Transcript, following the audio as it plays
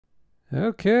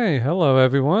Okay, hello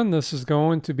everyone. This is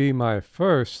going to be my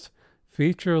first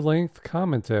feature-length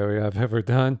commentary I've ever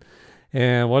done.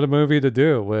 And what a movie to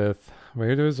do it with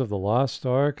Raiders of the Lost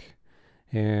Ark.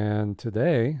 And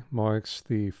today marks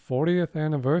the 40th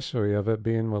anniversary of it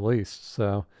being released.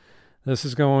 So this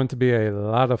is going to be a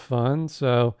lot of fun.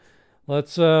 So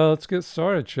let's get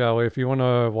started, shall we? If you want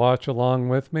to watch along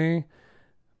with me,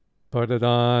 put it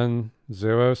on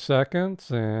 0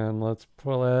 seconds and let's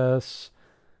press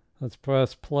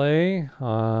play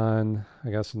on, I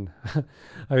guess,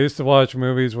 I used to watch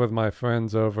movies with my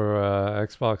friends over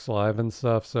Xbox Live and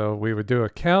stuff, so we would do a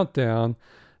countdown.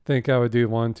 Think I would do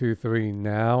 1, 2, 3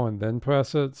 now and then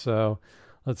press it, so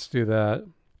let's do that.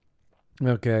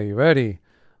 Okay, you ready?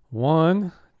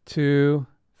 1, 2,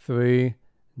 3,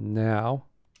 now.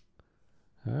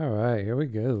 All right, here we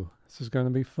go. This is going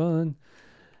to be fun.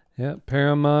 Yeah,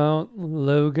 Paramount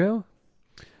logo.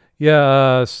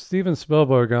 Yeah, Steven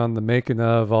Spielberg on the making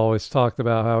of always talked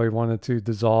about how he wanted to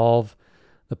dissolve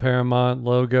the Paramount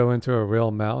logo into a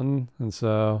real mountain. And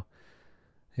so,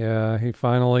 yeah, he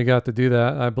finally got to do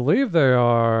that. I believe they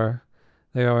are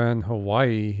in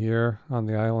Hawaii here on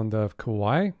the island of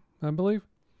Kauai, I believe.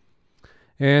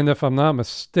 And if I'm not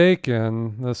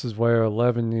mistaken, this is where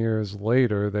 11 years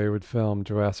later they would film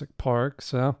Jurassic Park.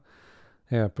 So,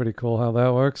 yeah, pretty cool how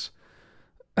that works.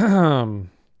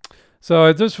 So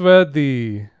I just read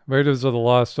the Raiders of the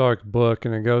Lost Ark book,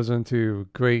 and it goes into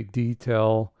great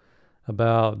detail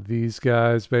about these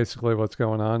guys, basically what's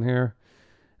going on here.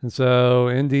 And so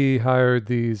Indy hired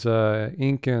these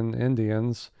Incan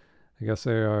Indians. I guess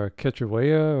they are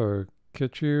Kichawaya or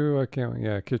Kichu. I can't.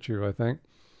 Yeah, Kichu, I think.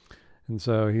 And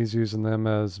so he's using them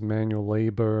as manual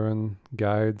labor and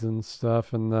guides and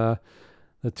stuff. And the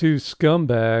two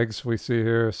scumbags we see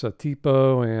here,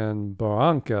 Satipo and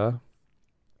Barranca.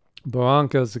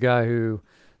 Barranca's the guy who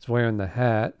is wearing the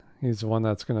hat. He's the one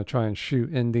that's going to try and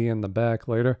shoot Indy in the back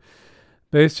later.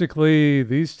 Basically,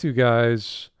 these two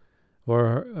guys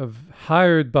were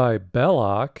hired by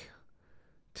Belloc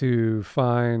to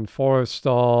find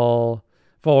Forrestal.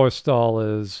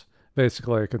 Forrestal is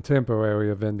basically a contemporary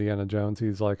of Indiana Jones.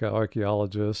 He's like an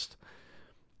archaeologist.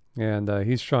 And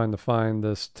he's trying to find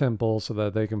this temple so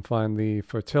that they can find the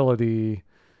fertility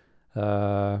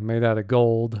made out of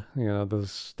gold, the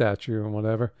statue and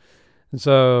whatever. And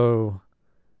so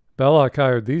Belloc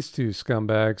hired these two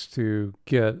scumbags to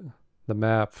get the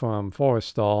map from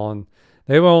Forrestal, and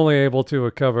they were only able to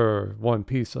recover one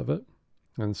piece of it.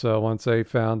 And so once they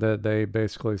found it, they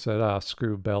basically said,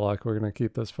 screw Belloc, we're going to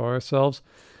keep this for ourselves.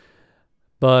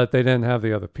 But they didn't have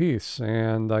the other piece.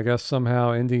 And I guess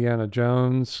somehow Indiana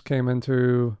Jones came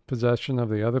into possession of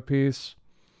the other piece.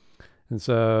 And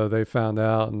so they found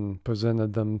out and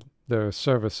presented them their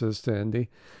services to Indy.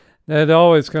 It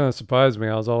always kind of surprised me.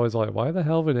 I was always like, why the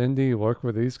hell would Indy work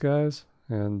with these guys?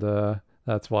 And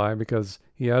that's why, because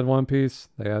he had one piece,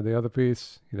 they had the other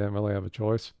piece. He didn't really have a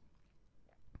choice.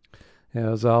 And it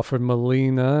was Alfred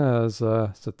Molina as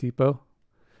Satipo.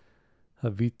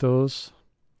 Javitos.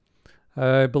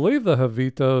 I believe the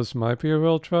Javitos might be a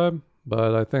real tribe,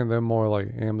 but I think they're more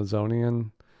like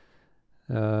Amazonian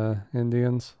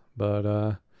Indians.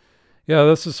 But yeah,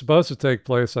 this is supposed to take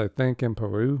place, I think, in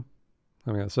Peru.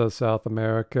 I mean, it says South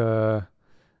America,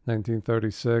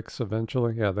 1936,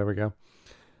 eventually. Yeah, there we go.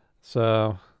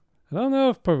 So I don't know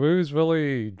if Peru's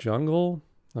really jungle.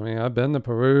 I mean, I've been to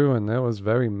Peru, and it was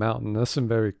very mountainous and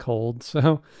very cold.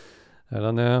 So I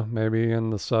don't know. Maybe in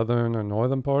the southern or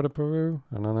northern part of Peru.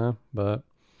 I don't know. But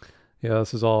yeah,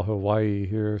 this is all Hawaii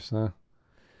here. So.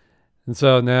 And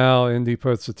so now Indy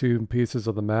puts the two pieces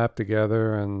of the map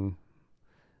together, and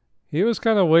he was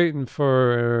kind of waiting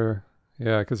for,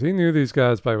 because he knew these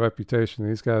guys by reputation.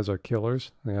 These guys are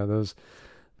killers. Yeah, those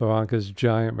Barranca's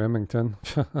giant Remington.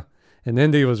 And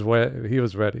Indy was he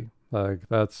was ready. Like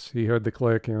he heard the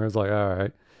click and he was like, all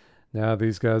right, now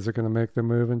these guys are going to make the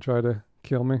move and try to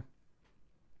kill me.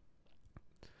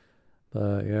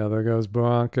 But yeah, there goes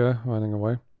Barranca running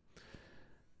away.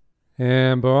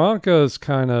 And Barranca is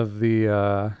kind of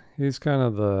he's kind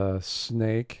of the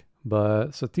snake, but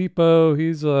Satipo,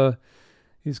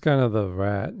 he's kind of the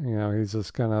rat. He's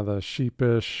just kind of the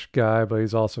sheepish guy, but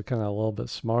he's also kind of a little bit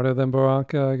smarter than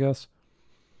Barranca, I guess.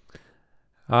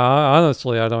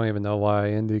 Honestly, I don't even know why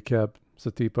Indy kept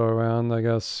Satipo around. I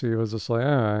guess he was just like,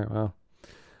 all right, well,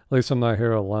 at least I'm not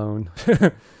here alone.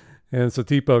 And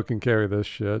Satipo can carry this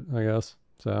shit, I guess.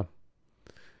 So,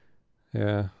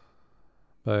 yeah.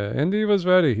 But Indy was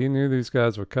ready. He knew these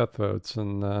guys were cutthroats,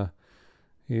 and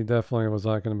he definitely was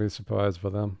not going to be surprised by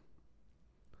them.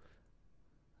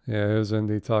 Yeah, here's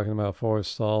Indy talking about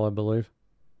Forrestal, I believe.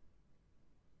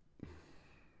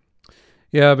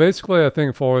 Yeah, basically, I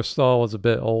think Forrestal was a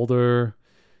bit older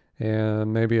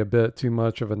and maybe a bit too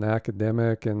much of an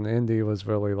academic, and Indy was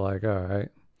really like, all right,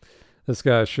 this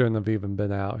guy shouldn't have even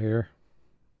been out here.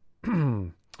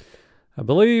 I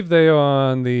believe they are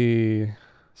on the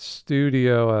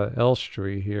studio at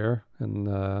Elstree here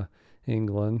in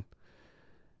England.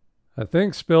 I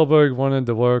think Spielberg wanted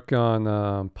to work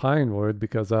on Pinewood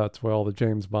because that's where all the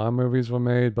James Bond movies were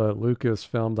made, but Lucas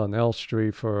filmed on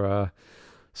Elstree for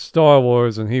Star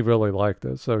Wars, and he really liked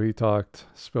it. So he talked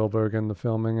Spielberg into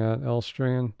filming at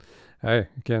Elstree, and hey,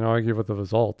 you can't argue with the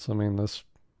results. I mean,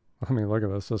 look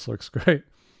at this. This looks great.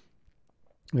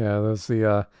 Yeah, there's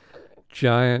the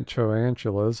giant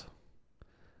tarantulas.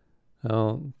 I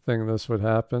don't think this would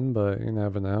happen, but you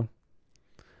never know.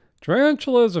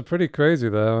 Tarantulas are pretty crazy,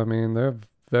 though. I mean, they're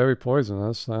very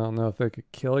poisonous. I don't know if they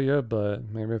could kill you, but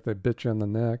maybe if they bit you in the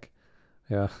neck.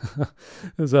 Yeah.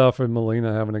 This is Alfred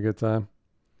Molina having a good time.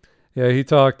 Yeah, he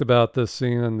talked about this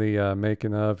scene in the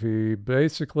making of.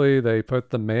 They put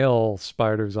the male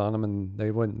spiders on them and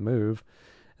they wouldn't move.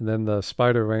 And then the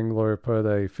spider wrangler put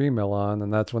a female on,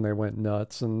 and that's when they went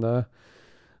nuts. And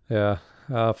yeah,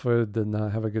 Alfred did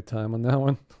not have a good time on that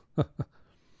one.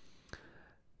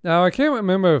 Now, I can't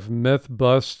remember if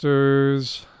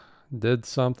Mythbusters did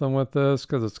something with this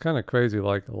because it's kind of crazy,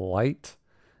 like light.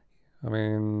 I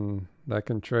mean, that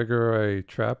can trigger a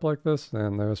trap like this.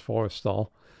 And there's Forrestal.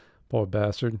 Poor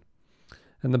bastard.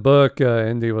 In the book,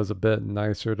 Indy was a bit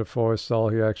nicer to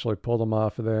Forrestal. He actually pulled him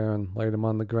off of there and laid him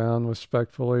on the ground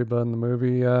respectfully. But in the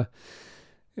movie,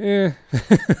 he's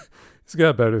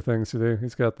got better things to do.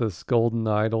 He's got this golden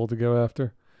idol to go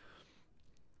after.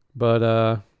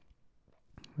 But,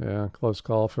 yeah, close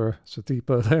call for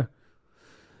Satipo there.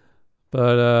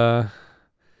 But,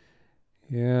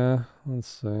 yeah, let's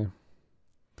see.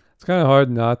 It's kind of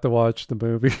hard not to watch the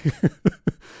movie.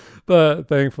 But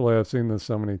thankfully, I've seen this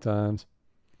so many times.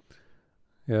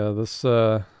 Yeah,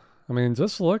 I mean,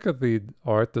 just look at the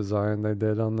art design they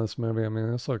did on this movie. I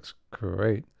mean, this looks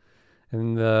great.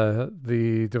 And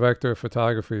the director of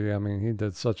photography, I mean, he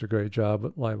did such a great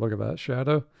job. Like, look at that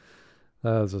shadow.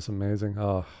 That is just amazing.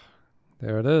 Oh,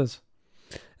 there it is.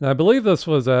 And I believe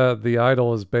the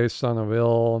idol is based on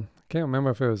I can't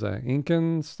remember if it was an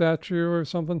Incan statue or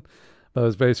something. But it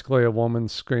was basically a woman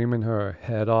screaming her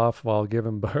head off while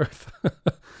giving birth.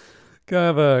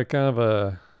 kind of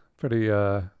a pretty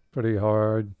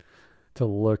hard to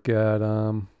look at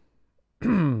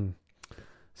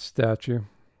statue.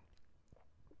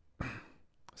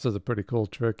 This is a pretty cool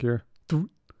trick here.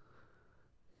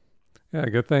 Yeah,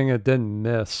 good thing it didn't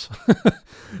miss.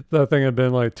 That thing had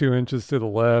been like 2 inches to the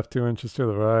left, 2 inches to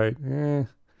the right.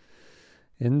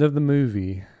 End of the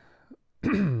movie.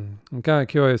 I'm kind of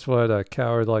curious what a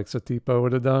coward like Satipo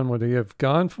would have done. Would he have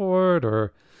gone for it,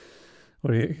 or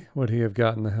would he have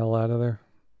gotten the hell out of there?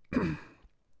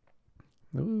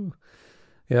 Ooh.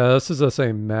 Yeah, this is just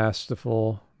a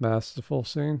masterful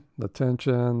scene. The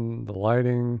tension, the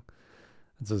lighting,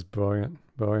 it's just brilliant.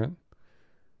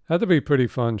 Had to be pretty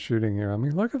fun shooting here. I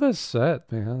mean, look at this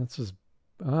set, man. It's just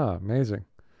amazing.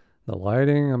 The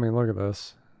lighting, I mean, look at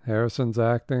this. Harrison's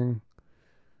acting.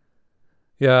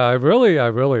 Yeah, I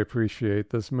really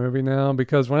appreciate this movie now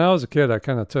because when I was a kid, I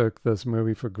kind of took this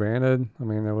movie for granted. I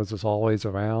mean, it was just always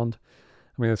around.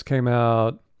 I mean, this came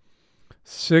out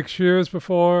 6 years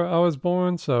before I was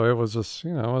born, so it was just,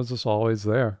 it was just always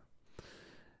there.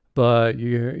 But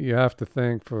you have to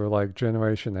think for like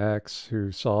Generation X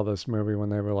who saw this movie when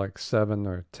they were like 7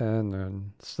 or 10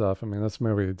 and stuff. I mean, this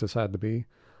movie just had to be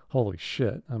holy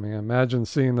shit. I mean, imagine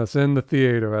seeing this in the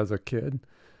theater as a kid.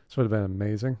 This would have been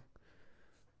amazing.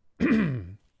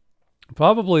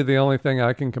 Probably the only thing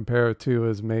I can compare it to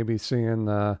is maybe seeing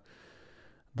the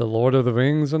Lord of the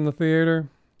Rings in the theater.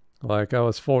 Like I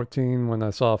was 14 when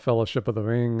I saw Fellowship of the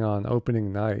Ring on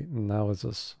opening night, and that was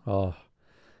just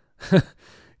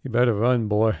you better run,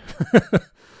 boy.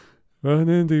 Run,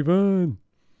 Indy, run.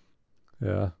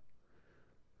 Yeah.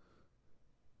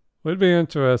 Would be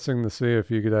interesting to see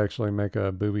if you could actually make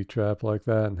a booby trap like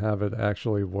that and have it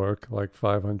actually work like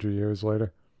 500 years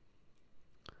later.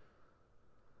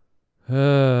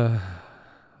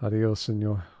 Adios,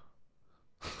 senor.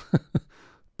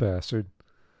 Bastard.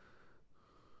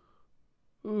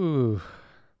 Ooh.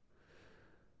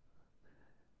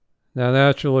 Now,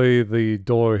 naturally, the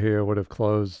door here would have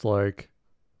closed like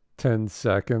 10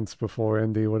 seconds before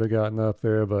Indy would have gotten up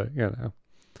there, but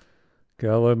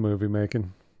gotta love movie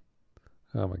making.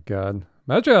 Oh my God.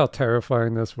 Imagine how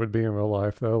terrifying this would be in real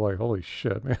life, though. Like, holy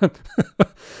shit, man.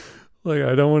 Like,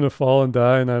 I don't want to fall and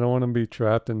die, and I don't want to be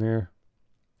trapped in here.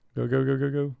 Go, go, go, go,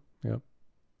 go. Yep.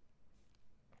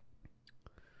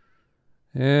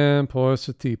 And poor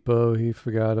Satipo, he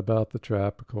forgot about the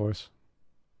trap, of course.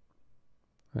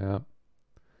 Yeah,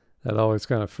 that always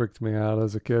kind of freaked me out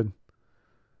as a kid.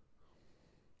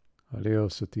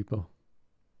 Adios, Satipo.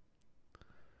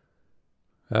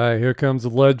 Alright, here comes the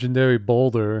legendary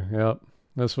boulder. Yep.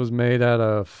 This was made out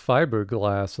of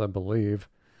fiberglass, I believe.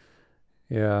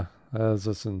 Yeah, that is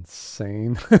just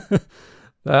insane.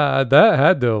 That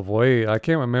had to have weighed. I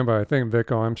can't remember. I think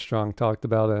Vic Armstrong talked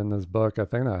about it in his book. I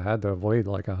think that had to have weighed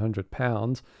like 100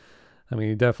 pounds. I mean,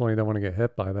 you definitely don't want to get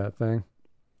hit by that thing.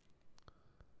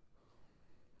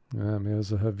 Here's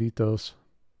the Javitos.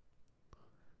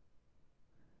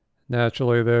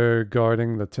 Naturally, they're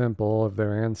guarding the temple of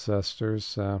their ancestors,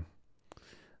 so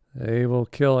they will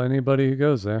kill anybody who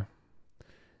goes there.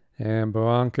 And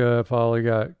Barranca probably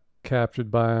got captured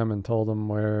by him and told him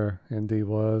where Indy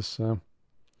was. So,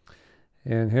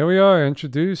 and here we are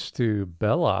introduced to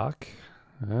Belloc.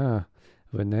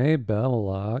 Renee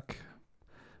Belloc,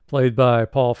 played by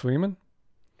Paul Freeman.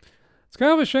 It's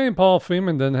kind of a shame Paul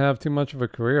Freeman didn't have too much of a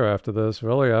career after this.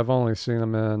 Really, I've only seen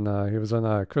him in, he was in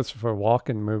a Christopher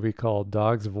Walken movie called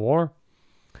Dogs of War.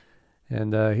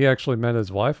 And he actually met his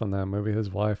wife on that movie. His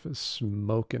wife is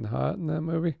smoking hot in that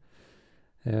movie.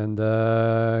 And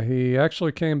he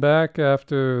actually came back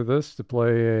after this to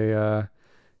play a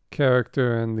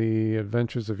character in the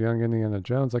Adventures of Young Indiana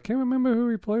Jones. I can't remember who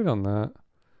he played on that.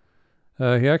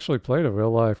 He actually played a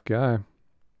real life guy.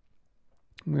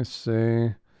 Let me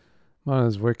see. I'm on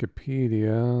his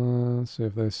Wikipedia. Let's see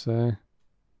if they say.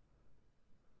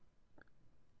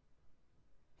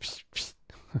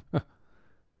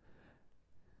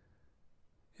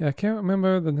 Yeah, I can't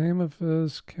remember the name of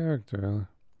his character.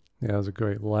 Yeah, it was a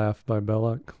great laugh by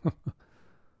Belloc.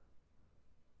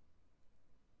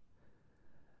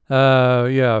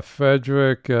 Yeah,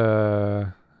 Frederick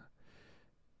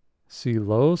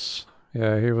Silos.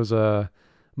 Yeah, he was a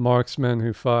marksman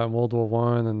who fought in World War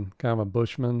One and kind of a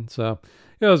bushman. So,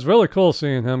 yeah, it was really cool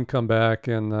seeing him come back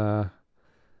in the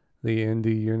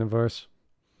Indy universe.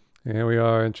 And here we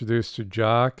are introduced to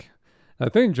Jock. I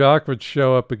think Jock would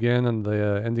show up again in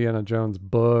the Indiana Jones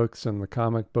books and the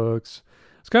comic books.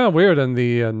 It's kind of weird. In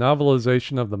the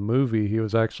novelization of the movie, he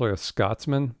was actually a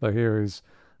Scotsman, but here he's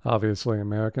obviously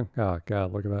American. Oh,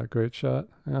 God, look at that great shot.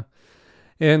 Yeah.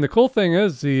 And the cool thing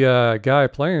is the guy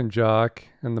playing Jock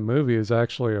in the movie is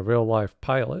actually a real-life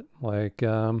pilot. Like,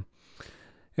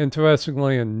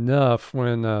 interestingly enough,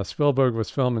 when Spielberg was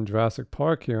filming Jurassic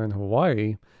Park here in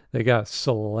Hawaii, they got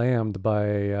slammed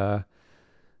by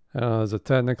is it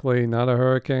technically not a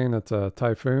hurricane? It's a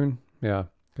typhoon. Yeah,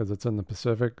 because it's in the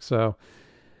Pacific. So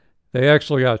they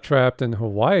actually got trapped in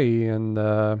Hawaii, and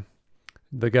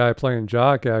the guy playing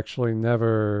Jock actually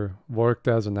never worked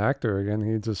as an actor again.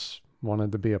 He just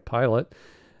wanted to be a pilot.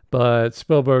 But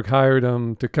Spielberg hired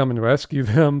him to come and rescue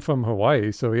them from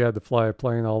Hawaii. So he had to fly a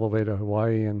plane all the way to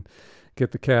Hawaii and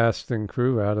get the cast and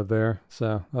crew out of there.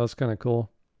 So that was kind of cool.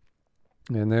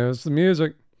 And there's the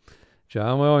music.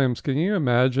 John Williams. Can you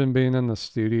imagine being in the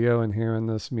studio and hearing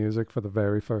this music for the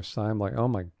very first time? Like, oh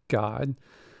my God.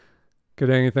 Could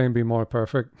anything be more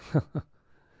perfect?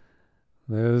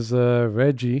 There's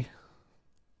Reggie.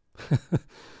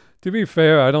 To be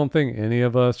fair, I don't think any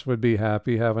of us would be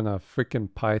happy having a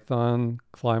freaking python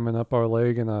climbing up our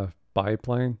leg in a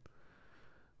biplane.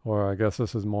 Or I guess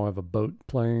this is more of a boat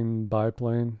plane,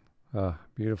 biplane.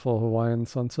 Beautiful Hawaiian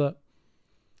sunset.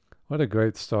 What a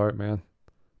great start, man.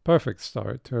 Perfect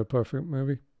start to a perfect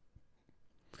movie.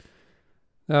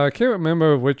 Now, I can't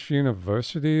remember which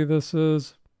university this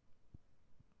is.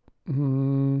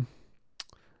 I'm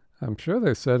sure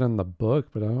they said in the book,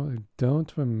 but I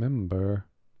don't remember.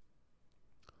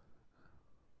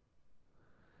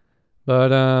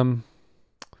 But,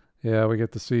 yeah, we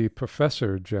get to see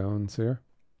Professor Jones here.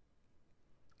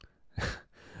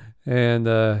 And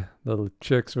the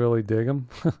chicks really dig him.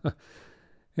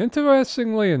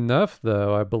 Interestingly enough,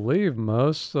 though, I believe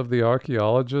most of the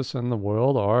archaeologists in the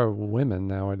world are women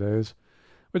nowadays,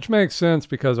 which makes sense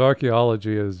because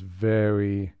archaeology is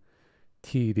very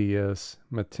tedious,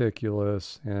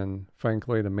 meticulous, and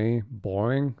frankly, to me,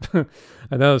 boring.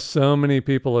 I know so many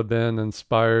people have been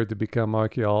inspired to become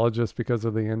archaeologists because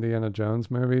of the Indiana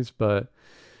Jones movies, but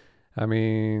I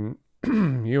mean,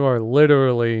 you are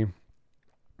literally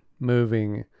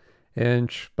moving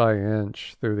inch by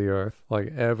inch through the earth.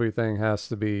 Like everything has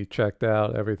to be checked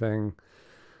out. Everything.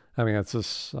 I mean, it's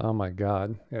just, oh my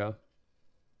God. Yeah.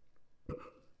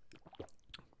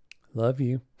 Love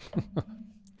you.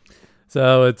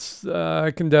 So it's,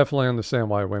 I can definitely understand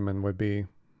why women would be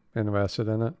interested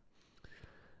in it.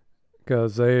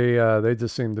 Because they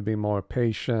just seem to be more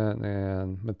patient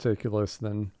and meticulous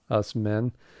than us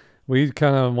men. We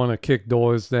kind of want to kick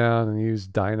doors down and use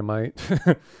dynamite.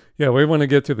 Yeah, we want to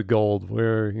get to the gold.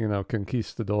 We're,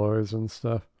 conquistadors and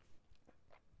stuff.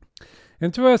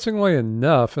 Interestingly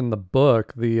enough, in the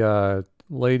book, the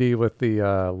lady with the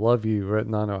love you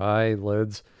written on her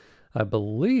eyelids, I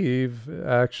believe,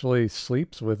 actually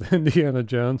sleeps with Indiana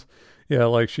Jones. Yeah,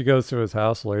 like she goes to his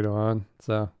house later on.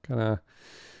 So, kind of,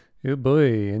 good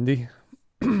boy, Indy.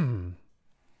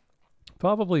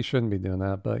 Probably shouldn't be doing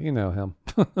that, but you know him.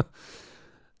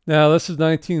 Now, this is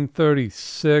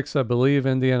 1936. I believe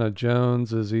Indiana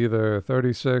Jones is either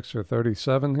 36 or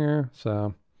 37 here.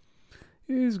 So,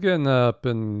 he's getting up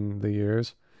in the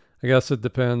years. I guess it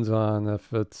depends on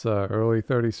if it's early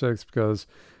 36 because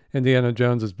Indiana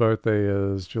Jones's birthday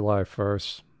is July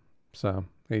 1st. So,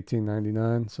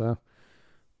 1899. So,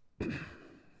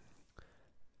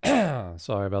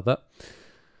 sorry about that.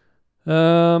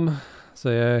 So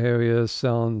yeah, here he is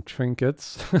selling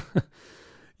trinkets.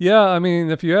 Yeah, I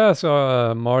mean, if you ask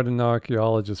modern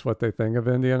archaeologists what they think of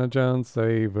Indiana Jones,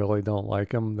 they really don't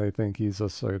like him. They think he's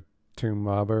just a tomb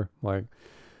robber. Like,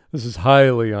 this is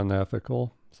highly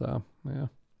unethical. So, yeah.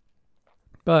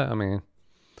 But, I mean,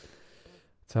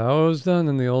 it's how it was done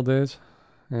in the old days.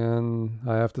 And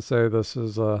I have to say this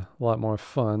is a lot more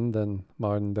fun than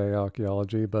modern day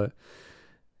archaeology, but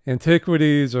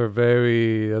antiquities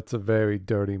it's a very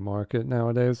dirty market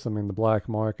nowadays. I mean, the black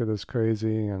market is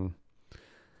crazy and,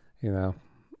 you know,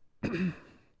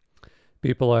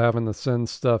 people are having to send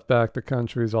stuff back to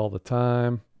countries all the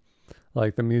time.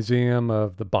 Like the Museum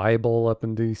of the Bible up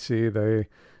in D.C., they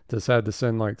just had to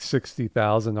send like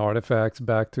 60,000 artifacts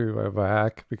back to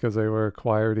Iraq because they were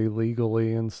acquired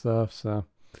illegally and stuff. So,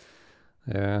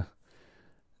 yeah.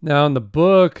 Now, in the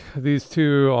book, these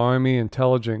two army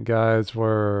intelligent guys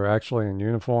were actually in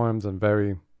uniforms and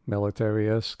very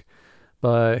military-esque.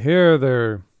 But here,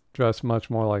 they're dressed much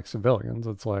more like civilians.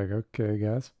 It's like, okay,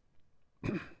 guys.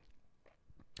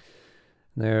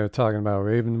 They're talking about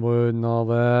Ravenwood and all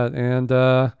that. And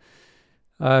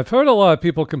I've heard a lot of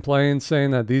people complain,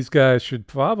 saying that these guys should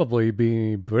probably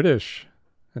be British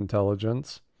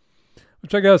intelligence,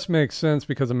 which I guess makes sense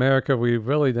because America, we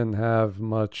really didn't have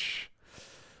much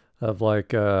of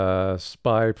like a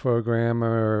spy program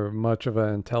or much of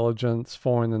an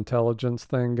foreign intelligence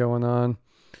thing going on.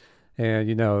 And,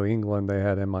 England, they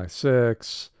had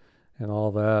MI6 and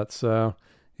all that. So,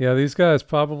 yeah, these guys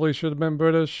probably should have been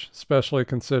British, especially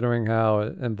considering how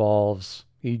it involves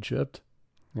Egypt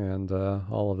and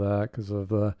all of that because of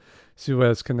the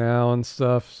Suez Canal and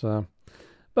stuff. So,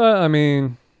 but, I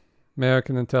mean,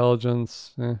 American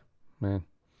intelligence, man.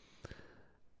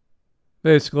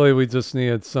 Basically, we just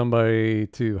needed somebody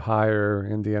to hire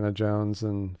Indiana Jones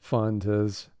and fund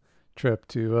his trip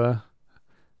to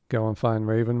go and find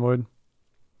Ravenwood.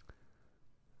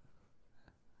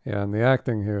 Yeah, and the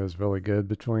acting here is really good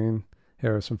between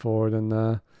Harrison Ford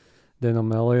and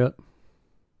Denholm Elliott.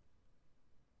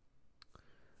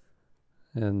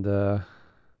 And I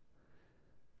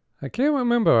can't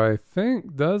remember.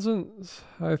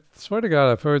 I swear to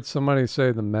God, I've heard somebody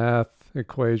say the math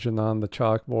equation on the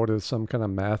chalkboard is some kind of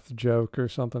math joke or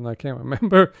something. I can't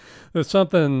remember. There's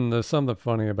something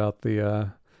funny about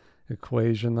the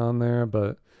equation on there,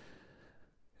 but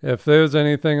if there's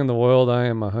anything in the world I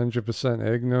am 100%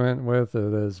 ignorant with,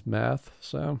 it is math.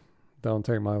 So don't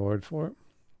take my word for it.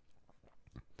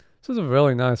 This is a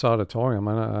really nice auditorium.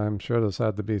 I'm sure this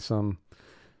had to be some...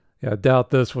 Yeah, I doubt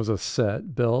this was a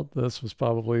set built. This was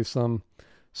probably some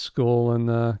school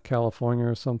in California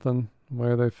or something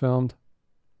where they filmed.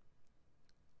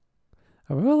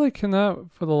 I really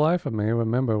cannot, for the life of me,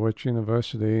 remember which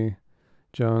university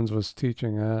Jones was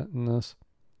teaching at in this.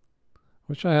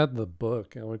 Wish I had the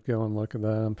book. I would go and look at that.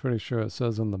 I'm pretty sure it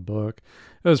says in the book.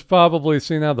 It was probably,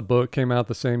 seeing how the book came out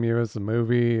the same year as the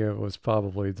movie, it was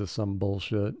probably just some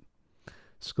bullshit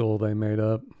school they made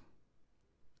up.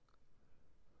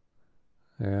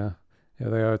 Yeah. Yeah,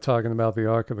 they are talking about the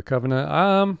Ark of the Covenant.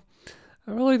 I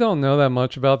really don't know that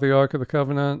much about the Ark of the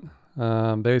Covenant.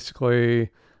 Basically,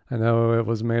 I know it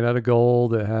was made out of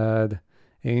gold. It had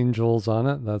angels on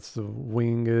it. That's the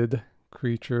winged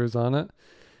creatures on it.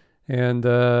 And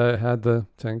it had the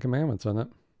Ten Commandments on it.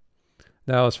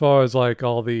 Now, as far as like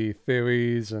all the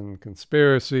theories and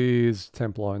conspiracies,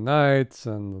 Templar Knights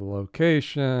and the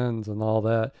locations and all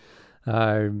that,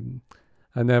 I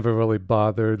never really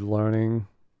bothered learning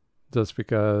just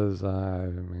because,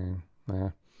 I'm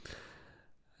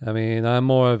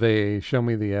more of a show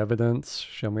me the evidence,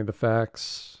 show me the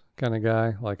facts kind of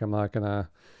guy. Like, I'm not going to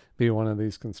be one of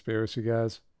these conspiracy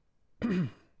guys.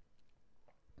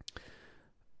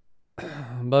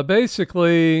 But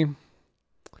basically,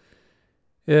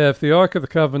 If the Ark of the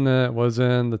Covenant was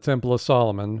in the Temple of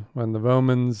Solomon when the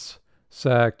Romans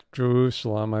sacked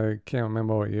Jerusalem, I can't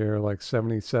remember what year, like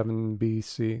 77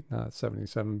 BC, not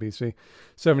 77 BC,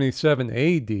 77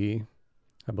 AD,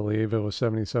 I believe it was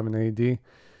 77 AD.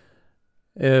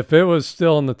 If it was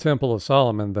still in the Temple of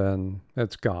Solomon, then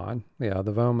it's gone. Yeah,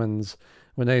 the Romans,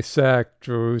 when they sacked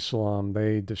Jerusalem,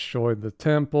 they destroyed the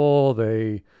temple,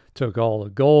 they took all the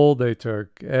gold, they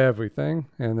took everything.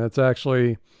 And that's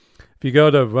actually, if you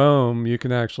go to Rome, you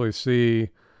can actually see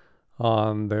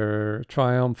on their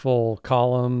triumphal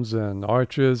columns and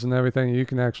arches and everything, you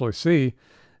can actually see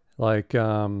like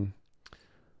all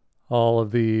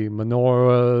of the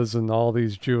menorahs and all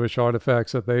these Jewish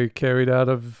artifacts that they carried out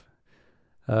of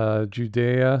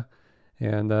Judea.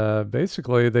 And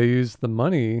basically, they used the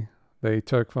money they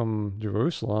took from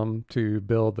Jerusalem to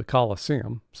build the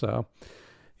Colosseum. So,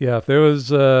 yeah, if there was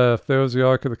the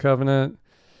Ark of the Covenant,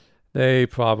 they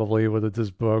probably would have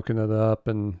just broken it up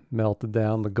and melted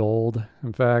down the gold.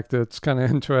 In fact, it's kind of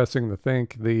interesting to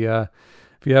think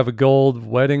if you have a gold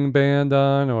wedding band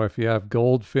on, or if you have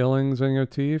gold fillings in your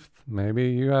teeth, maybe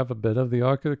you have a bit of the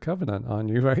Ark of the Covenant on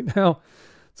you right now.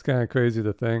 It's kind of crazy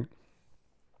to think.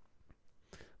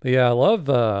 But yeah, I love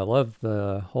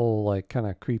the whole like kind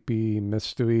of creepy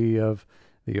mystery of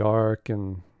the Ark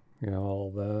and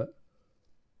all that.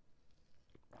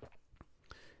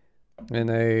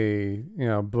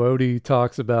 And Brody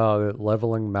talks about it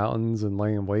leveling mountains and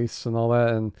laying wastes and all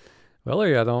that. And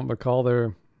really, I don't recall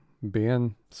there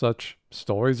being such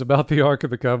stories about the Ark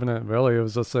of the Covenant. Really, it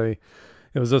was just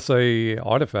a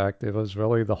artifact. It was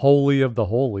really the holy of the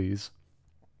holies.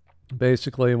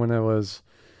 Basically, when it was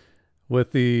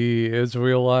with the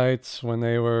Israelites, when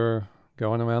they were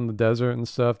going around the desert and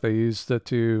stuff, they used it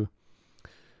to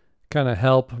kind of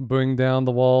help bring down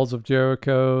the walls of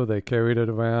Jericho. They carried it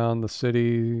around the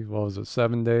city,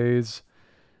 7 days,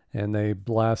 and they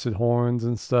blasted horns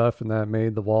and stuff, and that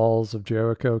made the walls of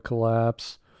Jericho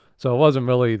collapse. So it wasn't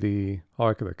really the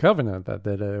Ark of the Covenant that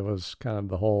did it. It was kind of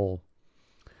the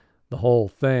whole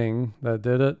thing that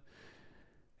did it.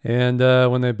 And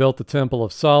when they built the Temple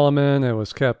of Solomon, it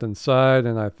was kept inside,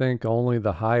 and I think only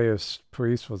the highest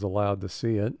priest was allowed to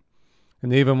see it.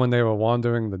 And even when they were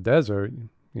wandering the desert,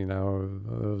 it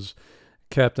was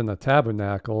kept in a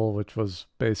tabernacle, which was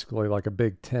basically like a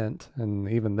big tent. And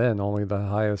even then, only the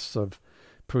highest of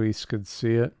priests could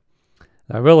see it.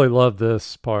 I really love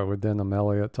this part with Denham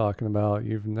Elliott talking about,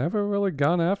 you've never really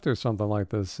gone after something like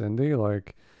this, Indy.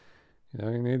 Like,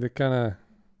 you need to kind of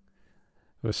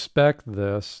respect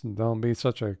this. Don't be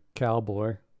such a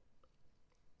cowboy.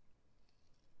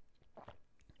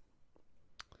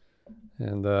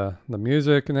 And the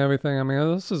music and everything, I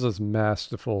mean, this is just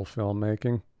masterful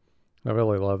filmmaking. I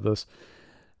really love this.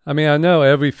 I mean, I know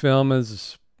every film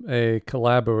is a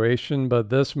collaboration, but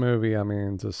this movie, I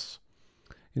mean, just,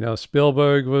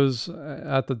 Spielberg was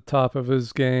at the top of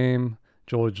his game.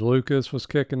 George Lucas was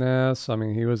kicking ass. I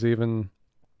mean, he was even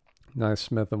nice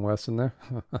Smith & Wesson there.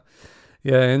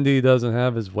 Yeah, Indy doesn't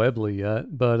have his Webley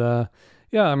yet, but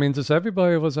yeah, I mean, just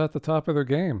everybody was at the top of their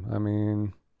game. I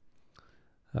mean,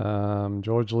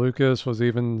 George Lucas was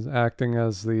even acting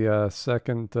as the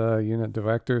second unit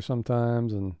director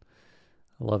sometimes, and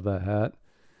I love that hat.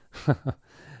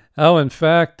 Oh, in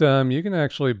fact, you can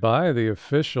actually buy the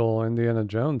official Indiana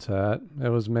Jones hat. It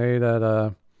was made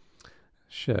at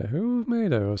who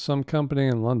made it? It was some company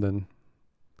in London.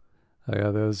 Oh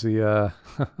yeah, there's the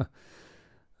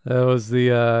that was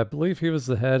the I believe he was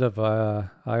the head of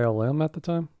ILM at the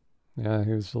time. Yeah,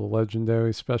 he was the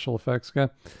legendary special effects guy.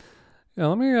 Yeah,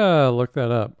 let me look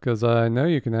that up, because I know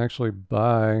you can actually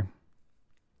buy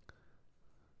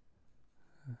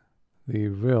the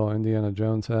real Indiana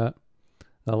Jones hat.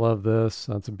 I love this.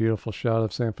 That's a beautiful shot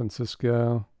of San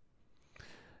Francisco.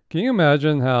 Can you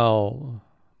imagine how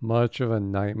much of a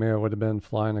nightmare it would have been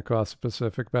flying across the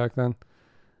Pacific back then?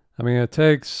 I mean, it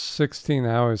takes 16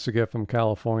 hours to get from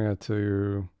California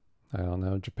to, I don't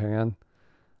know, Japan.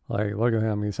 Like, look at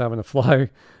him. He's having to fly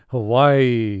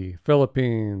Hawaii,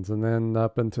 Philippines, and then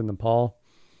up into Nepal.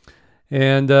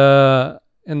 And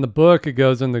in the book, it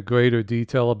goes into greater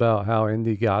detail about how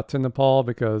Indy got to Nepal,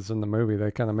 because in the movie,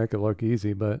 they kind of make it look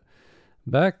easy. But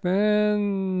back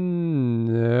then,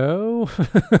 no.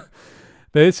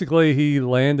 Basically, he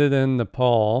landed in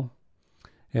Nepal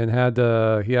and he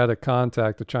had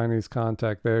a Chinese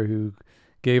contact there, who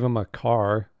gave him a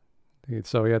car.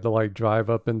 So he had to like drive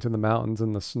up into the mountains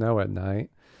in the snow at night.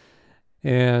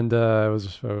 And it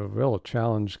was a real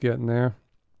challenge getting there.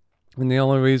 And the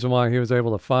only reason why he was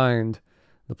able to find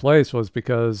the place was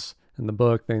because in the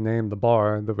book they named the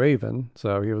bar the Raven.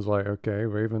 So he was like, okay,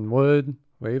 Ravenwood,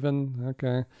 Raven,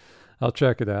 okay. I'll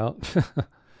check it out.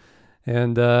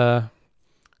 And yeah,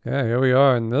 here we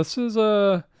are. And this is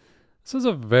a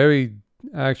very,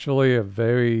 actually a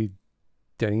very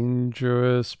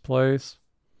dangerous place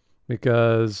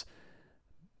because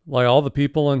like all the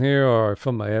people in here are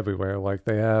from everywhere. Like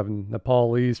they have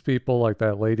Nepalese people, like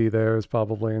that lady there is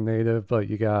probably a native, but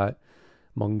you got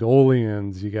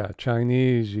Mongolians, you got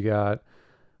Chinese, you got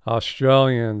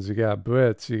Australians, you got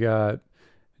Brits, you got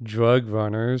drug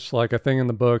runners. Like I think in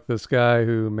the book, this guy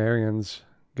who Marion's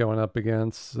going up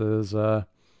against is, I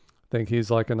think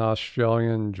he's like an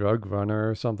Australian drug runner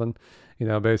or something. You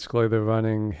know, basically they're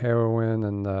running heroin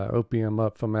and opium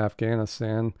up from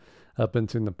Afghanistan up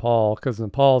into Nepal because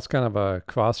Nepal is kind of a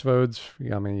crossroads.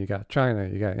 I mean, you got China,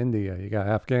 you got India, you got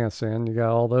Afghanistan, you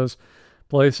got all those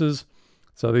places.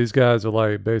 So these guys are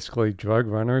like basically drug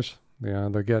runners. You know,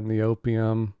 they're getting the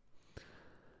opium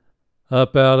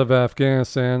up out of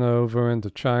Afghanistan over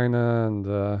into China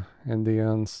and India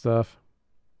and stuff.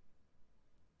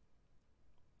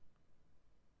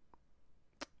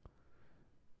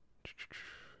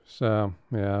 So,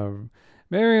 yeah,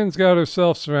 Marion's got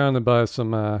herself surrounded by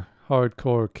some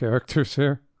hardcore characters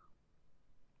here.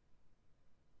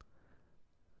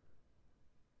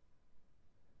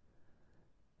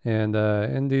 And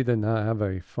Indy did not have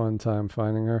a fun time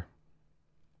finding her.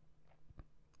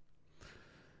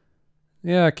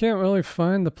 Yeah, I can't really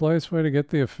find the place where to get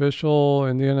the official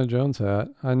Indiana Jones hat.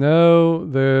 I know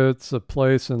there's a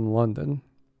place in London.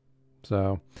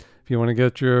 So if you want to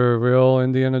get your real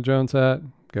Indiana Jones hat,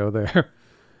 go there.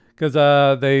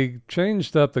 Because they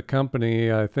changed up the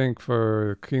company, I think,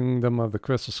 for Kingdom of the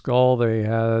Crystal Skull. They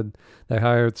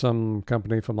hired some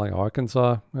company from like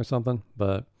Arkansas or something.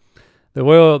 But the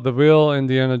real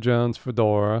Indiana Jones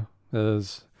fedora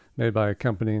is made by a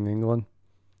company in England.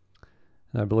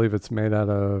 And I believe it's made out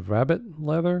of rabbit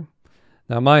leather.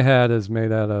 Now my hat is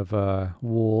made out of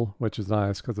wool, which is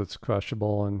nice because it's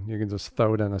crushable and you can just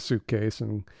throw it in a suitcase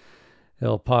and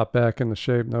it'll pop back into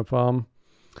shape, no problem.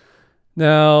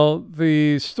 Now,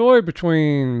 the story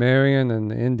between Marion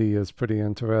and Indy is pretty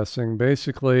interesting.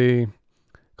 Basically,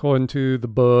 according to the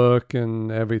book and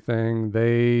everything,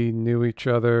 they knew each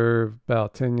other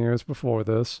about 10 years before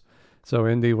this. So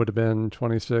Indy would have been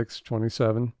 26,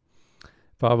 27.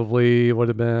 Probably would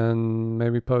have been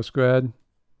maybe post-grad.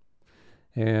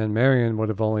 And Marion would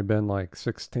have only been like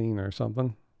 16 or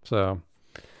something. So,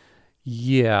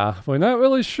 yeah, we're not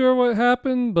really sure what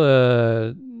happened,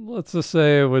 but let's just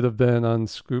say it would have been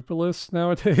unscrupulous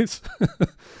nowadays.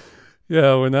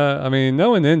 Yeah, we're not, I mean,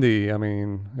 knowing Indy, I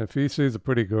mean, if he sees a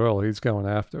pretty girl, he's going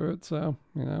after it. So,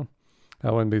 you know, I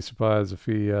wouldn't be surprised if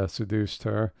he seduced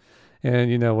her.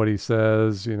 And you know what he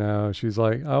says, you know, she's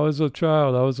like, I was a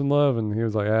child, I was in love. And he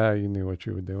was like, you knew what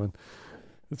you were doing.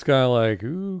 It's kind of like,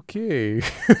 okay.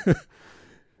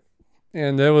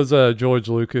 And there was George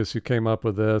Lucas who came up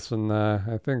with this. And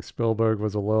I think Spielberg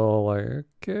was a little like,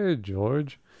 okay,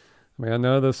 George. I mean, I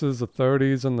know this is the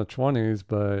 30s and the 20s,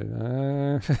 but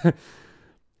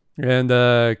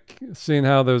and seeing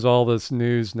how there's all this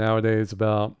news nowadays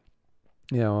about,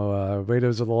 you know,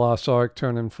 Raiders of the Lost Ark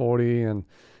turning 40 and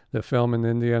the film in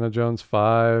Indiana Jones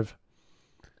 5,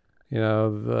 you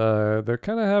know, they're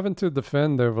kind of having to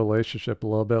defend their relationship a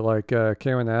little bit, like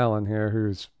Karen Allen here,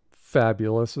 who's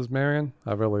fabulous as Marion.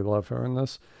 I really love her in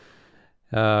this.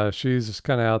 She's just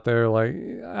kind of out there like,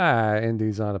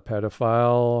 Indy's not a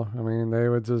pedophile. I mean, they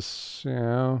would just, you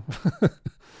know.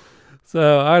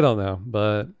 So, I don't know.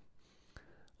 But,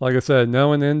 like I said,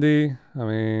 knowing Indy, I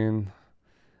mean,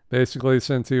 basically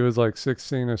since he was like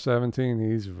 16 or 17,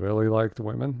 he's really liked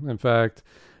women. In fact,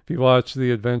 if you watch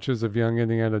The Adventures of Young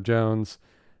Indiana Jones,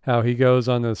 how he goes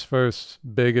on his first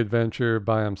big adventure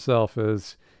by himself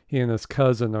is he and his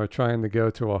cousin are trying to go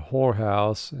to a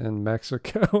whorehouse in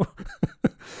Mexico.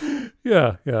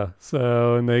 Yeah.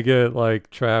 So, and they get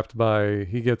like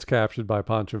he gets captured by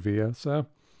Pancho Villa. So,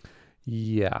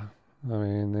 yeah. I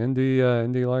mean,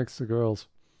 Indy likes the girls.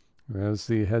 There's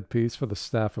the headpiece for the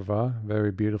Staff of Ra.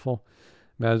 Very beautiful.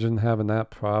 Imagine having that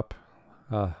prop.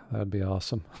 That'd be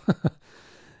awesome.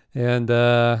 And,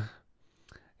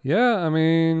 yeah, I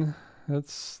mean,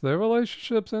 their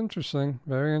relationship's interesting.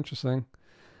 Very interesting.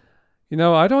 You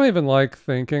know, I don't even like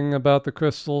thinking about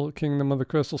the Kingdom of the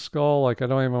Crystal Skull. Like, I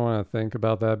don't even want to think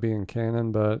about that being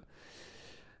canon, but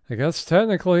I guess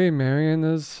technically Marion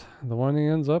is the one he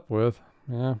ends up with.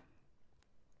 Yeah.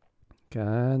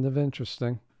 Kind of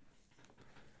interesting.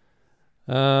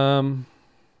 Yeah.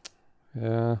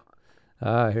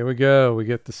 Here we go. We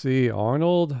get to see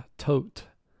Arnold Tote,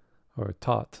 or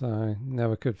Tot. I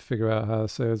never could figure out how to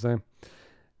say his name.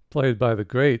 Played by the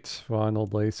great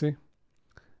Ronald Lacey.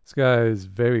 This guy is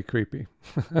very creepy.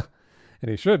 And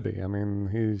he should be. I mean,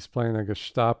 he's playing a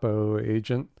Gestapo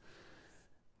agent.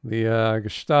 The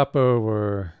Gestapo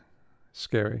were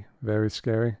scary, very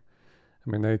scary. I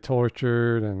mean, they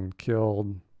tortured and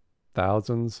killed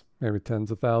thousands, maybe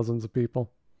tens of thousands of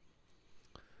people.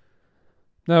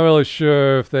 Not really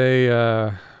sure if they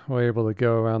were able to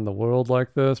go around the world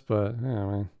like this, but yeah, I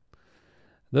mean,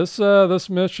 this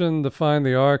mission to find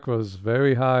the Ark was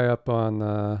very high up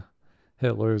on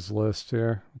Hitler's list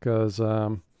here because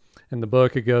in the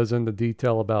book it goes into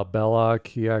detail about Belloc.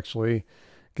 He actually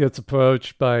gets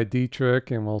approached by Dietrich,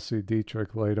 and we'll see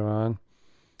Dietrich later on.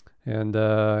 And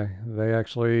they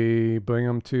actually bring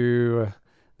him to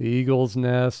the Eagle's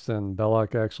Nest, and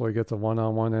Belloc actually gets a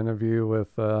one-on-one interview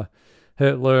with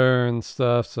Hitler and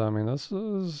stuff. So I mean, this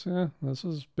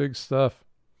is big stuff.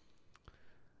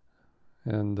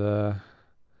 And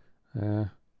yeah,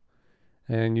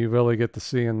 and you really get to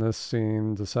see in this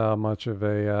scene just how much of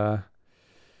a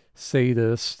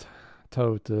sadist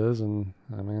Tote is, and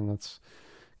I mean that's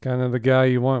kind of the guy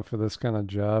you want for this kind of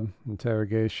job,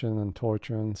 interrogation and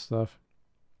torture and stuff.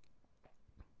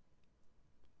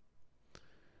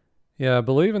 Yeah, I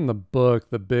believe in the book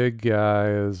the big guy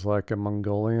is like a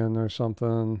Mongolian or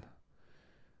something.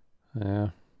 Yeah.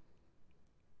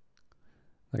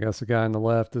 I guess the guy on the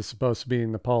left is supposed to be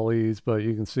Nepalese, but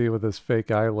you can see with his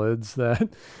fake eyelids that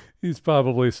he's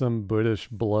probably some British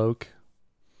bloke.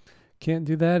 Can't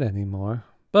do that anymore.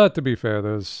 But to be fair,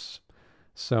 there's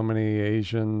so many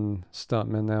Asian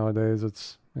stuntmen nowadays.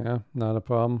 It's, yeah, not a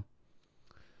problem.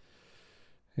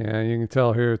 Yeah, you can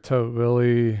tell here Tote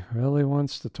really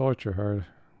wants to torture her.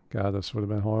 God, this would have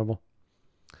been horrible.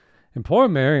 And poor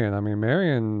Marion. I mean,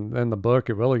 Marion in the book,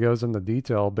 it really goes into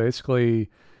detail. Basically,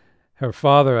 her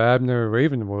father, Abner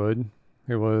Ravenwood,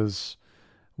 who was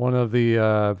one of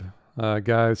the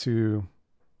guys who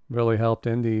really helped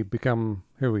Indy become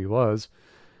who he was,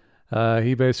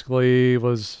 he basically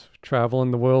was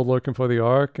traveling the world looking for the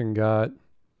Ark and got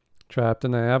trapped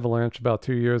in an avalanche about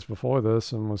 2 years before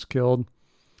this and was killed.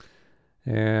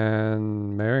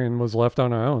 And Marion was left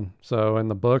on her own. So in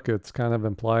the book, it's kind of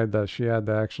implied that she had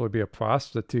to actually be a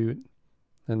prostitute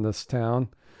in this town.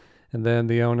 And then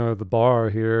the owner of the bar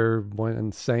here went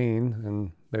insane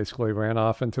and basically ran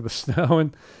off into the snow.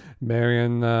 And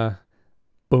Marion,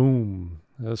 boom,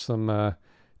 there's some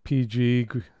PG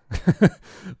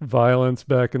violence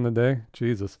back in the day.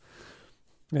 Jesus.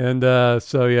 And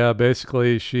so, yeah,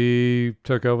 basically she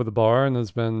took over the bar and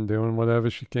has been doing whatever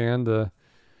she can to,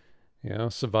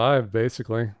 survive,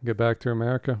 basically, get back to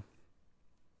America.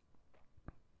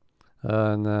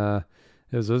 And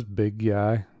there's this big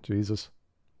guy, Jesus.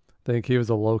 I think he was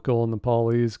a local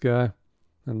Nepalese guy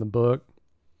in the book.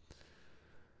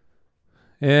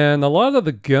 And a lot of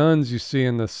the guns you see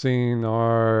in the scene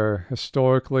are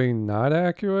historically not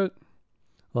accurate.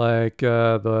 Like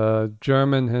the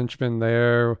German henchman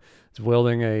there is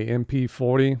wielding a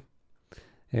MP40.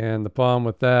 And the problem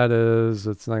with that is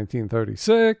it's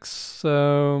 1936,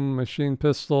 so machine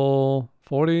pistol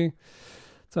 40.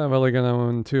 It's not really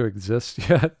going to exist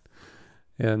yet.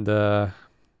 And yeah,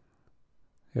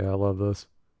 I love this.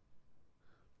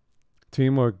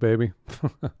 Teamwork, baby.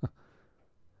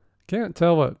 Can't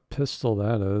tell what pistol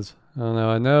that is. I don't know.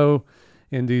 I know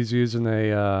Indy's using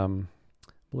I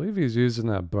believe he's using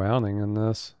a Browning in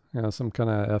this. Some kind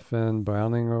of FN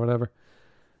Browning or whatever.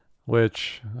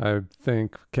 Which I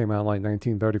think came out like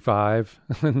 1935.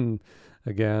 And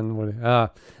again,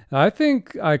 I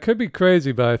think I could be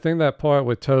crazy, but I think that part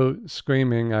with Tote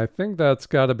screaming, I think that's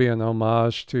got to be an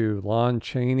homage to Lon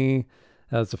Chaney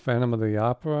as the Phantom of the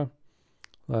Opera,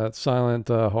 that silent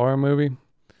horror movie.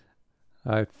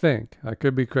 I think. I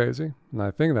could be crazy. And I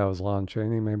think that was Lon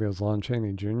Chaney. Maybe it was Lon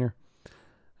Chaney Jr.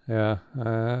 Yeah.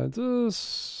 I'm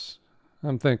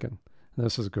thinking.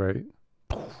 This is great.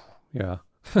 Yeah.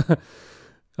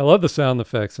 I love the sound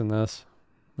effects in this.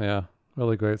 Yeah.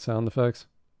 Really great sound effects.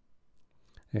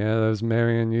 Yeah, there's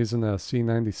Marion using a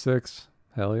C96.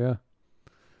 Hell yeah.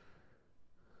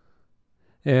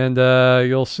 And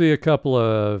you'll see a couple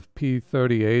of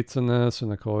P38s in this.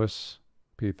 And of course,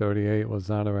 P38 was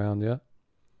not around yet.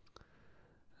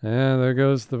 And there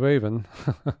goes the Raven.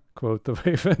 Quote the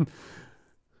Raven.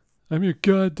 I'm your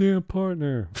goddamn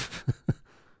partner.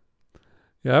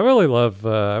 Yeah, I really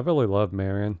love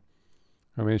Marion.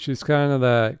 I mean, she's kind of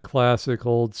that classic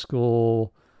old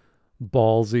school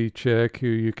ballsy chick who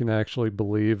you can actually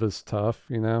believe is tough,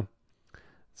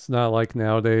 It's not like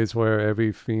nowadays where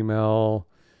every female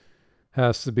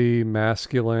has to be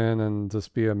masculine and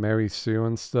just be a Mary Sue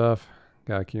and stuff.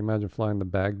 God, can you imagine flying to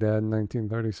Baghdad in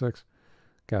 1936?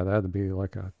 God, that had to be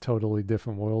like a totally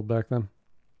different world back then.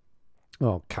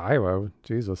 Oh, Cairo,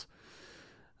 Jesus.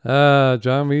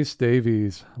 John Rhys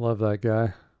Davies. Love that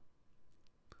guy.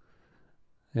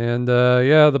 And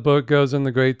yeah, the book goes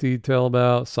into great detail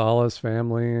about Salah's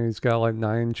family. He's got like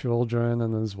 9 children,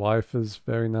 and his wife is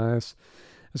very nice.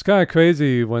 It's kind of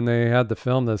crazy when they had to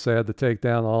film this. They had to take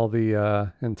down all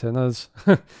the antennas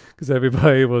because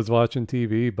everybody was watching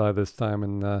TV by this time.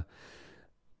 And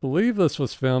believe this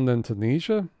was filmed in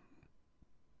Tunisia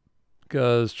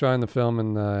because trying to film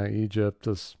in Egypt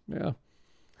is, yeah,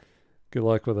 good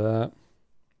luck with that.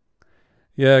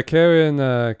 Yeah,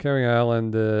 Carrie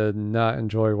Allen did not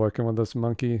enjoy working with this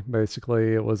monkey.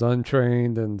 Basically, it was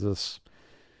untrained and just,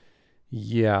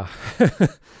 yeah.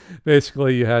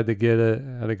 Basically, you had to get it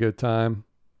at a good time.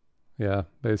 Yeah,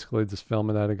 basically just film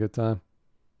it at a good time.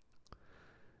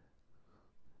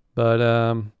 But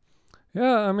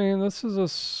yeah, I mean, this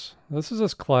is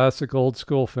just classic old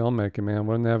school filmmaking, man.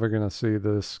 We're never gonna see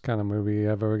this kind of movie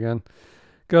ever again.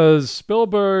 Because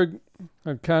Spielberg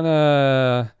had kind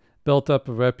of built up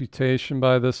a reputation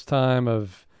by this time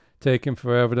of taking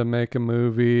forever to make a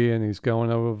movie, and he's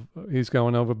going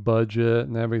over budget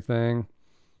and everything.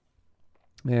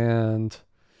 And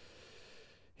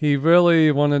he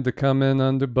really wanted to come in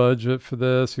under budget for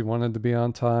this. He wanted to be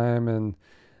on time, and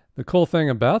the cool thing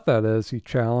about that is he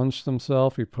challenged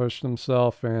himself, he pushed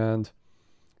himself, and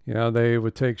they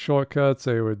would take shortcuts,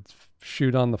 they would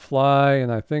shoot on the fly,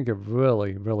 and I think it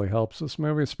really, really helps this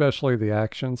movie, especially the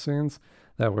action scenes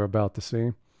that we're about to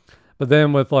see. But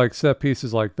then with like set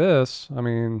pieces like this, I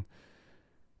mean,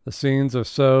 the scenes are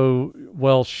so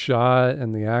well shot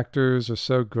and the actors are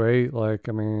so great. Like,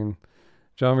 I mean,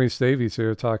 John Rhys Davies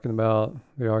here talking about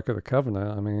the Ark of the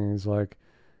Covenant. I mean, he's like,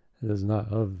 it is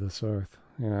not of this earth.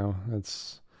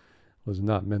 It's was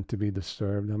not meant to be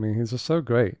disturbed. I mean, he's just so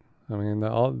great. I mean,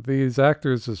 all these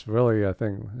actors just really, I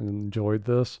think, enjoyed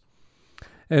this.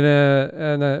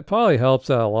 And it probably helps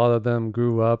that a lot of them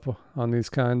grew up on these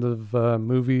kind of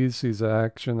movies, these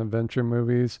action adventure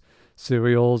movies,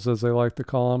 serials as they like to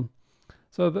call them.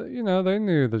 So they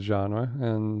knew the genre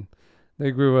and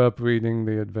they grew up reading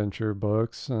the adventure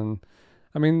books. And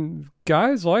I mean,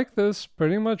 guys like this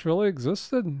pretty much really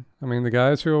existed. I mean, the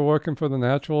guys who were working for the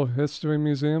natural history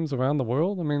museums around the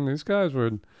world. I mean, these guys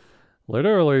would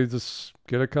literally just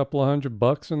get a couple of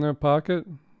 $100 in their pocket,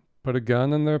 put a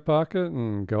gun in their pocket,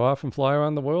 and go off and fly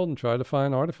around the world and try to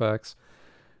find artifacts.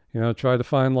 Try to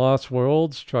find lost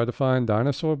worlds, try to find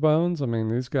dinosaur bones. I mean,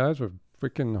 these guys were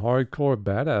freaking hardcore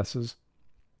badasses.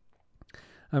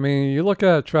 I mean, you look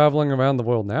at traveling around the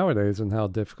world nowadays and how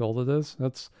difficult it is.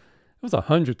 It was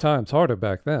 100 times harder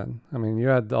back then. I mean, you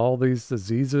had all these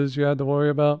diseases you had to worry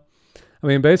about. I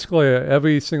mean, basically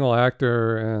every single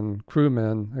actor and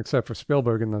crewman, except for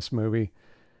Spielberg in this movie,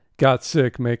 got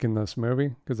sick making this movie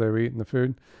because they were eating the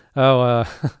food. Oh,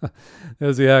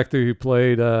 there's the actor who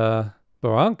played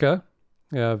Barranca.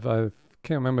 Yeah, I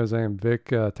can't remember his name, Vic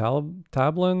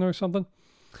Tablin or something.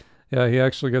 Yeah, he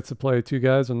actually gets to play 2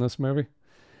 guys in this movie.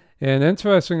 And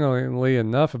interestingly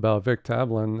enough about Vic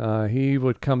Tablin, he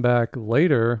would come back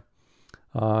later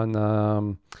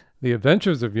on The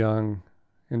Adventures of Young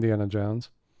Indiana Jones.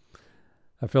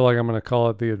 I feel like I'm going to call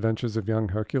it The Adventures of Young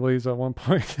Hercules at one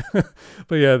point.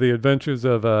 But yeah, The Adventures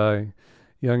of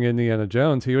Young Indiana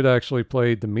Jones. He would actually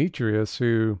play Demetrius,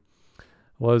 who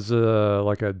was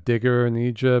like a digger in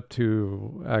Egypt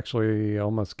who actually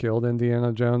almost killed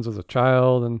Indiana Jones as a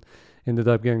child and ended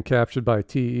up getting captured by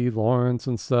T.E. Lawrence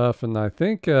and stuff. And I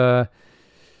think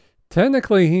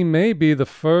technically he may be the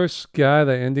first guy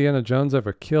that Indiana Jones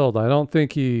ever killed. I don't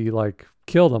think he like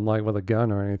killed him like with a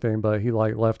gun or anything, but he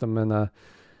like left him in a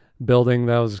building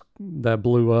that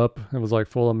blew up. It was like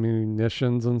full of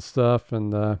munitions and stuff.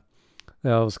 And that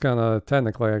was kind of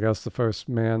technically, I guess, the first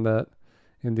man that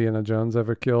Indiana Jones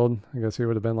ever killed. I guess he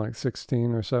would have been like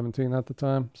 16 or 17 at the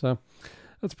time. So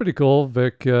that's pretty cool.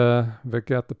 Vic got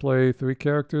to play 3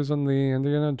 characters in the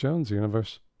Indiana Jones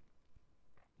universe.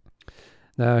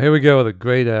 Now here we go with a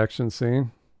great action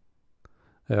scene.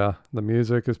 Yeah, the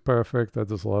music is perfect. I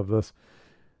just love this.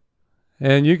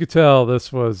 And you could tell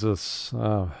this was just,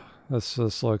 this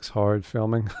just looks hard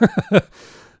filming.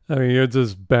 I mean, you're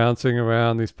just bouncing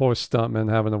around. These poor stuntmen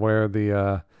having to wear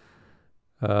the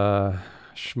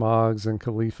schmogs and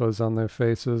caliphas on their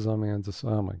faces. I mean, just,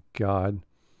 oh my God.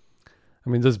 I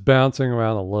mean, just bouncing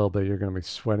around a little bit, you're going to be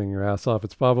sweating your ass off.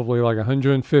 It's probably like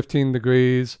 115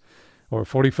 degrees or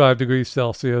 45 degrees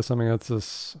Celsius. I mean, it's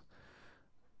just,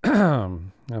 I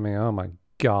mean, oh my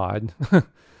God.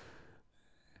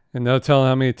 And no telling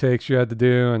how many takes you had to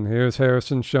do. And here's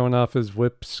Harrison showing off his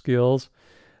whip skills.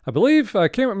 I believe, I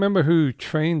can't remember who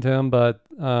trained him, but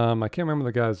I can't remember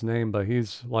the guy's name, but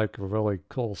he's like a really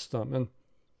cool stuntman.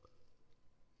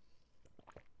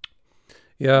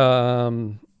 Yeah,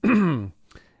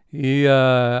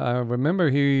 I remember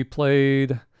he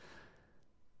played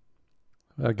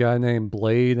a guy named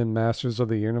Blade in Masters of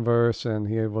the Universe, and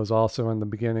he was also in the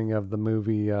beginning of the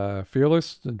movie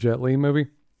Fearless, the Jet Li movie.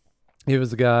 He was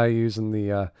the guy using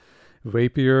the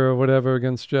rapier or whatever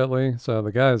against Jet Li. So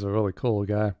the guy's a really cool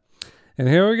guy. And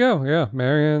here we go. Yeah,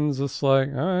 Marion's just like,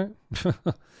 all right.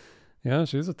 Yeah,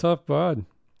 she's a tough broad.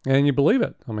 And you believe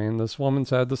it. I mean, this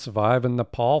woman's had to survive in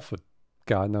Nepal for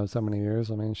God knows how many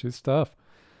years. I mean, she's tough.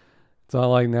 It's not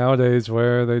like nowadays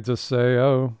where they just say,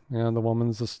 oh, you know, the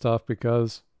woman's just tough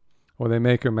because, or they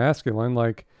make her masculine.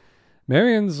 Like,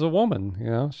 Marion's a woman,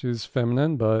 you know, she's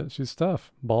feminine, but she's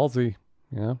tough, ballsy,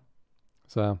 you know.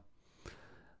 So,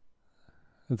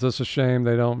 it's just a shame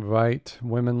they don't write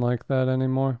women like that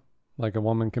anymore. Like, a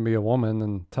woman can be a woman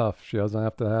and tough. She doesn't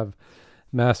have to have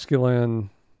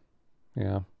masculine,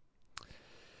 yeah.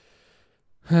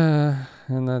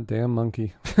 And that damn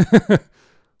monkey.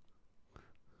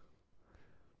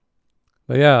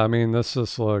 But yeah, I mean, this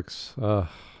just looks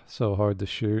so hard to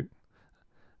shoot.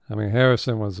 I mean,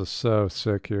 Harrison was just so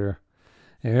sick here.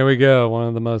 And here we go, one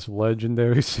of the most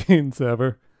legendary scenes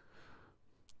ever.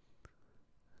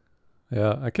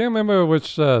 Yeah, I can't remember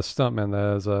which stuntman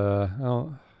that is.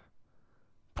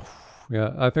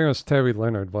 Yeah, I think it was Terry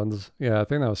Leonard. Yeah, I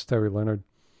think that was Terry Leonard.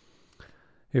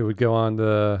 He would go on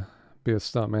to be a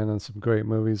stuntman in some great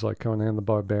movies like Conan the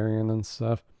Barbarian and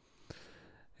stuff.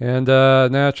 And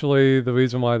naturally, the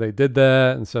reason why they did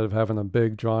that instead of having a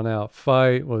big drawn out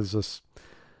fight was just,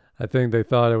 I think they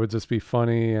thought it would just be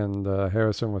funny, and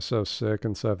Harrison was so sick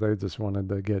and stuff, they just wanted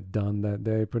to get done that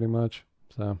day pretty much.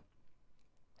 So,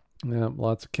 yeah,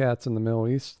 lots of cats in the Middle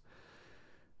East.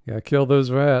 Gotta kill those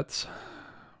rats.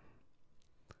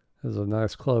 There's a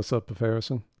nice close up of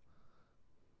Harrison.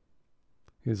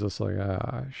 He's just like,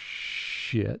 ah,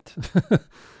 shit.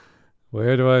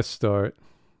 Where do I start?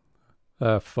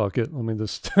 Fuck it. Let me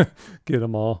just get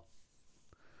them all.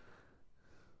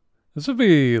 This would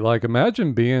be like,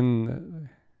 imagine being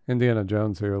Indiana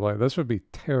Jones here. Like, this would be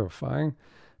terrifying.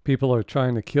 People are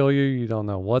trying to kill you. You don't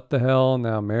know what the hell.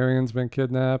 Now Marion's been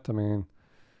kidnapped. I mean,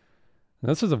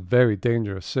 this is a very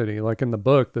dangerous city. Like in the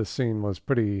book, this scene was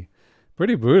pretty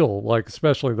brutal. Like,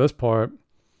 especially this part,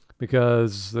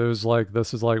 because there's like,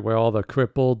 this is like where all the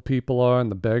crippled people are and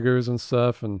the beggars and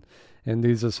stuff, and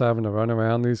Indy's just having to run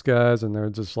around these guys, and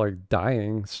they're just like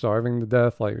dying, starving to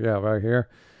death. Like, yeah, right here.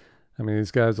 I mean,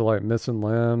 these guys are like missing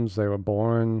limbs. They were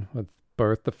born with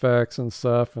birth defects and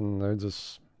stuff, and they're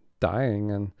just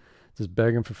dying and just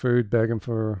begging for food, begging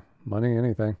for money,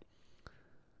 anything.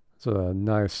 It's a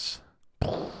nice,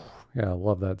 yeah, I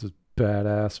love that. Just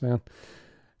badass, man.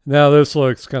 Now this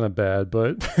looks kind of bad,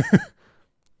 but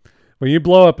when you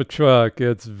blow up a truck,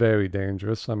 it's very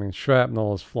dangerous. I mean,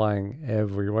 shrapnel is flying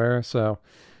everywhere, so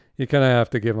you kind of have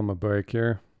to give them a break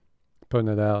here. Putting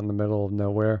it out in the middle of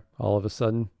nowhere all of a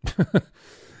sudden.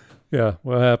 Yeah,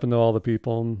 what happened to all the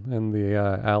people in the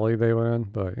alley they were in?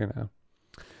 But, you know.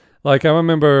 Like, I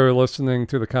remember listening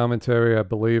to the commentary, I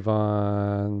believe,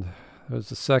 on... It was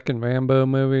the second Rambo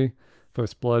movie,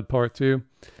 First Blood Part 2.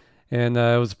 And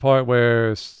it was a part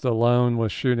where Stallone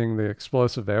was shooting the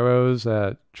explosive arrows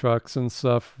at trucks and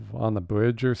stuff on the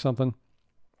bridge or something.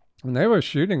 And they were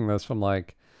shooting this from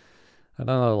like, I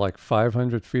don't know, like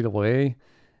 500 feet away.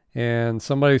 And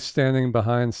somebody standing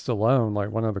behind Stallone, like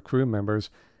one of the crew members,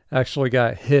 actually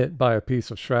got hit by a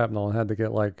piece of shrapnel and had to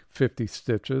get like 50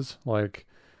 stitches. Like,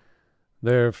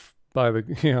 there by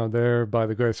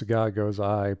the grace of God goes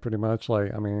I, pretty much.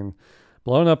 Like, I mean,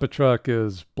 blowing up a truck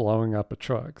is blowing up a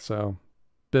truck. So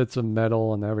bits of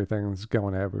metal and everything is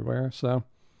going everywhere. So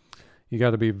you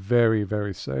got to be very,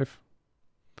 very safe.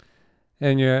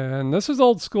 And yeah, and this is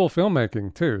old school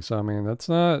filmmaking too. So, I mean, that's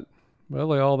not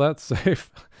really all that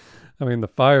safe. I mean, the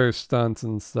fire stunts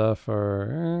and stuff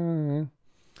are...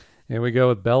 Here we go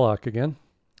with Belloc again.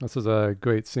 This is a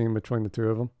great scene between the two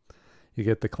of them. You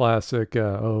get the classic,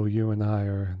 oh, you and I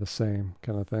are the same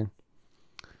kind of thing.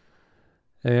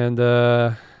 And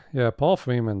yeah, Paul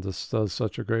Freeman just does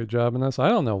such a great job in this. I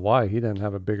don't know why he didn't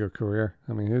have a bigger career.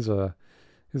 I mean, he's a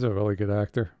really good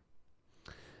actor.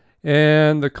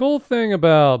 And the cool thing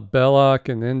about Belloc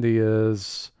and Indy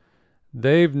is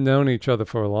they've known each other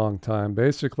for a long time.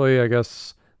 Basically, I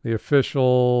guess the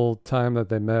official time that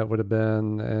they met would have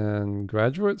been in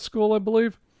graduate school, I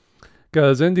believe.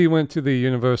 Because Indy went to the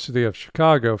University of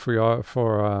Chicago for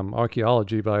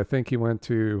archaeology, but I think he went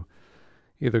to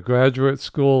either graduate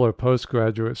school or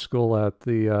postgraduate school at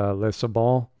the Les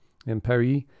Sorbonne in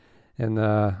Paris. And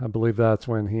I believe that's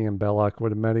when he and Belloc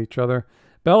would have met each other.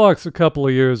 Belloc's a couple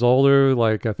of years older.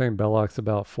 Like, I think Belloc's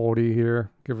about 40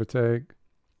 here, give or take.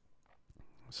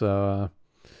 So,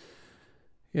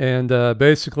 and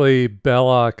basically,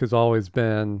 Belloc has always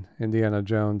been Indiana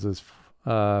Jones's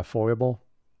foible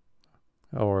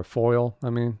or foil. I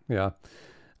mean, yeah,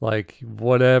 like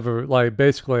whatever. Like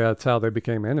basically, that's how they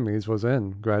became enemies. Was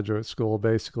in graduate school.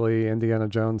 Basically, Indiana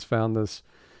Jones found this.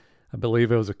 I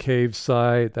believe it was a cave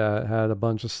site that had a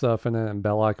bunch of stuff in it, and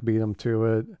Belloc beat him to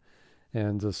it.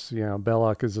 And just,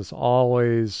 Belloc is just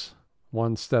always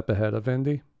one step ahead of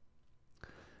Indy.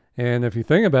 And if you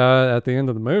think about it, at the end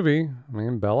of the movie, I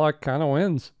mean, Belloc kind of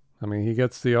wins. I mean, he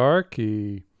gets the Ark.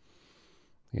 He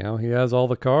has all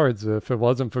the cards. If it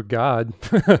wasn't for God,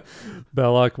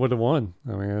 Belloc would have won.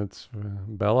 I mean,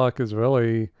 Belloc is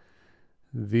really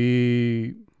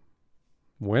the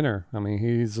winner. I mean,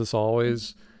 he's just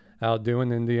always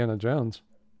outdoing Indiana Jones.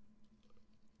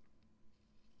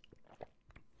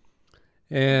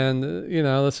 And,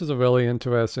 this is a really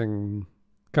interesting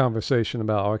conversation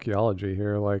about archaeology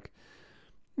here. Like,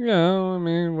 I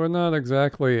mean, we're not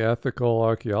exactly ethical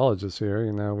archaeologists here.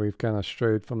 We've kind of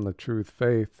strayed from the truth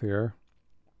faith here.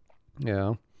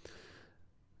 And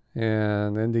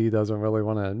Indy doesn't really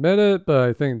want to admit it, but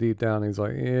I think deep down he's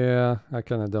like, yeah, I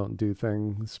kind of don't do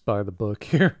things by the book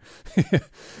here.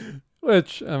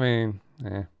 Which, I mean,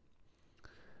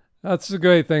 that's the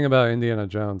great thing about Indiana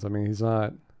Jones. I mean, he's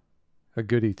not a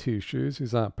goody two-shoes.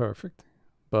 He's not perfect.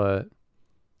 But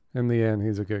in the end,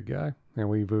 he's a good guy, and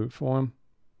we root for him.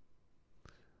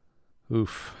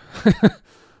 Oof.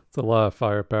 It's a lot of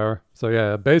firepower. So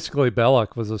yeah, basically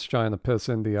Belloc was just trying to piss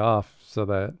Indy off so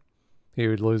that he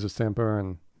would lose his temper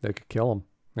and they could kill him.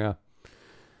 Yeah.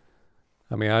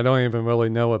 I mean, I don't even really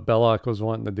know what Belloc was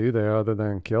wanting to do there other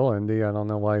than kill Indy. I don't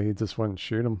know why he just wouldn't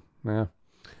shoot him. Yeah.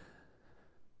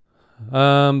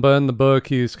 But in the book,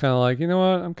 he's kind of like, you know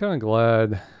what? I'm kind of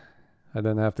glad I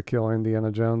didn't have to kill Indiana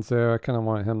Jones there. I kind of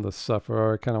want him to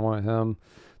suffer. I kind of want him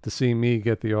to see me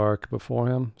get the Ark before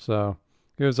him. So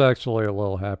he was actually a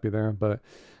little happy there. But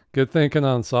good thinking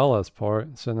on Salah's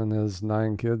part, sending his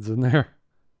 9 kids in there.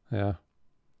 Yeah.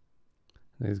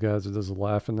 These guys are just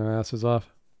laughing their asses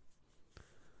off.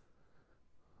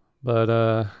 But,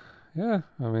 yeah,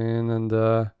 I mean,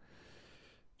 and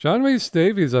John Rhys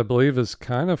Davies, I believe, is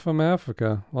kind of from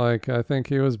Africa. Like, I think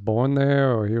he was born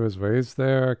there or he was raised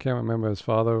there. I can't remember. His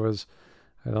father was,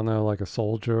 I don't know, like a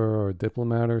soldier or a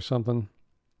diplomat or something.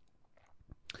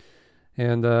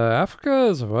 And Africa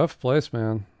is a rough place,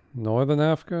 man. Northern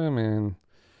Africa, I mean,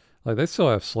 like, they still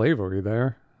have slavery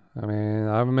there. I mean,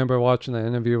 I remember watching an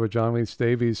interview with John Rhys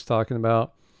Davies talking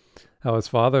about how his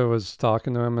father was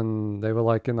talking to him and they were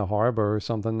like in the harbor or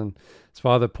something. And his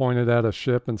father pointed at a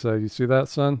ship and said, "You see that,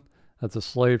 son? That's a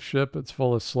slave ship. It's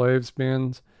full of slaves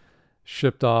being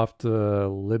shipped off to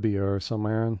Libya or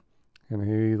somewhere." And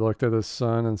he looked at his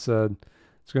son and said,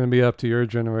 "It's going to be up to your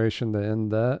generation to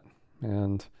end that."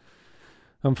 And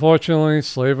unfortunately,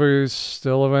 slavery is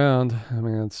still around. I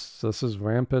mean, it's just as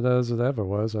rampant as it ever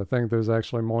was. I think there's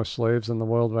actually more slaves in the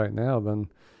world right now than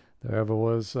there ever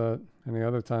was at any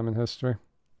other time in history.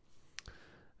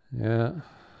 Yeah,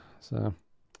 so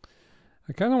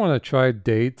I kind of want to try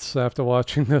dates after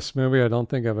watching this movie. I don't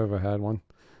think I've ever had one.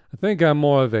 I think I'm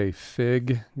more of a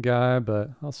fig guy,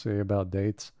 but I'll see about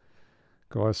dates. Of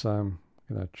course, I'm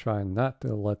going to try not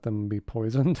to let them be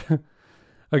poisoned.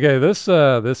 Okay, this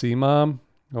imam,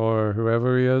 or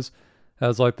whoever he is,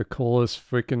 has like the coolest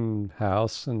freaking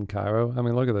house in Cairo. I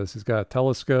mean, look at this. He's got a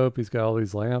telescope. He's got all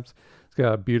these lamps. He's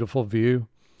got a beautiful view.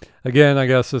 Again, I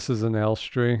guess this is an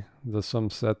Elstree. There's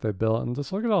some set they built. And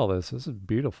just look at all this. This is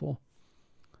beautiful.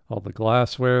 All the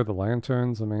glassware, the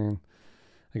lanterns. I mean,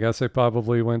 I guess they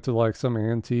probably went to like some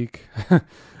antique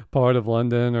part of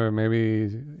London or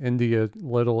maybe India,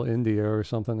 Little India or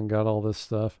something and got all this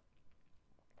stuff.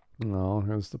 No,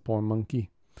 here's the poor monkey.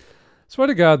 Swear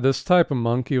to God, this type of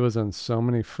monkey was in so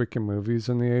many freaking movies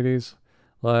in the 80s.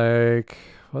 Like,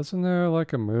 wasn't there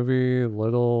like a movie,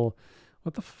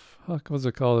 what the fuck was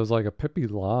it called? It was like a Pippi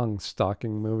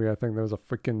Longstocking movie. I think there was a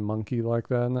freaking monkey like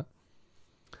that in it.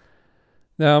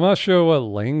 Now, I'm not sure what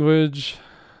language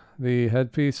the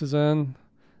headpiece is in.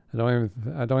 I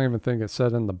don't even think it's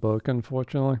said in the book,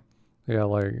 unfortunately. Yeah,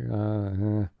 like,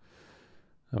 I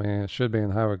mean, it should be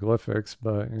in hieroglyphics,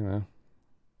 but,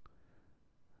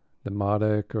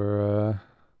 Demotic or,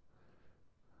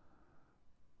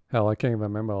 hell, I can't even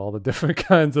remember all the different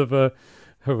kinds of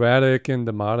hieratic and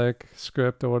demotic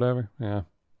script or whatever. Yeah.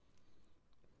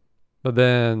 But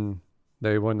then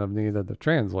they wouldn't have needed the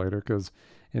translator because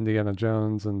Indiana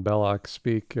Jones and Belloc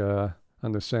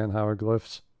understand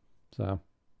hieroglyphs. So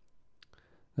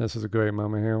this is a great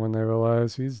moment here when they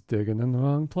realize he's digging in the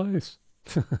wrong place.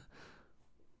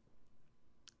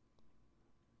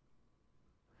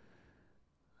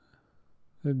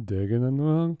 They're digging in the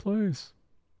wrong place.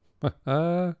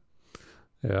 Yeah.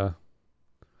 Yeah.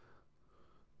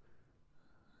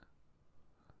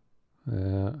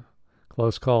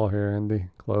 Close call here, Andy.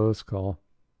 Close call.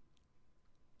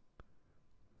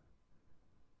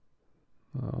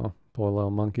 Oh, poor little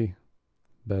monkey.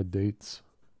 Bad dates.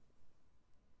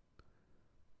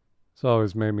 It's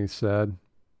always made me sad.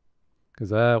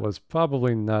 Because that was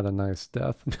probably not a nice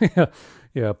death.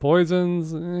 Yeah,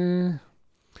 poisons.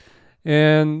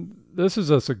 And this is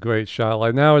just a great shot.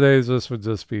 Like nowadays, this would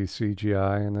just be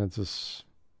CGI, and it just,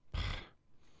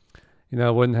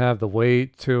 wouldn't have the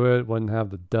weight to it, wouldn't have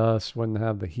the dust, wouldn't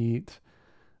have the heat.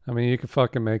 I mean, you could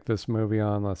fucking make this movie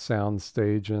on a sound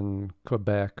stage in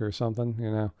Quebec or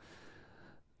something.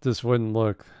 Just wouldn't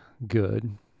look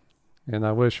good. And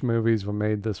I wish movies were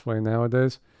made this way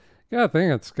nowadays. Yeah, I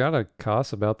think it's gotta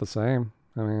cost about the same.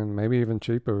 I mean, maybe even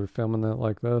cheaper filming it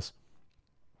like this.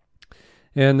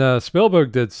 And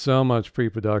Spielberg did so much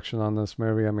pre-production on this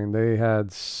movie. I mean, they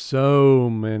had so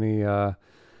many, what's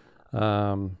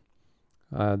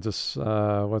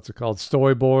it called,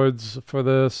 storyboards for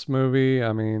this movie.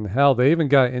 I mean, hell, they even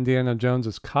got Indiana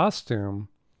Jones's costume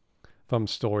from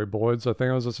storyboards. I think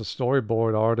it was just a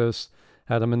storyboard artist,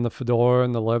 had him in the fedora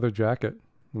and the leather jacket.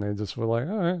 And they just were like,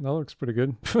 all right, that looks pretty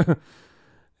good.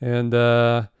 And,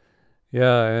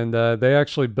 they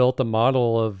actually built a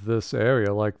model of this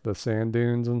area, like the sand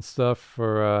dunes and stuff,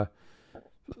 for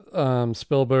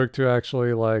Spielberg to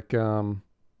actually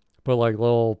put like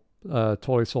little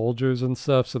toy soldiers and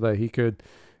stuff, so that he could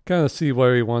kind of see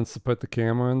where he wants to put the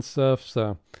camera and stuff.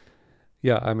 So,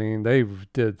 yeah, I mean, they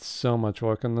did so much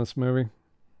work on this movie.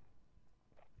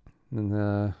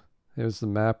 And here's the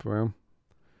map room.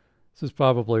 This is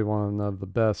probably one of the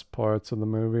best parts of the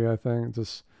movie, I think.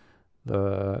 Just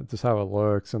how it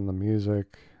looks and the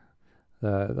music.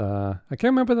 That I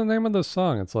can't remember the name of the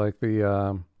song. It's like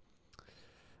the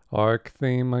Ark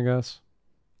theme, I guess.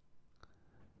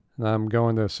 And I'm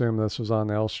going to assume this was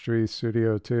on Elstree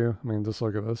Studio too. I mean, just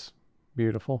look at this.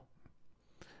 Beautiful.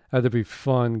 Had to be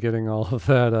fun getting all of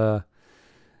that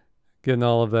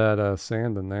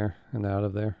sand in there and out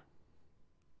of there.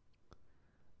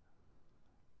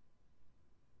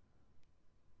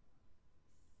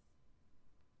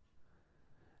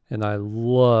 And I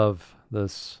love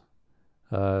this,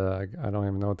 I don't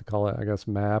even know what to call it, I guess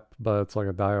map, but it's like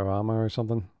a diorama or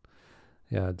something.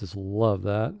 Yeah, I just love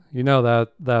that.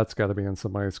 That's got to be in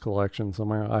somebody's collection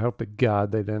somewhere. I hope to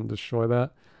God they didn't destroy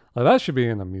that. Like, that should be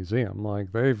in a museum.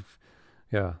 Like,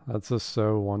 that's just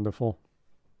so wonderful.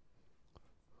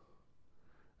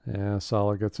 Yeah,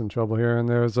 Sala gets in trouble here. And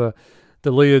there's a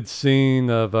deleted scene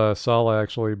of Sala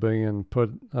actually being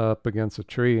put up against a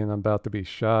tree and about to be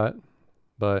shot.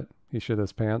 But he shit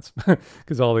his pants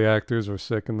because all the actors were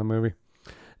sick in the movie.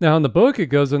 Now, in the book, it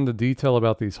goes into detail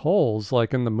about these holes.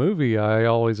 Like in the movie, I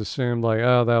always assumed like,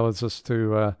 oh, that was just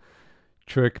to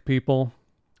trick people.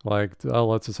 Like, oh,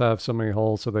 let's just have so many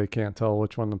holes so they can't tell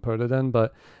which one to put it in.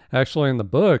 But actually in the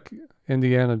book,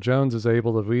 Indiana Jones is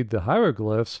able to read the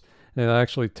hieroglyphs, and it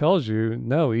actually tells you,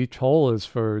 no, each hole is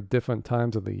for different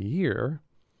times of the year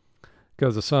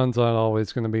because the sun's not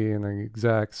always going to be in the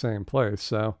exact same place.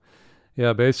 So,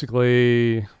 yeah,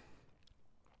 basically,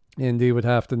 Indy would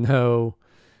have to know,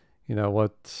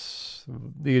 what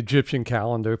the Egyptian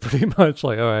calendar pretty much.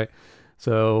 Like, all right,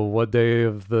 so what day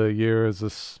of the year is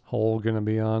this hole going to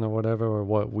be on or whatever, or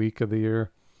what week of the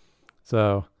year?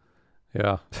 So,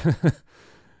 yeah,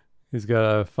 he's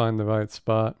got to find the right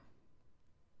spot.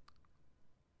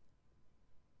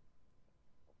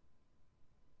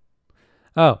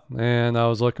 Oh, and I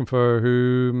was looking for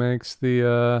who makes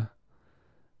the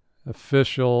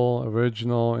official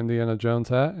original Indiana Jones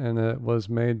hat, and it was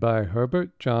made by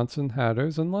Herbert Johnson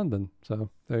Hatters in London. So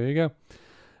there you go.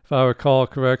 If I recall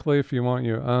correctly, if you want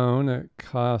your own, it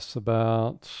costs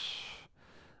about,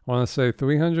 I want to say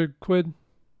 300 quid,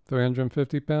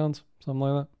 350 pounds, something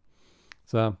like that.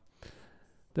 So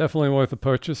definitely worth a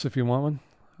purchase if you want one.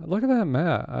 Look at that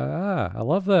mat. I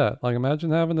love that. Like,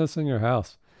 imagine having this in your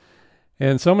house.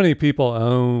 And so many people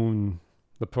own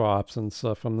the props and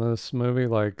stuff from this movie.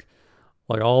 Like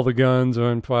all the guns are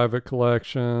in private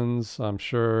collections. I'm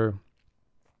sure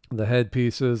the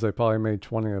headpieces, they probably made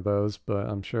 20 of those, but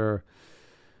I'm sure.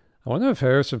 I wonder if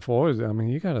Harrison Ford, I mean,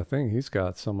 you got to think he's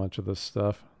got so much of this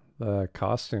stuff. The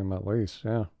costume, at least,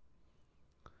 yeah.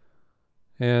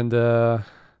 And,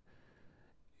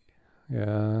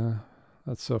 yeah,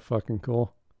 that's so fucking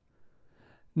cool.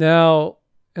 Now,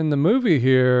 in the movie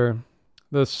here,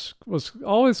 this was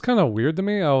always kind of weird to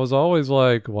me. I was always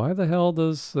like, why the hell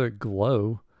does it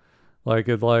glow? Like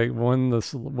when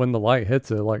the light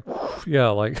hits it, like, yeah,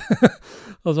 like I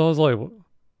was always like,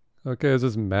 Okay, is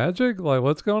this magic? Like,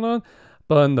 what's going on?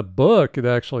 But in the book, it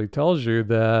actually tells you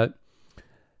that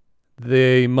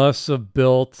they must have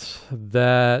built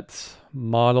that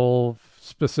model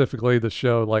specifically to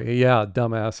show, like, yeah,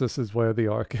 dumbass, this is where the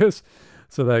ark is,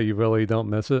 so that you really don't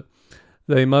miss it.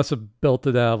 They must have built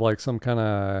it out of like some kind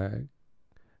of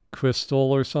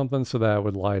crystal or something so that it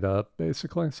would light up,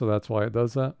 basically. So that's why it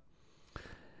does that.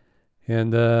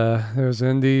 And there's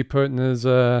Indy putting his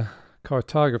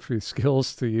cartography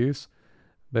skills to use,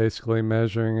 basically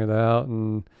measuring it out.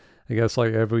 And I guess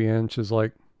like every inch is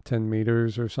like 10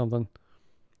 meters or something.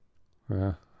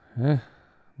 Yeah,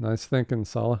 nice thinking,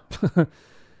 Sala.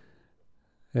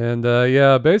 And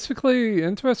yeah, basically,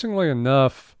 interestingly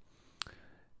enough,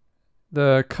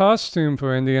 the costume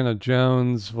for Indiana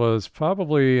Jones was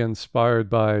probably inspired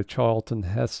by Charlton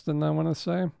Heston, I want to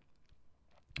say.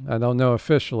 I don't know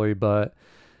officially, but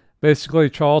basically,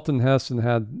 Charlton Heston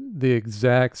had the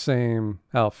exact same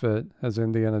outfit as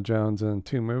Indiana Jones in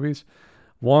two movies.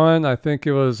 One, I think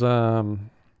it was, yeah,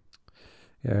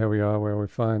 here we are where we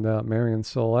find out Marion's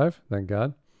still alive. Thank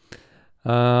God.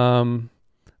 Um,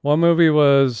 One movie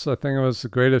was, I think it was The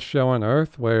Greatest Show on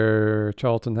Earth, where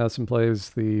Charlton Heston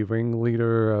plays the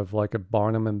ringleader of like a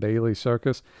Barnum and Bailey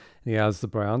circus. He has the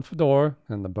brown fedora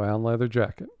and the brown leather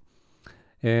jacket.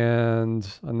 And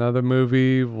another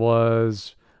movie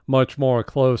was much more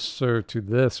closer to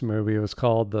this movie. It was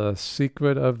called The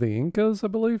Secret of the Incas, I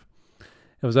believe.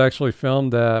 It was actually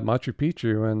filmed at Machu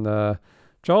Picchu, and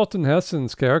Charlton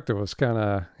Heston's character was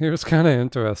he was kind of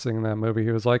interesting in that movie.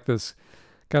 He was like this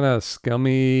kind of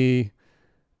scummy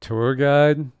tour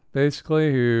guide,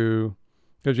 basically, who,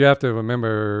 because you have to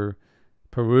remember,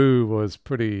 Peru was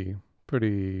pretty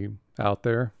out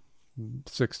there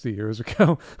 60 years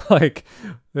ago. Like,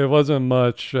 there wasn't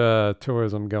much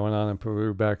tourism going on in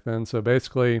Peru back then. So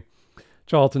basically,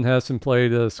 Charlton Heston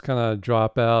played this kind of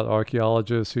dropout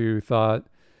archaeologist who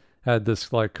had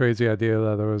this like crazy idea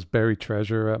that there was buried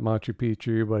treasure at Machu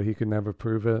Picchu, but he could never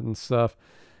prove it and stuff.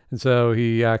 And so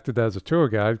he acted as a tour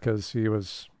guide because he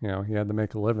was, he had to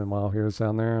make a living while he was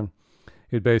down there. And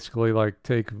he'd basically like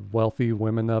take wealthy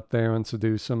women up there and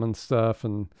seduce them and stuff.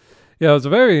 And yeah, it was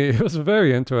a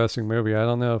very interesting movie. I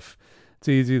don't know if it's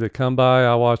easy to come by.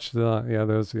 I watched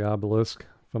there's the obelisk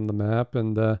from the map.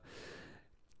 And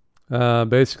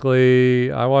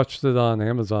basically I watched it on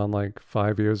Amazon like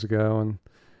 5 years ago, and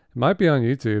it might be on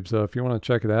YouTube. So if you want to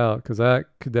check it out, because that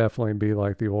could definitely be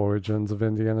like the origins of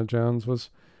Indiana Jones, was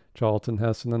Charlton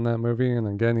Heston in that movie. And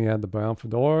again, he had the brown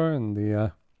fedora and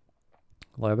the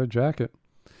leather jacket.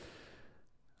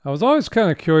 I was always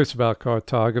kind of curious about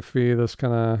cartography,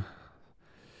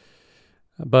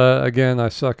 but again, I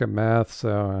suck at math,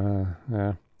 so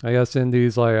yeah. I guess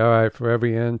Indy's like, all right, for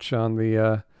every inch on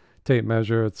the tape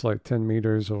measure, it's like 10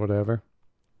 meters or whatever.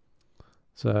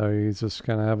 So he's just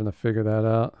kind of having to figure that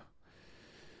out.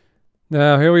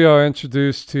 Now, here we are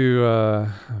introduced to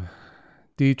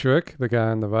Dietrich, the guy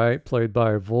on the right, played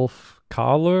by Wolf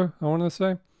Kahler, I want to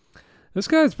say. This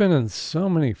guy's been in so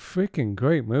many freaking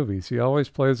great movies. He always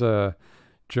plays a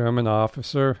German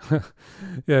officer.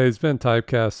 Yeah, he's been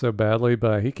typecast so badly,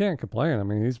 but he can't complain. I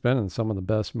mean, he's been in some of the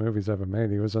best movies ever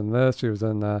made. He was in this. He was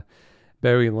in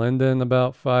Barry Lyndon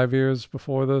about 5 years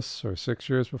before this, or 6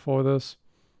 years before this.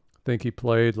 I think he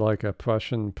played like a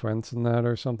Prussian prince in that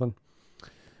or something.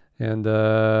 And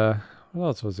what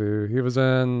else was he? He was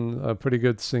in a pretty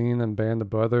good scene in Band of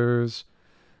Brothers.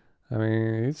 I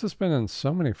mean, he's just been in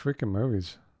so many freaking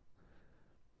movies.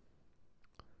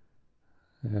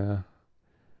 Yeah.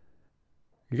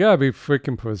 You gotta be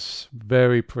freaking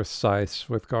very precise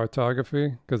with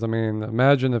cartography. Because, I mean,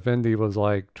 imagine if Indy was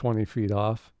like 20 feet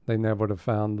off. They never would have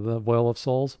found the Well of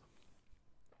Souls.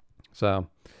 So,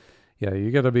 yeah, you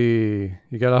gotta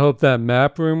hope that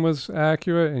map room was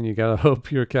accurate, and you gotta hope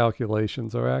your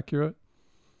calculations are accurate.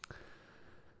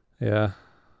 Yeah.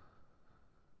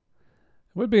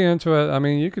 It would be interesting. I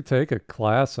mean, you could take a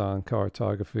class on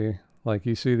cartography. Like,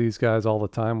 you see these guys all the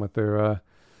time with their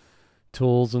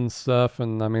tools and stuff.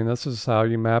 And I mean, this is how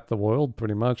you map the world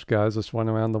pretty much. Guys just went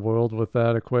around the world with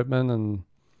that equipment and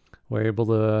were able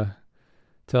to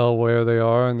tell where they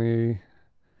are in the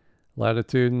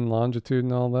latitude and longitude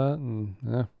and all that. And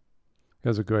yeah, it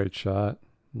was a great shot.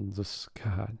 And just,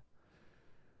 God.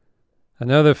 I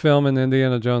know they're filming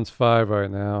Indiana Jones 5 right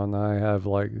now, and I have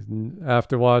like,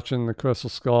 after watching The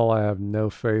Crystal Skull, I have no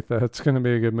faith that it's going to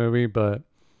be a good movie, but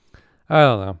I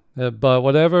don't know. But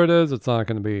whatever it is, it's not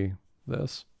going to be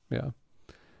this. Yeah.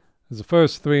 Because the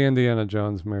first three Indiana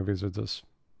Jones movies are just,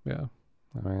 yeah.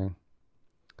 I mean,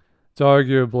 it's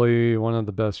arguably one of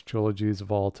the best trilogies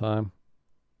of all time.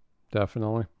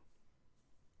 Definitely.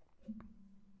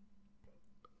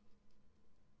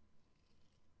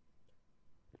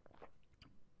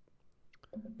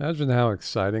 Imagine how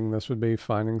exciting this would be,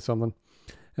 finding something.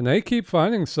 And they keep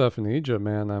finding stuff in Egypt,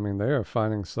 man. I mean, they are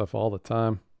finding stuff all the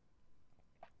time.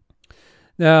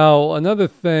 Now, another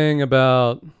thing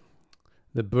about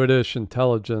the British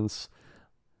intelligence,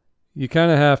 you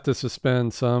kind of have to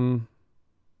suspend some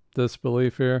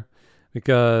disbelief here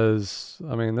because,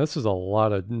 I mean, this is a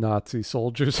lot of Nazi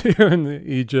soldiers here in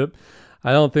Egypt.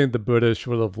 I don't think the British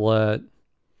would have let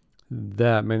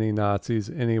that many Nazis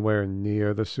anywhere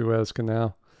near the Suez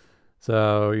Canal.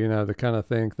 So, you know, to kind of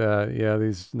think that, yeah,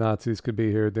 these Nazis could be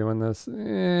here doing this,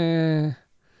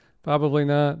 probably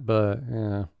not, but,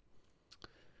 yeah.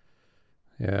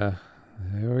 Yeah,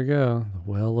 there we go. The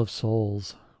Well of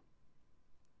Souls.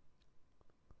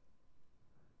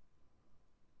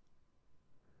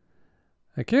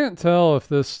 I can't tell if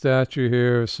this statue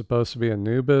here is supposed to be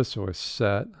Anubis or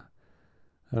Set.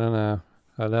 I don't know.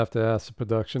 I'd have to ask the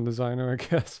production designer, I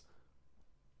guess.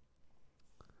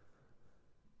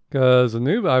 Because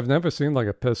I've never seen like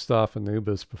a pissed off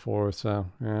Anubis before, so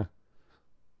yeah.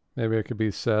 Maybe it could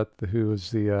be Set, who is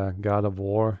the god of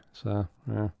war, so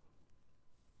yeah.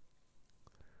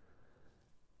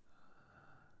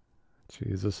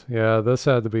 Jesus. Yeah, this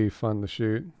had to be fun to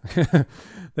shoot.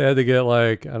 They had to get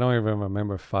like, I don't even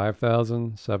remember,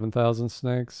 5,000, 7,000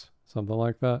 snakes, something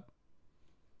like that.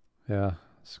 Yeah,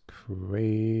 it's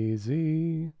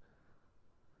crazy.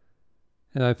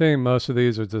 And I think most of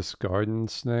these are just garden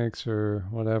snakes or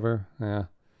whatever. Yeah.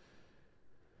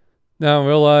 Now, in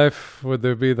real life, would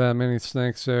there be that many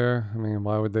snakes there? I mean,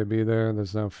 why would they be there?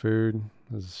 There's no food.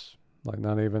 There's like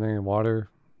not even any water.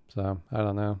 So, I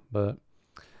don't know. But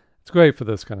it's great for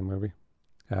this kind of movie.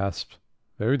 Asp.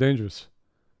 Very dangerous.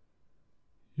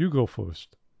 You go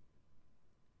first.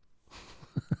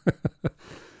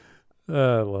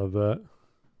 I love that.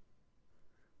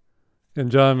 And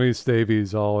John Rhys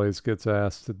Davies always gets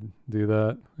asked to do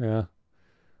that. Yeah.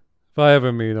 If I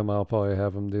ever meet him, I'll probably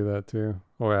have him do that too.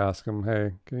 Or ask him,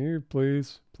 hey, can you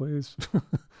please?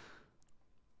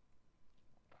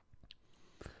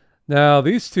 Now,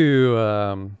 these two,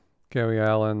 Gary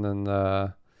Allen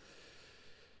and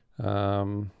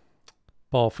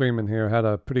Paul Freeman here, had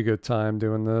a pretty good time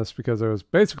doing this because it was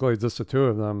basically just the two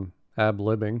of them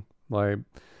ad-libbing. Like,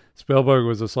 Spielberg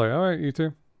was just like, all right, you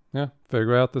two, yeah,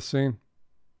 figure out the scene.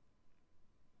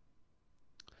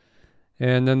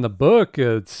 And in the book,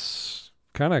 it's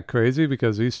kind of crazy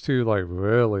because these two like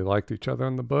really liked each other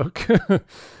in the book.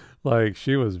 Like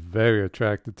she was very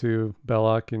attracted to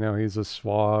Belloc. You know, he's a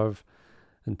suave,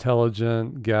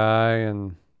 intelligent guy,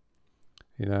 and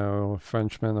you know,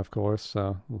 Frenchman, of course.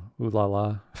 So ooh la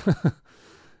la.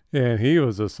 And he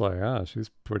was just like, ah, she's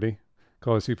pretty. Of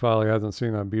course, he probably hasn't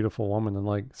seen a beautiful woman in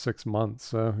like 6 months.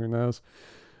 So who knows?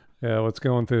 Yeah, what's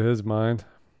going through his mind?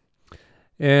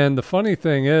 And the funny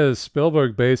thing is,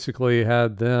 Spielberg basically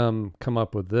had them come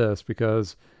up with this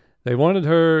because they wanted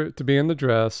her to be in the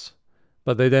dress,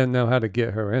 but they didn't know how to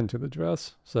get her into the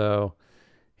dress. So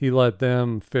he let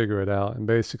them figure it out. And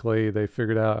basically they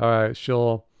figured out, all right,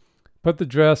 she'll put the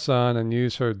dress on and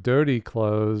use her dirty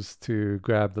clothes to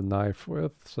grab the knife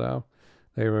with. So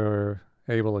they were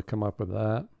able to come up with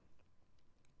that.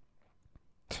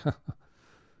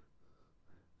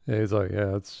 Yeah, he's like,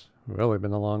 yeah, it's really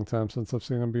been a long time since I've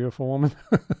seen a beautiful woman.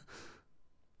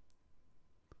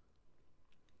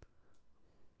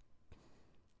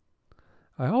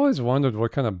 I always wondered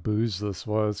what kind of booze this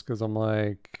was because I'm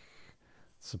like,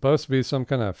 it's supposed to be some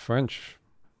kind of French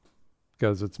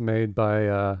because it's made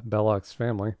by Belloc's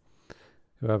family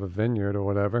who have a vineyard or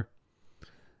whatever.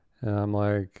 And I'm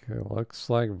like, it looks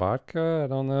like vodka. I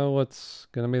don't know what's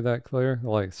going to be that clear.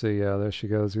 Like, see, yeah, there she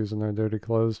goes using her dirty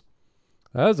clothes.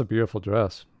 That is a beautiful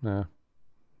dress. Yeah.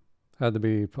 Had to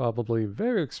be probably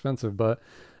very expensive, but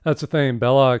that's the thing.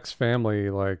 Belloc's family,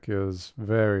 like, is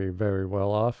very, very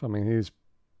well off. I mean, he's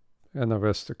an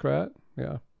aristocrat.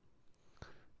 Yeah.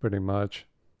 Pretty much.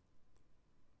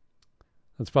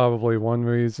 That's probably one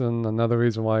reason. Another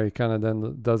reason why he kind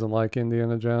of doesn't like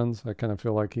Indiana Jones. I kind of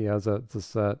feel like he has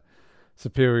that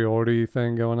superiority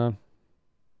thing going on.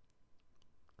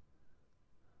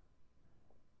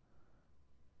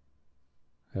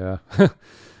 Yeah.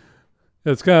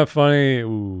 It's kind of funny.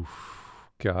 Ooh,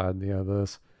 God, yeah,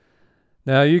 this.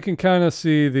 Now you can kind of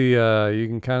see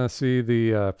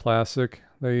the plastic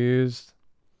they used,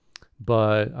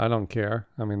 but I don't care.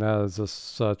 I mean, that is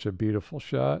just such a beautiful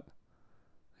shot.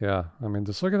 Yeah, I mean,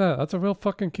 just look at that. That's a real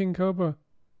fucking king cobra.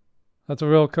 That's a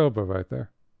real cobra right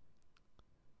there.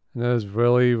 And it is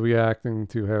really reacting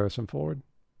to Harrison Ford.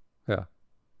 Yeah.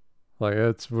 Like,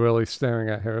 it's really staring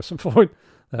at Harrison Ford.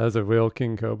 That is a real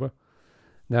king cobra.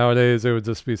 Nowadays, it would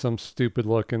just be some stupid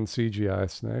looking CGI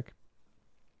snake.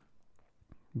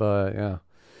 But yeah.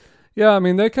 Yeah, I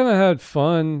mean, they kind of had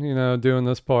fun, you know, doing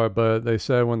this part, but they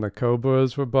said when the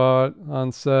Cobras were bought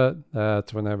on set,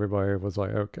 that's when everybody was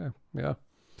like, okay, yeah.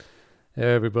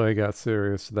 Everybody got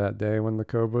serious that day when the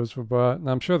Cobras were bought. And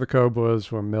I'm sure the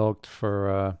Cobras were milked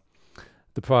for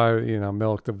the prior, you know,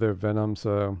 milked of their venom.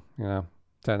 So, you know,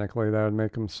 technically that would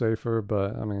make them safer.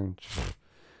 But, I mean,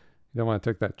 you don't want to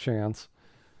take that chance.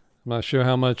 I'm not sure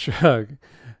how much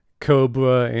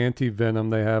Cobra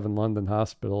anti-venom they have in London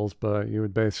hospitals, but you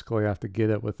would basically have to get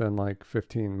it within like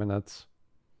 15 minutes.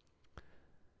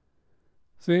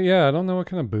 See, yeah, I don't know what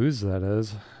kind of booze that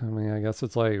is. I mean, I guess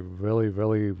it's like really,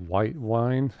 really white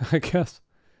wine, I guess.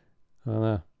 I don't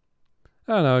know.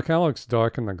 I don't know. It kind of looks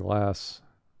dark in the glass,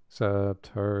 except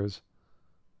hers.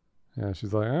 Yeah,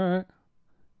 she's like, all right,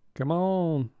 come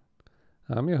on.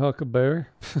 I'm your huckleberry.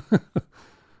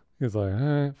 He's like, all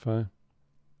right, fine.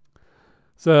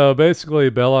 So basically,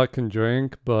 Belloc can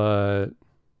drink, but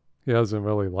he doesn't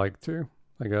really like to,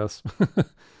 I guess.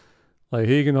 Like,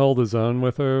 he can hold his own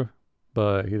with her,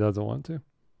 but he doesn't want to.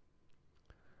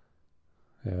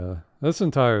 Yeah, this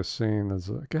entire scene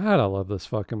is, God, I love this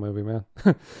fucking movie, man.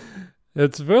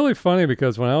 It's really funny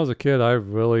because when I was a kid, I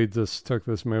really just took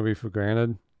this movie for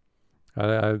granted.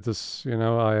 I just, you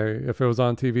know, if it was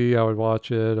on TV, I would watch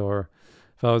it, or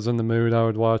if I was in the mood, I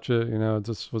would watch it. You know, it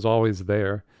just was always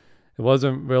there. It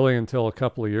wasn't really until a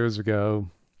couple of years ago.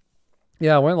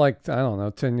 Yeah, I went like, I don't know,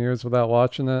 10 years without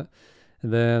watching it.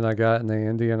 And then I got in the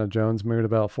Indiana Jones mood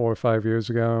about 4 or 5 years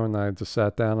ago, and I just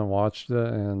sat down and watched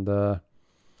it. And I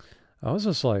was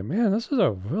just like, man, this is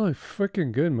a really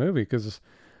freaking good movie. Because,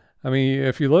 I mean,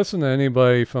 if you listen to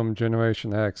anybody from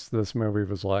Generation X, this movie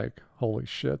was like, holy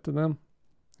shit to them.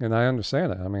 And I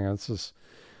understand it. I mean, it's just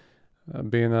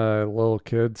being a little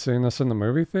kid seeing this in the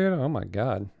movie theater. Oh my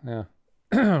God. Yeah.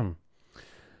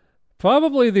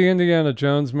 Probably the Indiana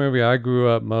Jones movie I grew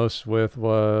up most with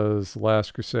was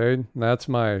Last Crusade. That's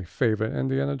my favorite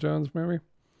Indiana Jones movie.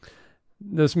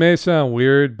 This may sound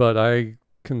weird, but I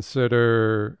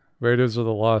consider Raiders of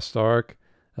the Lost Ark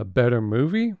a better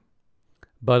movie,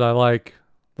 but I like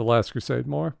The Last Crusade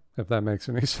more, if that makes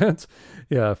any sense.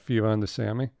 Yeah, if you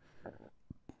understand me.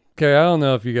 Okay, I don't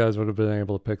know if you guys would have been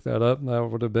able to pick that up. That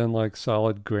would have been like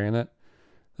solid granite.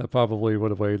 That probably would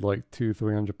have weighed like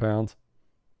 300 pounds.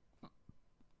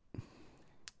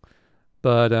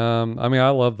 But, I mean,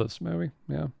 I love this movie.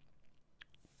 Yeah.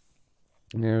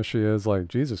 And here she is like,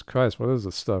 Jesus Christ, what is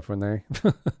this stuff, Renee? He's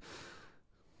like,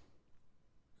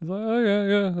 oh,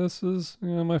 yeah, this is, you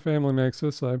know, my family makes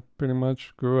this. I pretty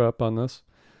much grew up on this.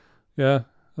 Yeah,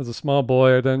 as a small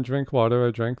boy, I didn't drink water.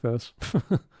 I drank this.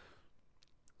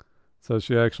 So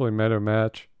she actually met her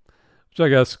match, which I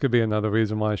guess could be another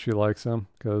reason why she likes him,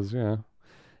 because, you know,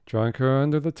 drunk her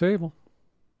under the table.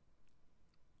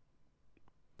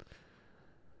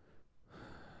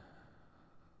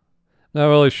 Not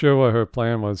really sure what her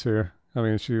plan was here. I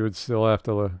mean, she would still have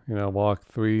to, you know, walk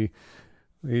three.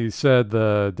 He said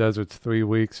the desert's 3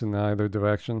 weeks in either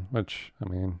direction, which, I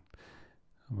mean,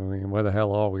 where the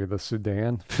hell are we? The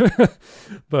Sudan?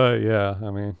 But yeah,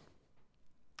 I mean,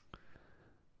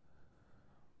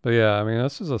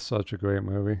 this is such a great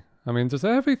movie. I mean, just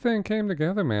everything came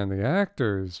together, man. The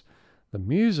actors, the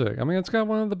music. I mean, it's got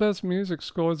one of the best music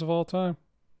scores of all time,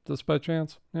 just by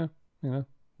chance. Yeah, you know.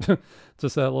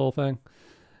 Just that little thing.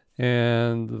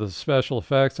 And the special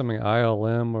effects, I mean,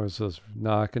 ILM was just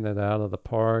knocking it out of the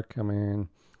park. I mean,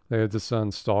 they had just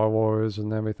done Star Wars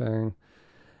and everything.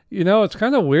 You know, it's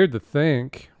kind of weird to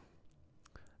think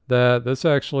that this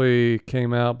actually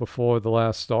came out before the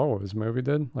last Star Wars movie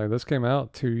did. Like, this came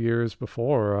out 2 years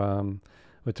before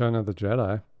Return of the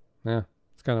Jedi. Yeah,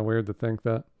 it's kind of weird to think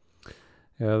that.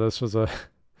 Yeah, this was a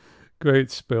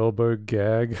great Spielberg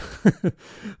gag.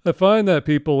 I find that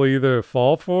people either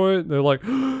fall for it, they're like,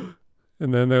 and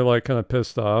then they're like kind of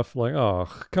pissed off, like, oh,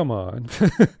 come on.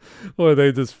 Or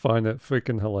they just find it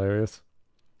freaking hilarious.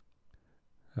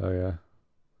 Oh, yeah.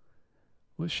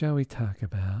 What shall we talk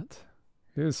about?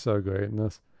 He was so great in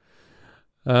this.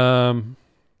 Yeah,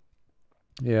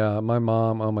 my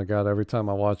mom, oh my God, every time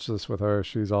I watch this with her,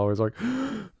 she's always like,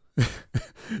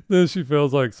 then she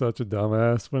feels like such a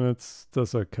dumbass when it's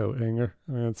just a coat hanger.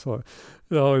 I mean, it's like,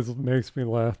 it always makes me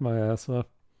laugh my ass off.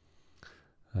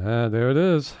 Ah, there it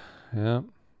is. Yeah.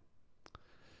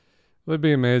 It would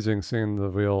be amazing seeing the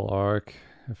real Ark.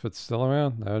 If it's still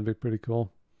around, that would be pretty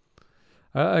cool.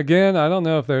 Again, I don't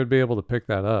know if they would be able to pick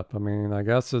that up. I mean, I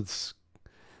guess it's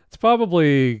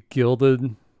probably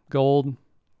gilded gold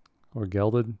or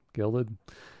gilded.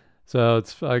 So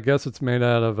I guess it's made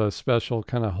out of a special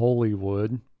kind of holy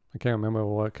wood. I can't remember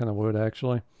what kind of wood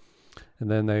actually.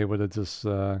 And then they would have just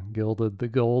gilded the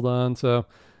gold on. So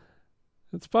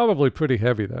It's probably pretty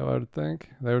heavy, though, I would think.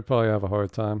 They would probably have a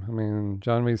hard time. I mean,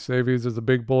 John V. Savies is a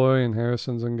big boy, and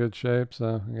Harrison's in good shape,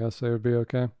 so I guess they would be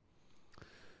okay.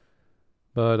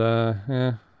 But,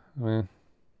 yeah, I mean,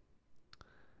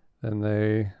 then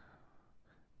they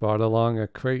brought along a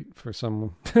crate for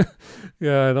someone.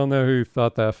 Yeah, I don't know who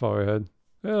thought that far ahead.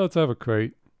 Yeah, let's have a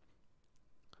crate.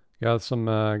 Got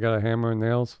got a hammer and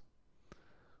nails.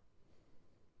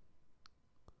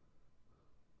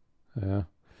 Yeah.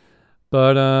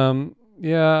 But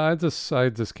yeah, I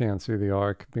just can't see the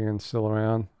Ark being still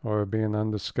around or being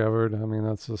undiscovered. I mean,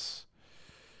 I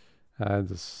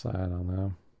don't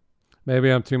know.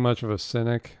 Maybe I'm too much of a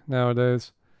cynic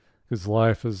nowadays because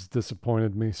life has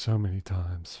disappointed me so many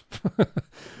times.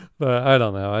 But I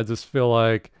don't know. I just feel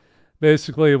like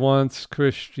basically once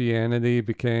Christianity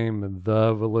became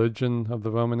the religion of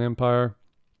the Roman Empire,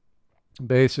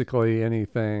 basically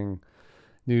anything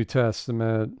New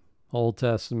Testament, Old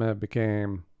Testament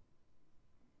became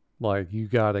like, you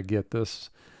got to get this.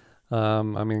 I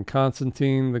mean,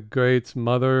 Constantine the Great's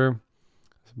mother,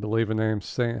 I believe her name's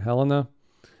Saint Helena.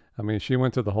 I mean, she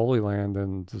went to the Holy Land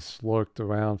and just looked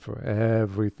around for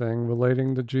everything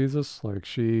relating to Jesus. Like,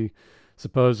 she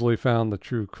supposedly found the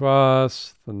true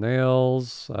cross, the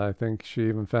nails. I think she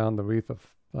even found the wreath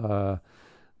of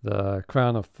the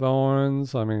crown of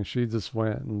thorns. I mean, she just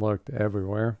went and looked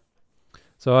everywhere.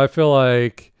 So I feel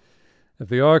like if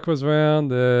the Ark was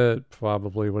around, it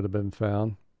probably would have been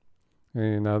found.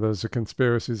 And, you know, there's the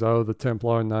conspiracies. Oh, the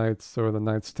Templar Knights or the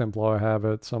Knights Templar have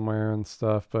it somewhere and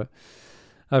stuff. But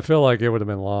I feel like it would have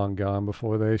been long gone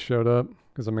before they showed up.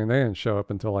 Because, I mean, they didn't show up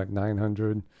until like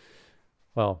 900.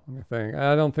 Well, let me think.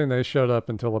 I don't think they showed up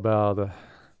until about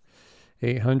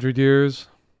 800 years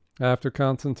after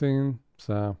Constantine.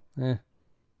 So,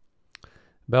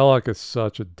 Belloc is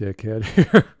such a dickhead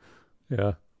here.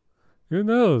 Yeah. Who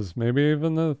knows? Maybe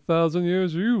even 1,000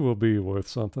 years you will be worth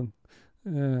something.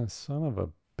 Yeah, son of a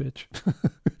bitch. I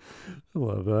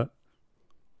love that.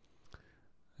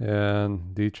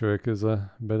 And Dietrich is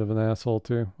a bit of an asshole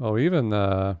too. Oh, even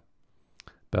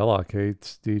Belloc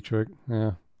hates Dietrich.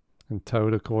 Yeah. And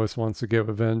Toad, of course, wants to get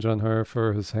revenge on her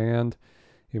for his hand,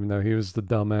 even though he was the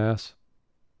dumbass.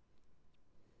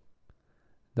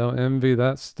 Don't envy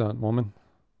that stunt woman.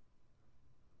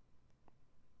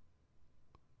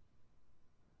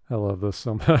 I love this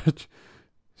so much.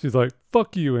 She's like,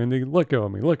 fuck you, Indy. Let go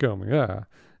of me. Let go of me. Yeah. And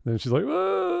then she's like,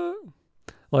 ah.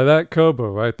 Like that cobra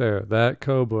right there. That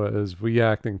cobra is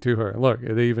reacting to her. Look,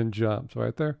 it even jumps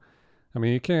right there. I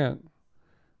mean, you can't.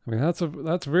 I mean,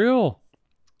 that's real.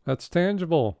 That's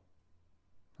tangible.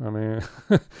 I mean,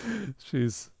 she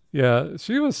was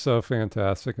so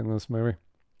fantastic in this movie.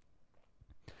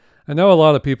 I know a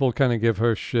lot of people kind of give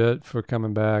her shit for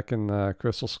coming back in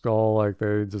Crystal Skull. Like,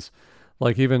 they just,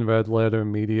 like, even Red Letter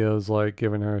Media's like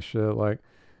giving her shit. Like,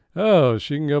 oh,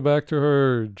 she can go back to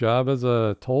her job as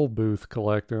a toll booth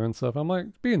collector and stuff. I'm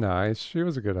like, be nice. She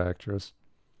was a good actress.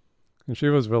 And she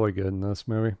was really good in this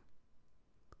movie.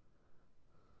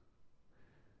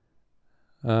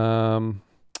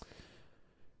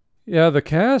 Yeah, the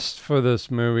cast for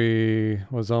this movie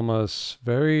was almost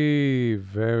very,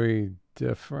 very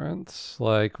different.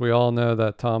 Like, we all know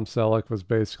that Tom Selleck was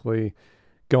basically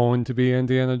going to be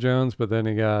Indiana Jones, but then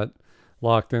he got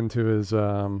locked into his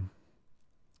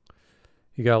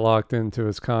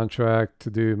contract to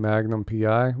do Magnum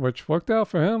PI, which worked out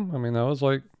for him. I mean, that was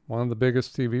like one of the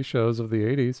biggest TV shows of the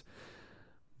 80s.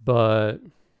 But,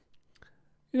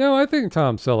 you know, I think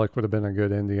Tom Selleck would have been a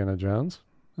good Indiana Jones.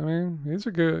 I mean, he's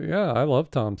a good, yeah, I love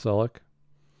Tom Selleck.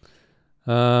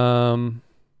 I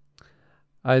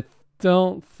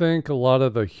don't think a lot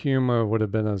of the humor would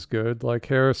have been as good. Like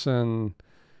Harrison,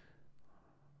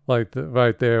 like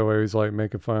right there where he's like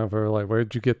making fun of her, like,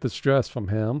 where'd you get this dress from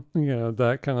him? You know,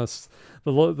 that kind of,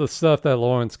 the stuff that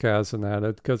Lawrence Kasdan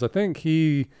added, because I think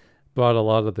he brought a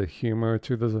lot of the humor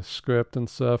to the script and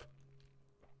stuff.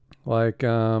 Like,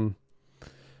 Tom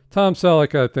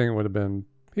Selleck, I think would have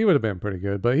been pretty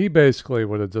good, but he basically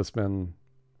would have just been,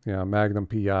 you know, Magnum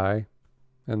PI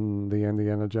in the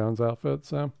Indiana Jones outfit,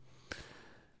 so.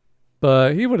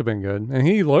 But he would have been good. And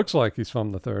he looks like he's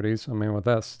from the 30s. I mean, with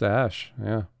that stash,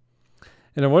 yeah.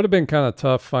 And it would have been kind of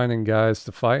tough finding guys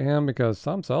to fight him because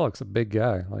Tom Selleck's a big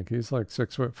guy. Like, he's like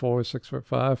 6'4",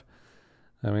 6'5".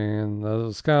 I mean, it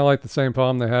was kind of like the same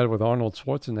problem they had with Arnold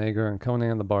Schwarzenegger and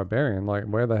Conan the Barbarian. Like,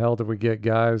 where the hell did we get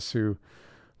guys who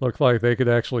looked like they could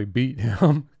actually beat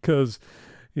him? Because,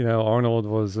 you know, Arnold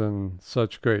was in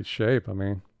such great shape. I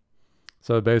mean,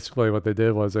 so basically what they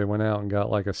did was they went out and got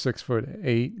like a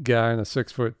 6'8" guy and a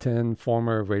 6'10"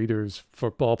 former Raiders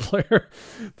football player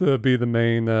to be the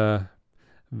main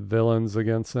villains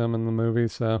against him in the movie.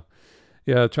 So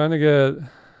yeah, trying to get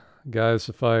guys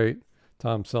to fight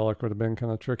Tom Selleck would have been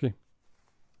kind of tricky.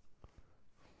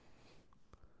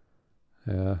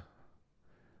 Yeah,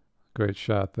 great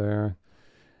shot there.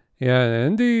 Yeah,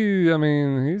 Indy, I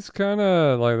mean, he's kind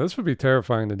of like, this would be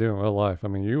terrifying to do in real life. I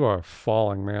mean, you are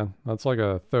falling, man. That's like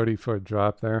a 30-foot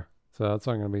drop there. So that's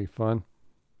not going to be fun.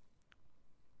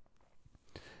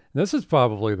 This is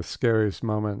probably the scariest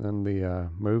moment in the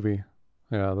movie.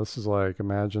 Yeah, this is like,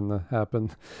 imagine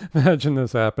imagine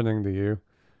this happening to you.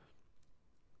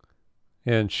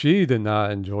 And she did not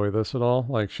enjoy this at all.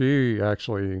 Like, she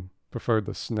actually preferred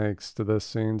the snakes to this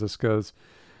scene just because,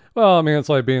 well, I mean, it's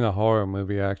like being a horror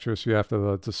movie actress. You have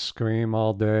to just scream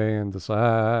all day and just, you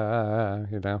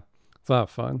know. It's not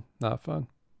fun. Not fun.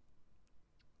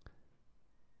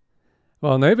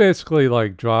 Well, and they basically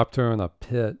like dropped her in a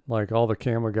pit. Like all the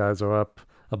camera guys are up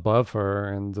above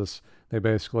her and just, they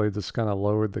basically just kind of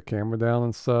lowered the camera down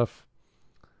and stuff.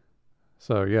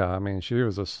 So yeah, I mean, she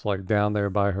was just like down there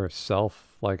by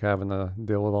herself, like having to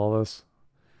deal with all this.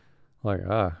 Like,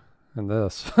 and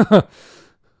this.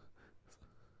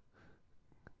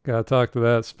 Gotta talk to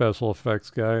that special effects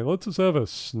guy. Let's just have a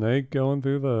snake going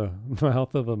through the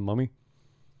mouth of a mummy.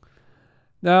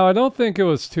 Now, I don't think it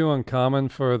was too uncommon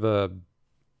for the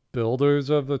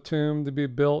builders of the tomb to be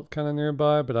built kind of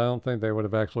nearby, but I don't think they would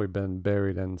have actually been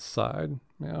buried inside.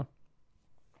 Yeah.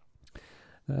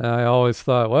 And I always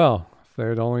thought, well, if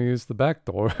they'd only used the back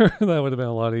door, that would have been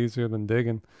a lot easier than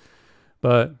digging.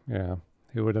 But, yeah,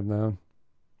 who would have known?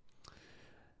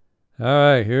 All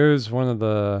right, here's one of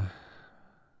the...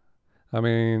 I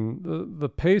mean, the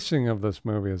pacing of this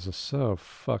movie is just so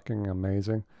fucking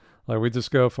amazing. Like, we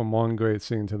just go from one great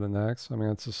scene to the next. I mean,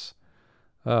 it's just...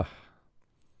 just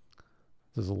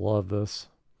love this.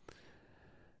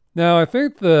 Now, I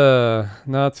think the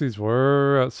Nazis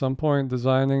were at some point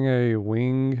designing a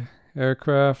wing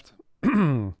aircraft.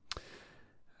 I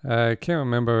can't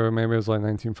remember. Maybe it was like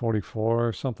 1944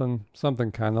 or something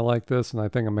kind of like this. And I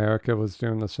think America was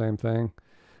doing the same thing.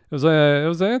 It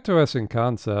was an interesting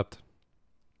concept.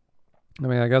 I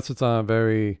mean, I guess it's on a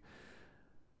very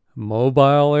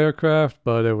mobile aircraft,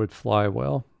 but it would fly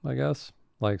well, I guess,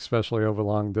 like especially over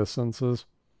long distances.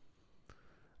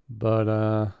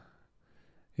 But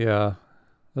yeah,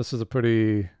 this is a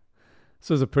pretty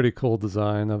cool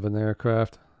design of an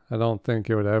aircraft. I don't think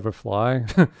it would ever fly.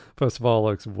 First of all,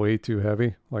 it looks way too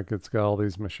heavy, like it's got all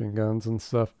these machine guns and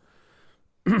stuff.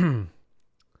 Yeah,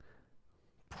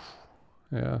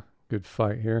 good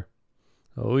fight here.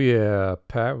 Oh yeah,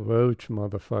 Pat Roach,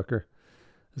 motherfucker.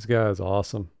 This guy is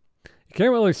awesome. You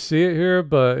can't really see it here,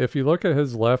 but if you look at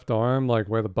his left arm, like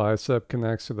where the bicep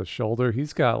connects to the shoulder,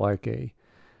 he's got like a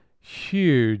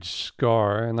huge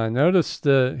scar. And I noticed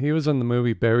that he was in the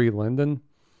movie Barry Lyndon,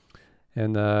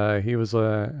 and he was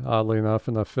oddly enough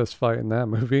in a fist fight in that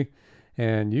movie,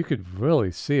 and you could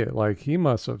really see it. Like, he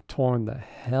must have torn the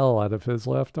hell out of his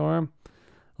left arm.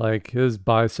 Like, his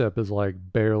bicep is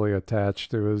like barely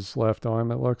attached to his left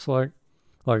arm, it looks like.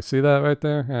 Like, see that right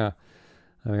there? Yeah.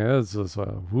 I mean, it's just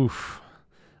a woof.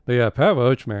 But yeah, Pat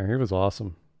Roach, man, he was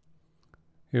awesome.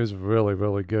 He was really,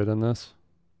 really good in this.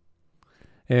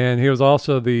 And he was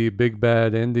also the big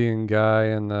bad Indian guy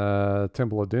in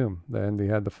Temple of Doom that Indy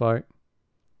had to fight.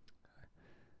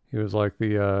 He was like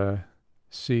the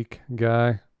Sikh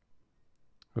guy.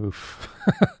 Oof.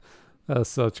 That's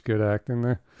such good acting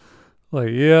there.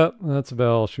 Like, yep, that's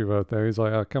about all she wrote there. He's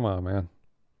like, oh, come on, man.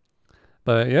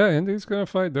 But yeah, Indy's going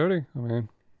to fight dirty. I mean,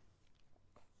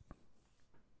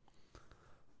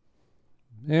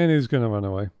 and he's going to run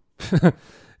away.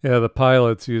 Yeah, the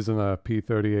pilot's using a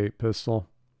P-38 pistol.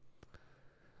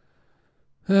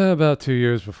 About 2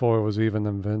 years before it was even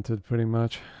invented, pretty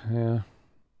much. Yeah.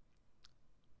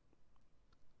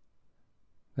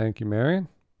 Thank you, Marion.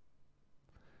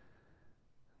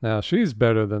 Now, she's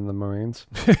better than the Marines.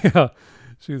 Yeah,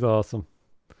 she's awesome.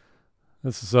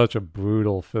 This is such a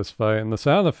brutal fist fight, and the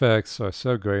sound effects are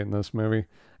so great in this movie.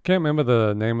 I can't remember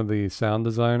the name of the sound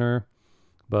designer,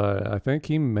 but I think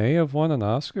he may have won an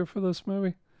Oscar for this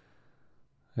movie.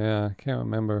 Yeah, I can't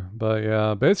remember. But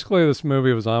yeah, basically this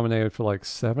movie was nominated for like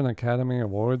 7 Academy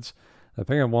Awards. I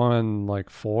think it won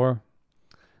like 4.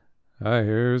 All right,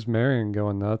 here's Marion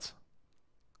going nuts.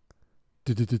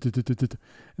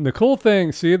 And the cool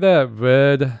thing, see that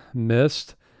red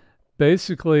mist?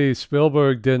 Basically,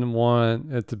 Spielberg didn't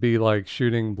want it to be like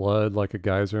shooting blood like a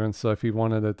geyser and stuff. He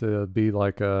wanted it to be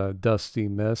like a dusty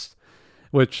mist,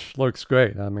 which looks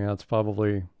great. I mean, that's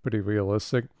probably pretty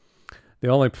realistic. The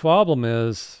only problem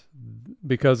is,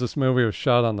 because this movie was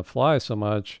shot on the fly so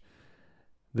much,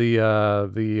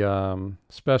 The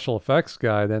special effects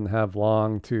guy didn't have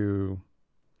long to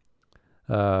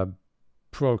uh,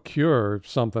 procure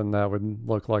something that would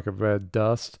look like a red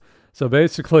dust. So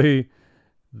basically,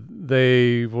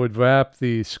 they would wrap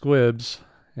the squibs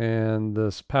in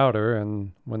this powder,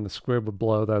 and when the squib would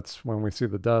blow, that's when we see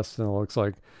the dust, and it looks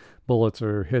like bullets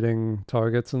are hitting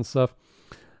targets and stuff.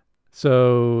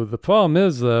 So the problem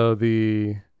is, though,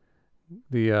 the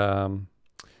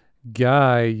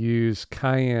guy used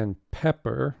cayenne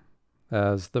pepper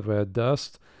as the red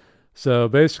dust. So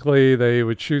basically, they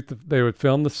would they would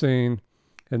film the scene,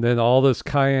 and then all this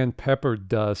cayenne pepper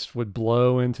dust would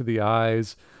blow into the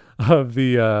eyes of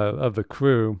the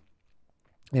crew,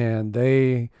 and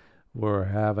they were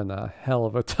having a hell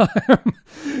of a time.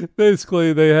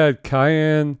 Basically, they had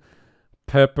cayenne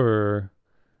pepper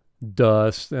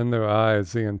dust in their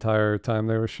eyes the entire time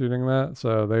they were shooting that,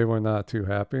 so they were not too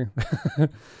happy.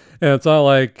 And it's not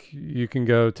like you can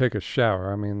go take a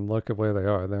shower. I mean, look at where they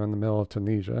are. They're in the middle of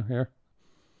Tunisia here.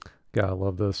 God, I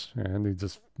love this. And he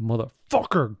just,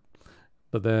 motherfucker.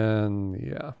 But then,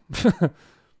 yeah.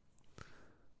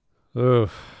 Ugh,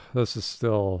 this is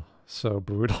still so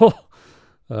brutal.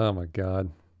 Oh my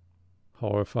God.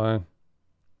 Horrifying.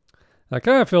 I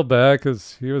kind of feel bad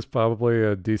because he was probably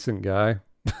a decent guy.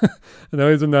 I know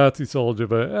he's a Nazi soldier,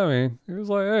 but I mean, he was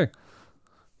like, hey,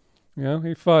 you know,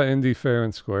 he fought Indy fair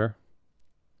and square.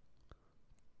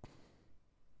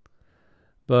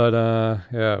 But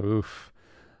yeah, oof.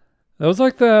 It was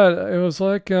like that. It was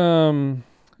like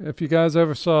if you guys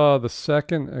ever saw the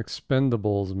second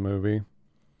Expendables movie.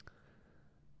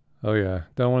 Oh yeah,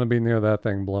 don't want to be near that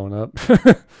thing blowing up.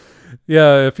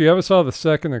 Yeah, if you ever saw the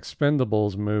second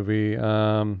Expendables movie,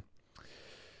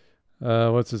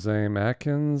 what's his name?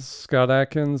 Scott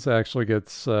Atkins actually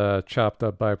gets chopped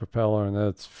up by a propeller, and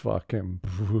it's fucking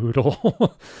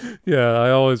brutal. Yeah,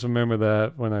 I always remember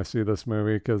that when I see this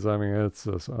movie because I mean it's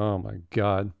just, oh my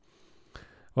God.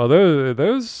 Well,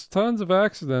 there's tons of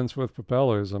accidents with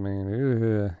propellers. I mean,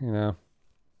 you know,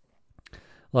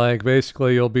 like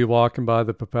basically you'll be walking by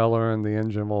the propeller and the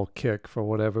engine will kick for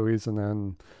whatever reason,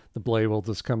 and the blade will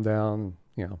just come down,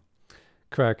 you know,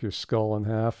 crack your skull in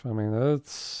half. I mean,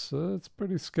 it's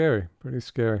pretty scary, pretty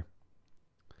scary.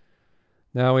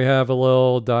 Now we have a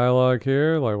little dialogue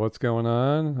here, like what's going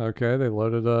on? Okay, they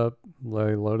loaded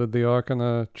the Ark on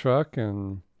a truck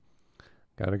and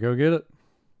gotta go get it.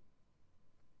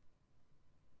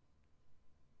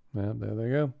 Yeah, there they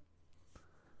go.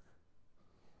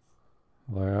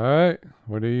 Like, all right,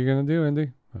 what are you gonna do,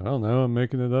 Indy? I don't know. I'm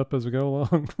making it up as we go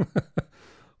along.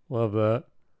 Love that.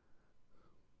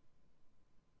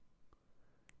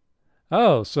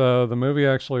 Oh, so the movie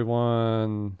actually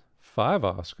won 5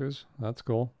 Oscars. That's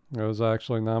cool. It was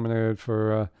actually nominated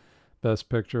for Best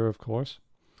Picture, of course.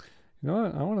 You know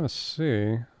what? I want to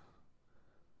see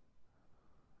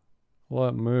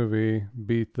what movie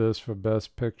beat this for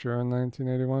Best Picture in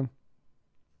 1981.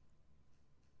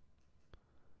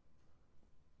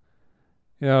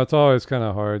 You know, it's always kind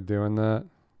of hard doing that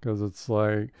because it's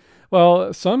like,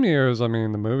 well, some years, I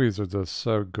mean, the movies are just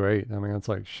so great. I mean, it's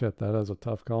like, shit, that is a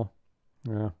tough call.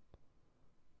 Yeah.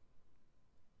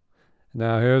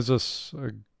 Now, here's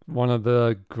one of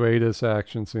the greatest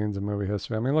action scenes in movie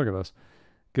history. I mean, look at this.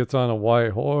 Gets on a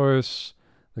white horse.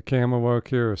 The camera work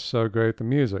here is so great. The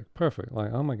music, perfect.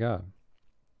 Like, oh my God.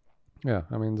 Yeah,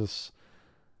 I mean, this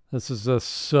is just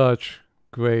such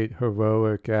great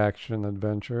heroic action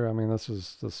adventure. I mean, this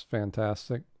is just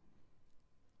fantastic.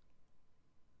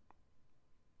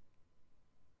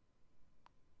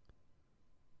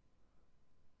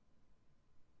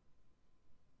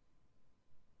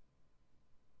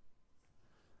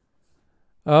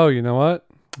 Oh, you know what?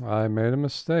 I made a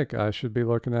mistake. I should be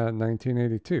looking at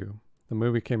 1982. The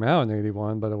movie came out in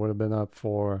 81, but it would have been up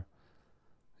for,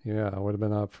 yeah, it would have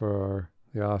been up for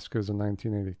the Oscars in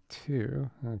 1982.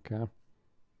 Okay.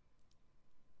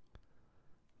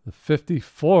 The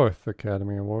 54th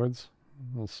Academy Awards.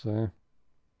 Let's see.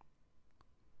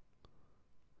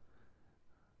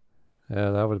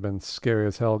 Yeah, that would have been scary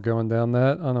as hell going down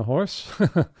that on a horse.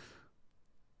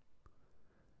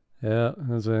 Yeah,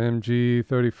 there's an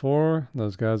MG34.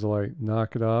 Those guys are like,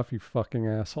 knock it off, you fucking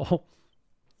asshole.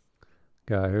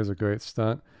 Guy, here's a great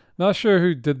stunt. Not sure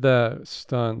who did that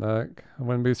stunt. I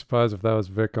wouldn't be surprised if that was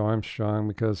Vic Armstrong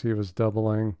because he was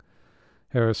doubling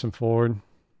Harrison Ford.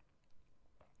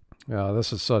 Yeah,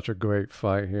 this is such a great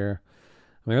fight here.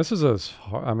 I mean, this is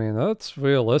I mean, that's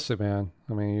realistic, man.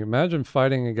 I mean, you imagine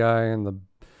fighting a guy in the,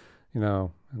 you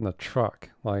know, in the truck.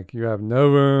 Like, you have no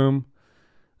room.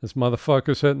 This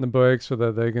motherfucker's hitting the brakes so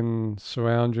that they can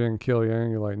surround you and kill you. And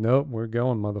you're like, nope, we're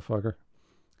going, motherfucker.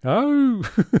 Oh,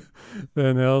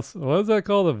 Van Helsing. What is that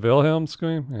called? The Wilhelm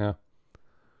scream? Yeah,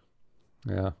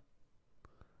 yeah.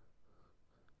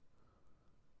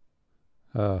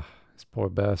 These poor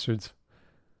bastards.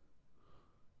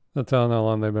 Not telling how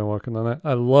long they've been working on that.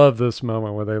 I love this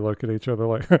moment where they look at each other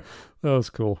like, that was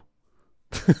cool.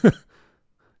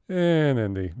 And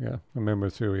Indy, yeah,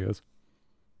 remembers who he is.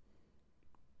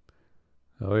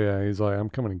 Oh yeah, he's like, I'm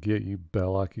coming to get you,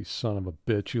 Belloc, you son of a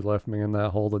bitch. You left me in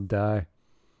that hole to die.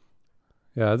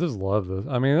 Yeah, I just love this.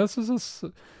 I mean, this is just,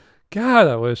 God,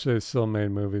 I wish they still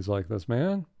made movies like this,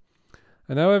 man.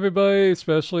 I know everybody,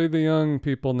 especially the young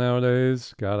people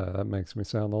nowadays, God, that makes me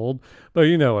sound old, but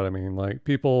you know what I mean. Like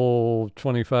people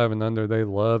 25 and under, they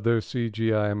love their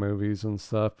CGI movies and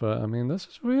stuff, but I mean, this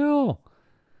is real.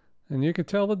 And you can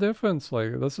tell the difference.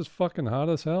 Like, this is fucking hot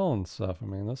as hell and stuff. I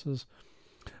mean, this is,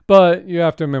 but you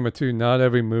have to remember too, not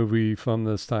every movie from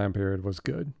this time period was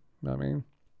good. I mean,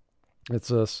 it's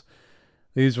just,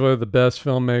 these were the best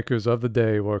filmmakers of the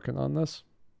day working on this.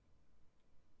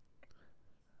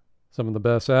 Some of the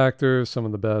best actors, some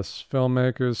of the best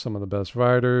filmmakers, some of the best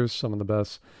writers, some of the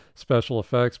best special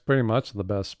effects, pretty much the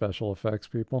best special effects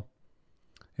people.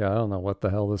 Yeah, I don't know what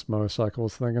the hell this motorcycle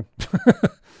was thinking.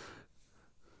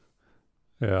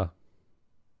 Yeah.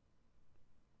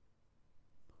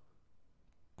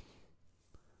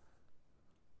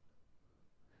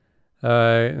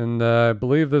 And I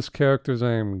believe this character's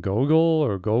name Gogol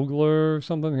or Gogler or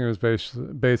something. He was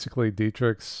basically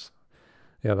Dietrich's.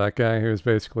 Yeah, that guy. He was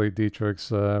basically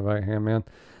Dietrich's right hand man.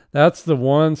 That's the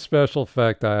one special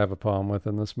effect I have a problem with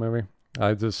in this movie.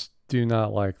 I just do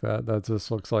not like that. That just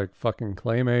looks like fucking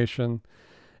claymation.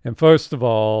 And first of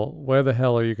all, where the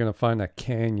hell are you going to find a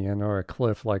canyon or a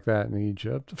cliff like that in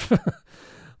Egypt?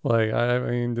 Like, I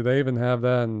mean, do they even have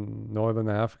that in northern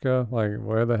Africa? Like,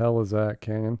 where the hell is that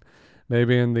canyon?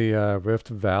 Maybe in the Rift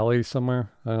Valley somewhere?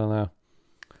 I don't know.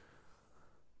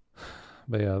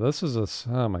 But yeah, this is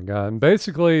oh my God. And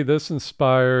basically, this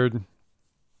inspired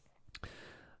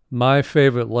my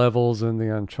favorite levels in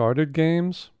the Uncharted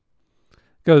games.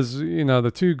 Because, you know,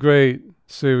 the two great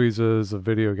series of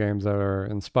video games that are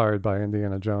inspired by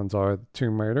Indiana Jones are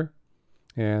Tomb Raider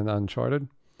and Uncharted.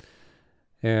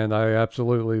 And I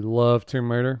absolutely love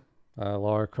Tomb Raider.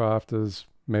 Lara Croft is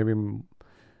maybe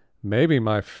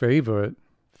my favorite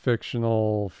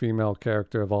fictional female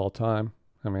character of all time.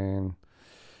 I mean,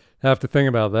 have to think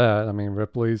about that. I mean,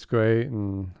 Ripley's great,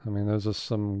 and I mean, there's just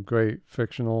some great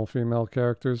fictional female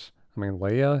characters. I mean,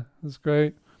 Leia is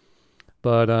great,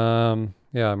 but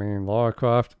yeah, I mean, Lara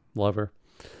Croft, love her.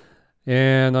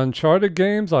 And Uncharted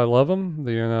games, I love them.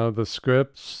 You know, the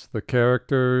scripts, the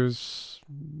characters,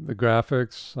 the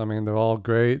graphics. I mean, they're all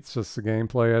great. It's just the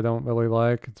gameplay I don't really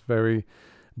like. It's very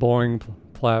boring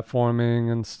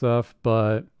platforming and stuff.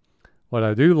 But what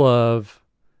I do love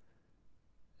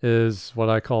is what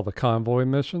I call the convoy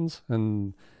missions.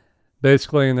 And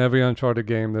basically in every Uncharted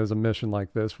game, there's a mission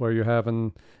like this where you're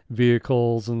having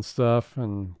vehicles and stuff.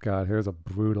 And God, here's a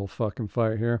brutal fucking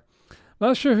fight here.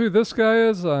 Not sure who this guy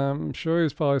is. I'm sure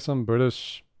he's probably some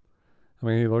British. I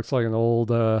mean, he looks like an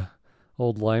old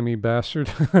limey bastard,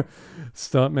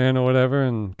 stuntman or whatever.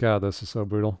 And God, this is so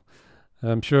brutal.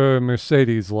 I'm sure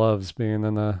Mercedes loves being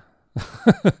in a.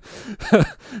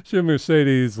 Sure,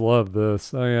 Mercedes loved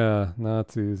this. Oh yeah,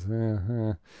 Nazis.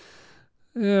 Yeah.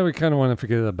 Yeah, we kind of want to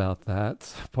forget about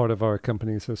that part of our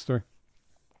company's history.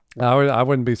 I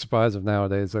wouldn't be surprised if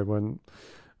nowadays they wouldn't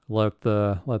let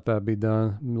that be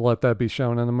done, let that be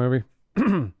shown in the movie.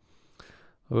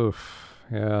 Oof,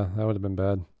 yeah, that would have been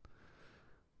bad.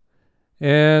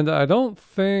 And I don't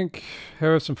think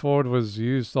Harrison Ford was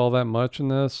used all that much in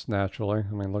this, naturally.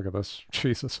 I mean, look at this.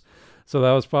 Jesus. So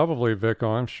that was probably Vic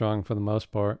Armstrong for the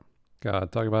most part.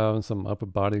 God, talk about having some upper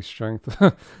body strength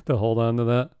to hold on to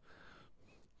that.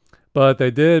 But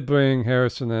they did bring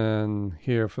Harrison in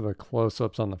here for the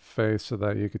close-ups on the face so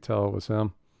that you could tell it was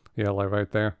him. Yeah, like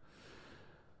right there.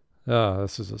 Oh,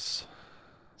 this is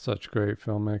such great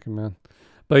filmmaking, man.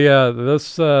 But yeah,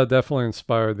 this definitely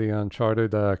inspired the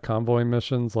Uncharted convoy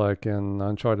missions, like in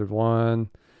Uncharted 1.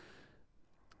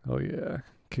 Oh yeah,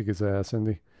 kick his ass,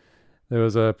 Indy. There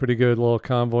was a pretty good little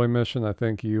convoy mission. I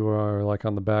think you are like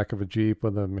on the back of a Jeep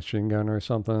with a machine gun or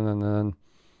something. And then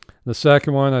the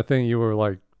second one, I think you were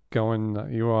like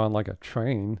you were on like a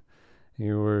train.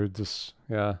 You were just,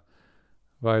 yeah,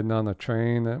 riding on the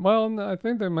train. Well, I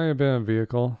think there may have been a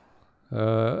vehicle.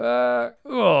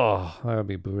 Oh, that would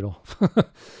be brutal.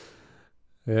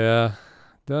 Yeah.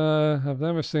 I've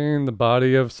never seen the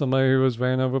body of somebody who was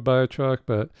ran over by a truck,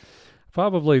 but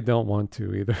probably don't want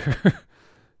to either.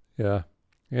 Yeah.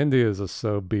 India is just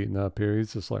so beaten up here.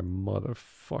 He's just like,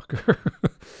 motherfucker.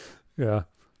 Yeah.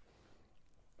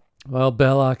 Well,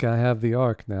 Belloc, I have the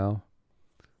Ark now.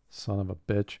 Son of a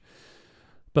bitch.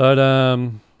 But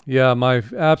yeah, my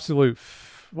absolute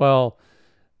well,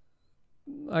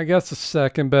 I guess the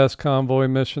second best convoy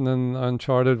mission in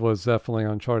Uncharted was definitely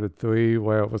Uncharted 3,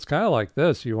 where it was kind of like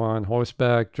this. You were on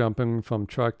horseback, jumping from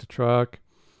truck to truck.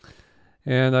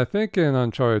 And I think in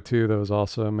Uncharted 2, there was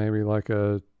also maybe like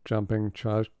a jumping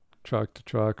truck to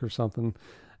truck or something.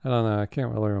 I don't know. I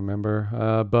can't really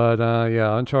remember. But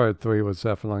yeah, Uncharted 3 was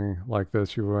definitely like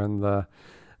this. You were in the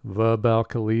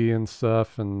balcony and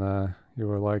stuff, and you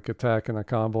were like attacking a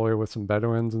convoy with some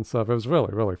veterans and stuff. It was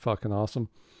really, really fucking awesome.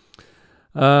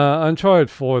 Uncharted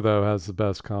 4, though, has the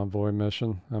best convoy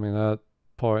mission. I mean, that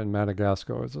part in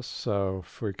Madagascar is just so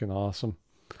freaking awesome.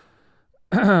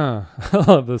 I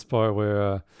love this part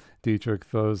where Dietrich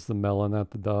throws the melon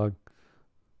at the dog.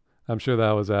 I'm sure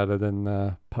that was added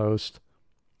in post.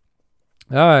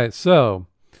 All right, so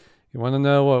you want to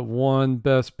know what won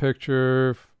Best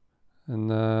Picture in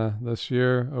this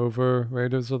year over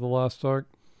Raiders of the Lost Ark?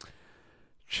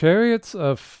 Chariots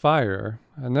of Fire.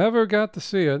 I never got to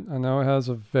see it. I know it has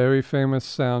a very famous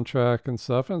soundtrack and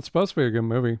stuff, and it's supposed to be a good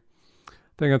movie. I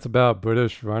think it's about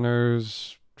British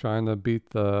runners trying to beat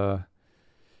the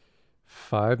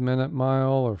 5 minute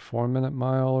mile or 4 minute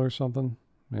mile or something.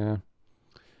 Yeah.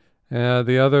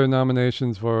 The other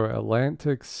nominations were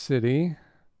Atlantic City.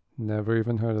 Never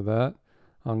even heard of that.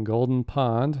 On Golden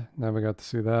Pond. Never got to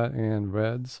see that. And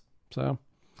Reds. So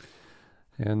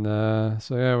yeah,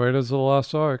 Raiders of the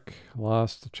Lost Ark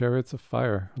lost to Chariots of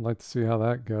Fire. I'd like to see how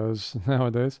that goes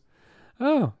nowadays.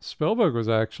 Oh, Spielberg was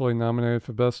actually nominated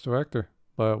for Best Director,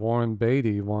 but Warren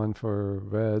Beatty won for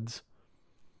Reds.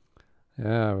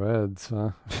 Yeah, Reds,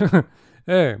 huh?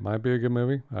 Hey, might be a good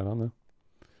movie. I don't know.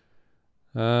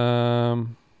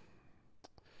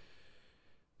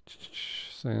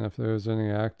 Seeing if there's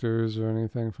any actors or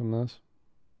anything from this.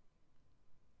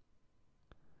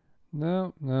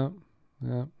 No.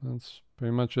 Yeah, that's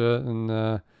pretty much it.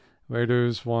 And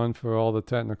Raiders won for all the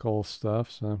technical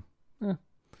stuff. So, yeah.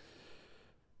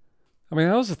 I mean,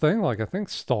 that was the thing. Like, I think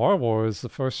Star Wars, the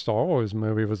first Star Wars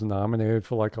movie, was nominated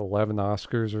for like 11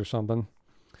 Oscars or something.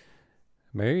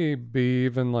 Maybe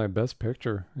even like Best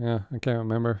Picture. Yeah, I can't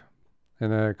remember.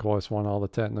 And then, of course, won all the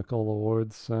technical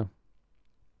awards. So,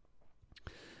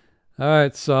 all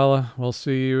right, Sala, we'll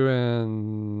see you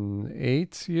in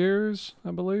 8 years,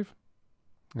 I believe,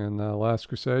 in Last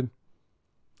Crusade.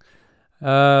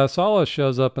 Sala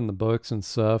shows up in the books and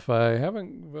stuff. I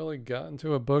haven't really gotten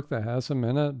to a book that has him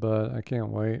in it, but I can't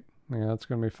wait. Yeah, it's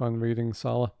gonna be fun reading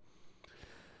Sala.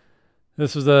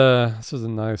 This is a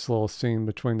nice little scene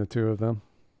between the two of them.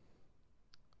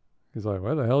 He's like,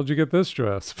 "Where the hell did you get this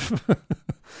dress?"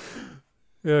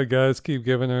 Yeah, guys keep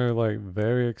giving her like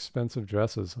very expensive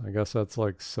dresses. I guess that's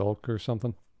like silk or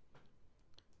something.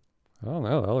 I don't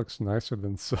know. That looks nicer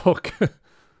than silk.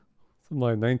 Some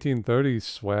like 1930s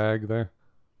swag there.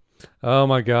 Oh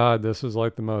my God, this is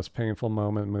like the most painful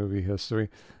moment in movie history.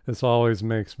 This always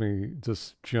makes me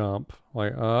just jump.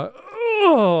 Like,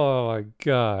 oh my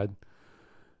God.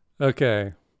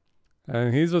 Okay.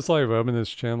 And he's just like rubbing his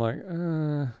chin, like,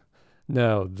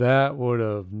 no, that would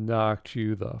have knocked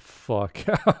you the fuck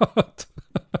out.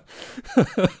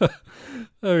 I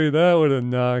mean, that would have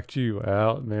knocked you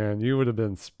out, man. You would have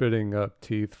been spitting up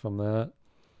teeth from that.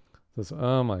 Just,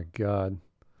 oh my God.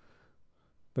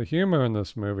 The humor in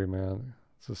this movie, man,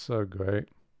 it's just so great.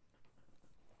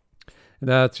 And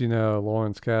that's,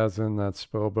 Lawrence Kasdan, that's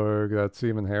Spielberg, that's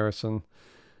even Harrison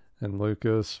and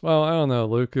Lucas. Well, I don't know.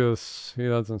 Lucas, he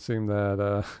doesn't seem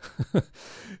that,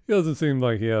 he doesn't seem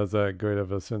like he has that great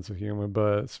of a sense of humor,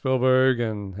 but Spielberg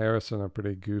and Harrison are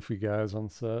pretty goofy guys on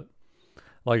set.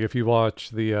 Like if you watch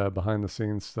the behind the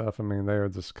scenes stuff, I mean, they are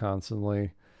just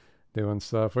constantly doing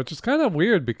stuff, which is kind of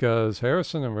weird because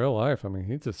Harrison in real life, I mean,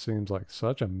 he just seems like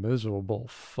such a miserable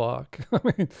fuck. I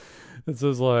mean, it's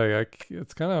just like,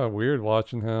 it's kind of weird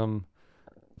watching him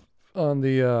on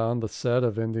the set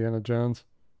of Indiana Jones.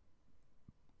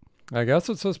 I guess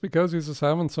it's just because he's just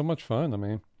having so much fun. I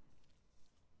mean,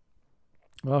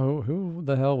 well, who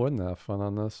the hell wouldn't have fun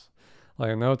on this?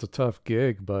 Like, I know it's a tough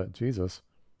gig, but Jesus.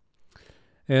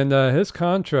 And his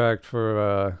contract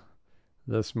for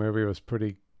this movie was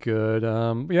pretty good.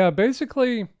 Yeah,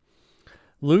 basically,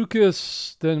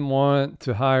 Lucas didn't want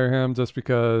to hire him just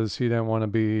because he didn't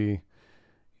want to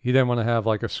have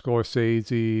like a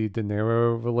Scorsese De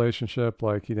Niro relationship.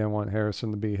 Like, he didn't want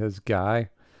Harrison to be his guy.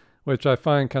 Which I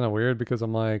find kind of weird because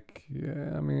I'm like,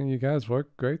 yeah, I mean, you guys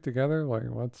work great together. Like,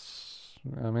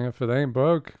 I mean, if it ain't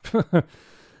broke, I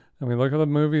mean, look at the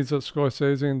movies that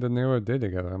Scorsese and De Niro did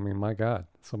together. I mean, my God,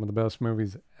 some of the best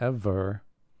movies ever.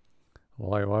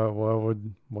 Like, what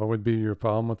would be your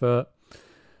problem with that?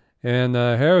 And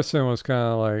Harrison was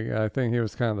kind of like, I think he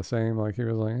was kind of the same. Like he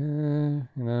was like, you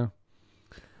know.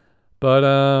 But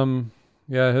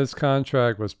yeah, his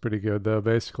contract was pretty good though.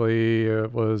 Basically,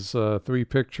 it was a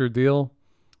 3-picture deal.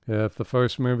 If the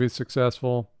first movie's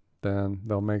successful, then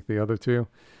they'll make the other two.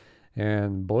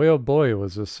 And boy, oh boy,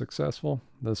 was this successful.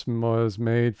 This was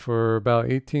made for about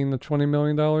 $18 to $20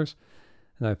 million.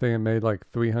 And I think it made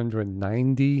like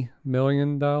 $390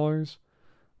 million.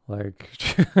 Like,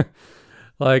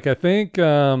 like I think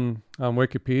on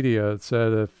Wikipedia it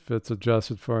said if it's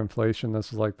adjusted for inflation,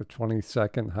 this is like the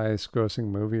 22nd highest grossing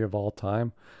movie of all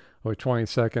time, or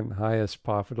 22nd highest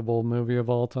profitable movie of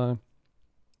all time.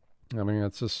 I mean,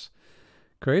 it's just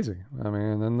crazy. I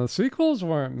mean, and the sequels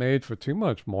weren't made for too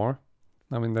much more.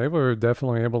 I mean, they were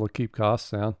definitely able to keep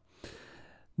costs down.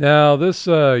 Now, this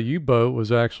U-boat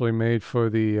was actually made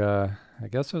for the, I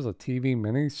guess it was a TV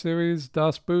miniseries,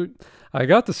 Das Boot. I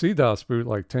got to see Das Boot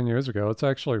like 10 years ago. It's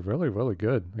actually really, really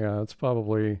good. Yeah, it's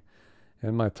probably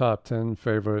in my top 10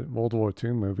 favorite World War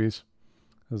II movies.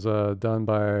 It was done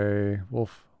by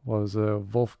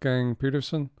Wolfgang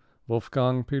Peterson?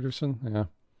 Wolfgang Peterson, yeah.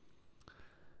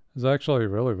 It was actually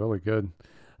really, really good.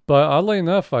 But oddly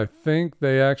enough, I think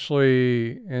they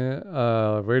actually,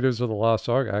 Raiders of the Lost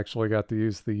Ark actually got to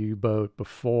use the U-boat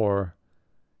before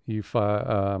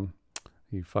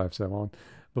U571,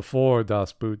 before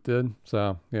Das Boot did.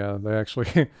 So yeah, they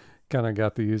actually kind of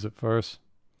got to use it first.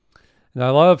 And I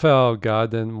love how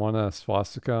God didn't want a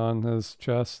swastika on his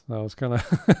chest. That was kind of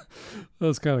that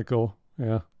was kind of cool.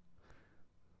 Yeah,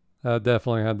 that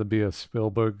definitely had to be a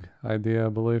Spielberg idea, I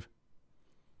believe.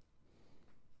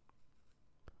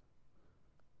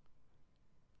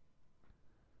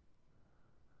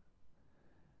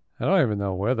 I don't even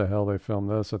know where the hell they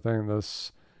filmed this. I think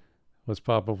this was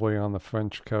probably on the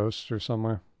French coast or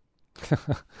somewhere.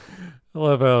 I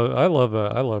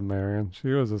love Marion. She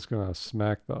was just gonna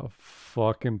smack the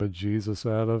fucking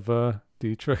bejesus out of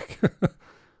Dietrich.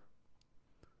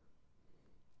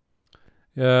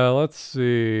 Yeah, let's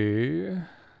see.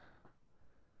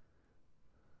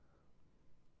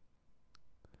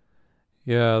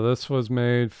 Yeah, this was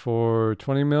made for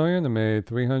 20 million. It made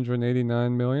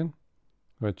 389 million,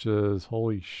 which is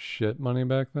holy shit money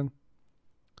back then.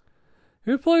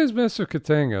 Who plays Mr.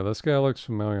 Katanga? This guy looks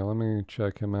familiar. Let me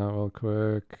check him out real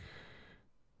quick.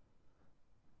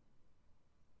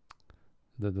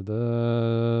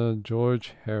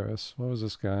 George Harris. What was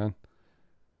this guy in?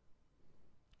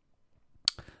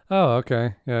 Oh,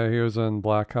 okay. Yeah, he was in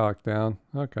Black Hawk Down.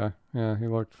 Okay. Yeah, he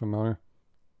looked familiar.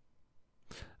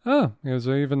 Oh, he was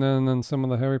even in some of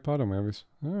the Harry Potter movies.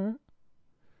 All right.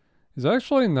 He's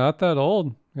actually not that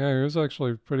old. Yeah, he was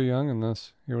actually pretty young in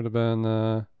this. He would have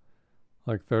been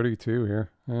like 32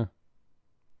 here. Yeah.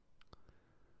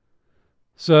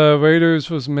 So Raiders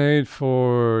was made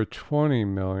for 20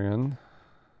 million.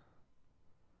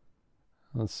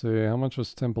 Let's see, how much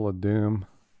was Temple of Doom?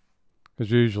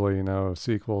 Because usually, you know,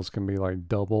 sequels can be like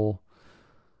double.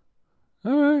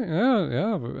 All right,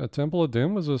 yeah. A Temple of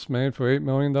Doom was just made for $8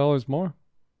 million more.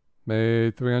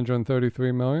 Made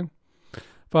 333 million.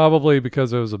 Probably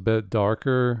because it was a bit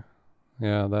darker.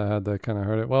 Yeah, that had to kind of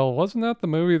hurt it. Well, wasn't that the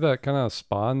movie that kind of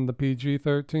spawned the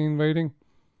PG-13 rating?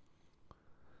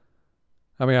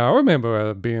 I mean, I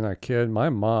remember being a kid, my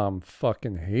mom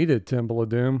fucking hated Temple of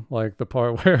Doom. Like the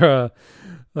part where,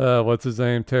 what's his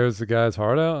name, tears the guy's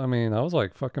heart out. I mean, I was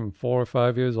like fucking 4 or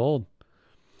 5 years old.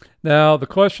 Now, the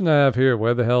question I have here,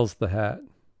 where the hell's the hat?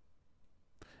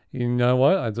 You know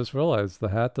what? I just realized the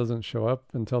hat doesn't show up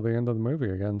until the end of the movie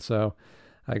again. So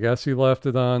I guess he left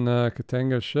it on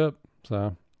Katanga's ship.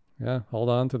 So, yeah, hold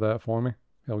on to that for me.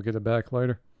 He'll get it back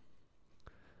later.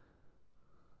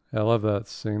 I love that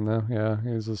scene, though. Yeah,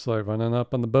 he's just like running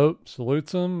up on the boat,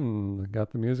 salutes him, and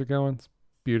got the music going. It's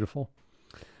beautiful.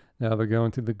 Now they're going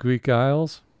to the Greek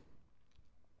Isles.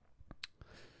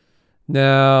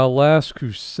 Now, Last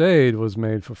Crusade was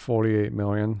made for 48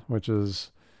 million, which is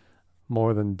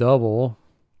more than double,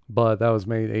 but that was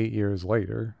made 8 years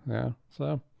later. Yeah,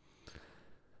 so.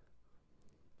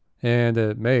 And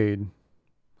it made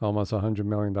almost $100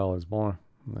 million more.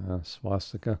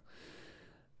 Swastika.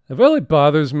 It really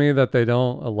bothers me that they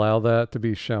don't allow that to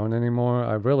be shown anymore.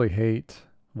 I really hate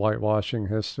whitewashing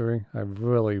history. I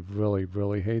really, really,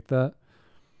 really hate that.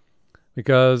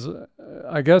 Because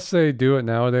I guess they do it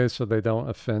nowadays so they don't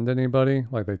offend anybody.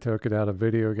 Like they took it out of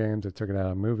video games, they took it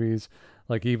out of movies.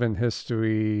 Like even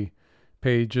history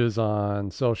pages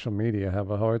on social media have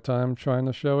a hard time trying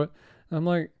to show it. And I'm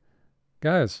like,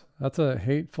 guys, that's a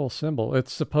hateful symbol.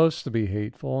 It's supposed to be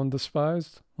hateful and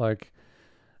despised. Like,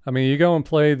 I mean, you go and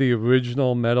play the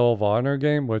original Medal of Honor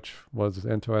game, which was,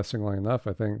 interestingly enough,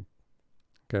 I think,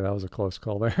 okay, that was a close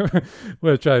call there,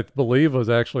 which I believe was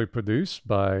actually produced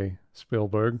by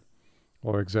Spielberg,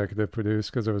 or executive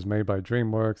produced, because it was made by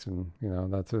DreamWorks, and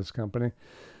that's his company.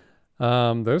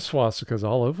 There's swastikas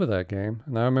all over that game,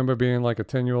 and I remember being like a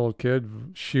 10-year-old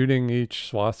kid shooting each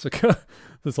swastika.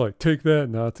 It's like, take that,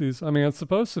 Nazis. I mean, it's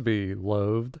supposed to be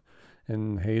loathed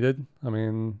and hated. I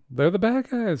mean, they're the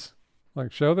bad guys.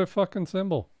 Like, show their fucking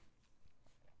symbol.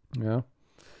 Yeah,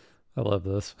 I love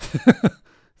this.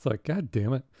 It's like, God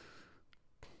damn it.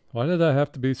 Why did I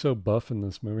have to be so buff in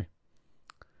this movie?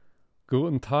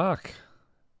 Guten Tag.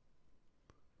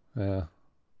 Yeah.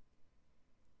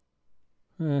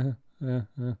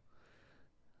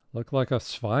 Look like a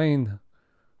swine.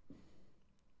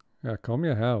 Ja, komm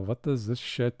hierher. What is this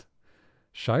shit?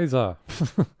 Scheiße.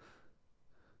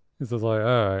 He's just like,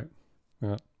 alright.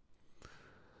 Yeah.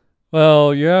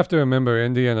 Well, you have to remember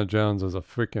Indiana Jones is a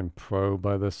freaking pro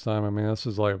by this time. I mean, this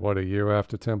is like, what, a year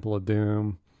after Temple of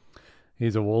Doom.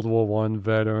 He's a World War One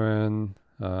veteran.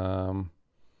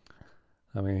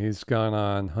 I mean, he's gone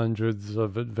on hundreds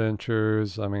of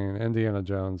adventures. I mean, Indiana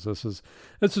Jones, this is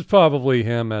probably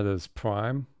him at his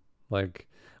prime. Like,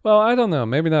 well, I don't know,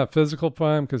 maybe not physical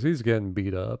prime, because he's getting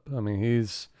beat up. I mean,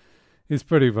 he's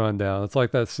pretty run down. It's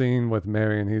like that scene with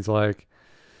Mary, and he's like,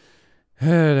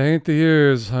 hey, it ain't the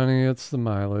years, honey, it's the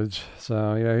mileage.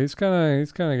 So yeah, he's kind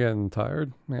of getting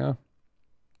tired. Yeah,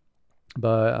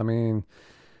 but I mean,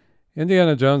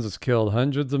 Indiana Jones has killed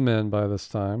hundreds of men by this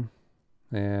time,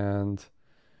 and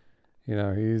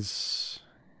he's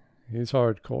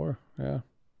hardcore. Yeah,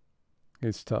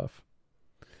 he's tough.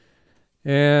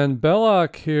 And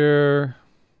Belloc here,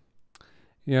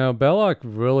 Belloc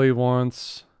really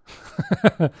wants.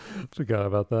 Forgot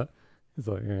about that. He's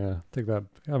like, yeah, take that.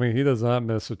 I mean, he does not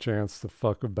miss a chance to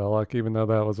fuck with Belloc, even though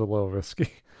that was a little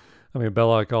risky. I mean,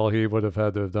 Belloc, all he would have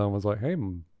had to have done was like, hey,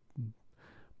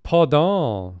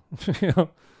 pardon.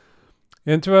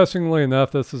 Interestingly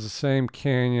enough, this is the same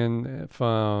canyon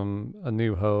from A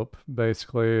New Hope.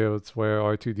 Basically, it's where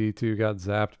R2-D2 got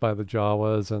zapped by the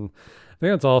Jawas, and I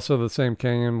think it's also the same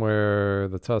canyon where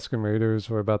the Tusken Raiders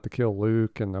were about to kill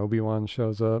Luke and Obi-Wan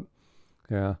shows up.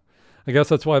 Yeah, I guess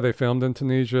that's why they filmed in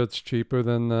Tunisia. It's cheaper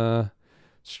than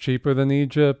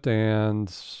Egypt,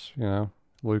 and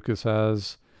Lucas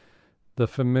has the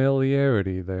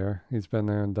familiarity there. He's been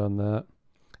there and done that.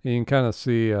 You can kind of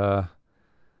see.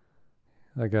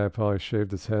 That guy probably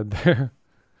shaved his head there.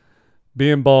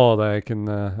 Being bald, I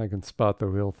can spot the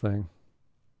real thing.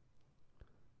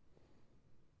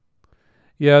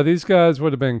 Yeah, these guys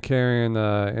would have been carrying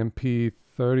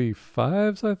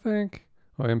MP35s, I think,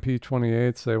 or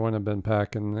MP28s. They wouldn't have been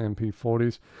packing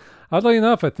MP40s. Oddly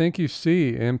enough, I think you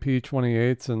see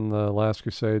MP28s in the Last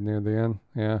Crusade near the end.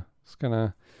 Yeah, it's kind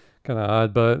of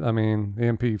odd, but I mean, the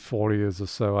MP40 is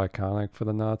just so iconic for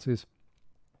the Nazis.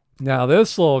 Now,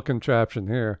 this little contraption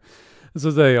here, this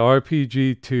is a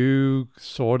RPG-2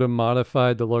 sort of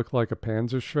modified to look like a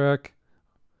Panzerschreck.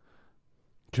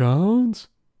 Jones?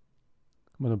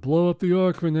 I'm going to blow up the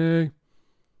Ark, Renee.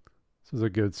 This is a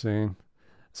good scene.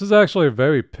 This is actually a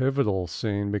very pivotal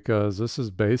scene because this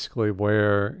is basically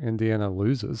where Indiana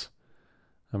loses.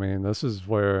 I mean, this is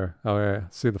where, oh yeah,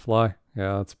 see the fly?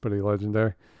 Yeah, that's pretty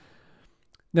legendary.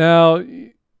 Now,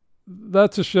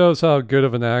 that just shows how good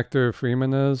of an actor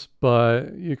Freeman is,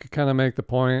 but you could kind of make the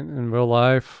point in real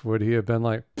life, would he have been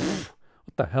like, what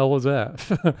the hell was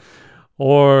that?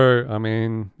 Or, I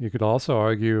mean, you could also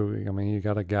argue, I mean, you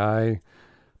got a guy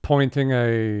pointing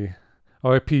a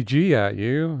RPG at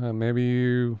you, and maybe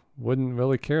you wouldn't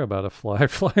really care about a fly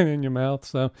flying in your mouth,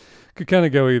 so could kind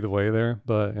of go either way there,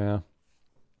 but yeah.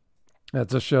 That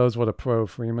just shows what a pro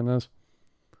Freeman is.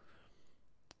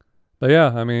 But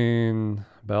yeah, I mean,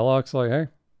 Belloc's like, hey,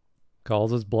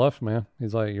 calls his bluff, man.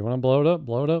 He's like, you want to blow it up?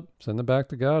 Blow it up. Send it back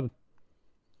to God.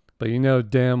 But you know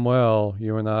damn well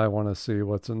you and I want to see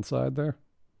what's inside there.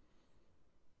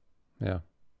 Yeah.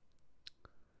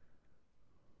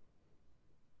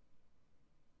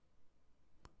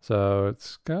 So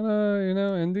it's kind of,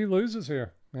 Indy loses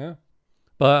here. Yeah.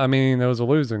 But, I mean, it was a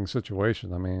losing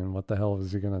situation. I mean, what the hell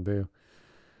is he going to do?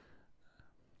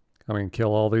 I mean,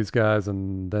 kill all these guys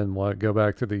and then what? Go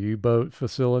back to the U-boat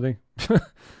facility?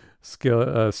 Steal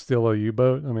a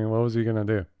U-boat? I mean, what was he going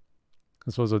to do?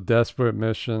 This was a desperate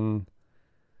mission.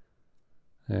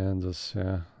 And just,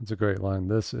 yeah, it's a great line.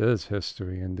 This is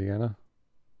history, Indiana.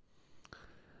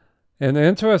 And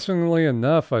interestingly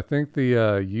enough, I think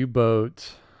the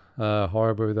U-boat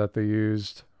harbor that they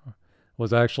used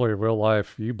was actually a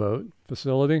real-life U-boat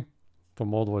facility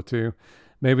from World War II.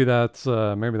 maybe that's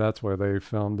where they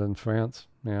filmed in France.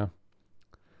 Yeah.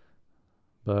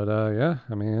 But yeah,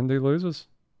 I mean Indy loses.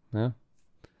 Yeah.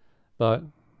 But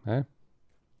hey.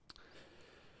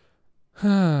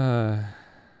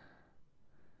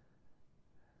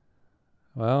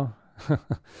 Well,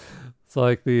 it's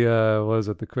like the was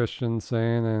it the Christian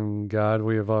saying, "And God,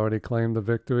 we have already claimed the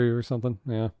victory," or something.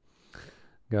 Yeah,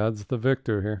 God's the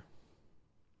victor here.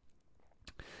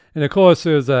 And of course,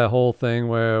 there's that whole thing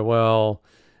where, well,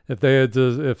 if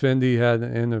Indy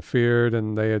hadn't interfered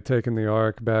and they had taken the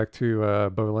Ark back to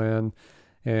Berlin,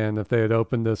 and if they had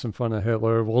opened this in front of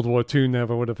Hitler, World War II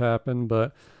never would have happened.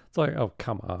 But it's like, oh,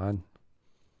 come on.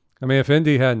 I mean, if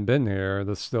Indy hadn't been here,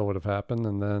 this still would have happened,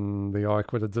 and then the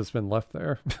Ark would have just been left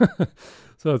there.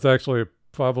 So it's actually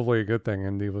probably a good thing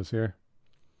Indy was here.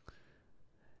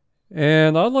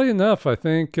 And oddly enough, I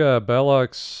think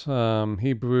Belloq's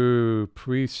Hebrew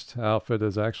priest outfit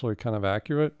is actually kind of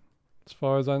accurate, as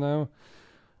far as I know.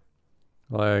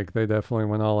 Like, they definitely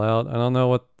went all out. I don't know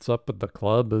what's up with the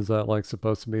club. Is that, like,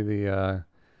 supposed to be the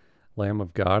Lamb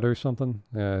of God or something?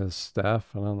 His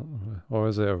staff? I don't know. Or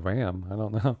is it a ram? I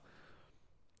don't know.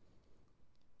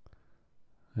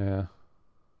 Yeah.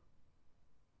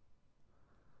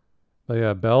 But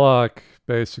yeah, Belloq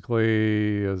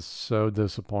basically is so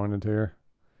disappointed here.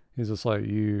 He's just like,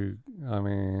 I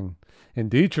mean,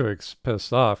 and Dietrich's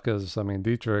pissed off because, I mean,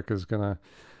 Dietrich is going to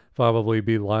probably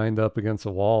be lined up against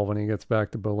a wall when he gets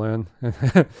back to Berlin.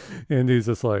 And he's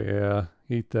just like, yeah,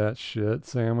 eat that shit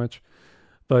sandwich.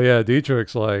 But yeah,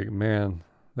 Dietrich's like, man,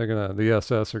 the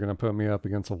SS are going to put me up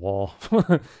against a wall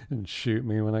and shoot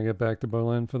me when I get back to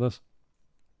Berlin for this.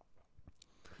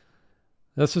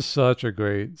 This is such a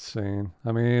great scene.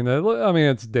 I mean,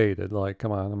 it's dated. Like,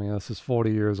 come on. I mean, this is 40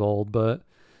 years old, but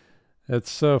it's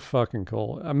so fucking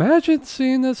cool. Imagine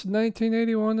seeing this in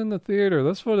 1981 in the theater.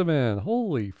 This would have been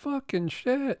holy fucking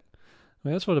shit. I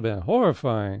mean, this would have been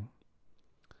horrifying.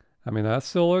 I mean, that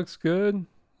still looks good.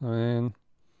 I mean,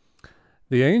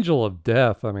 the Angel of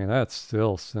Death. I mean, that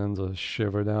still sends a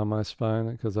shiver down my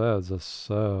spine because that is just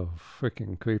so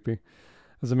freaking creepy.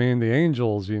 Because, I mean, the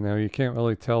angels, you can't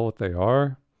really tell what they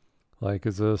are. Like,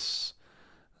 is this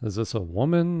a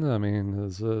woman? I mean,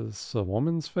 is this a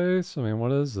woman's face? I mean,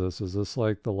 what is this? Is this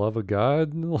like the love of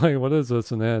God? Like, what is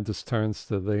this? And then it just turns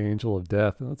to the angel of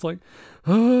death. And it's like,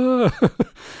 ah!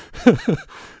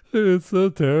 It's so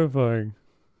terrifying.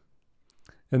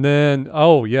 And then,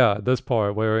 oh, yeah, this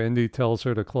part where Indy tells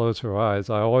her to close her eyes.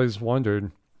 I always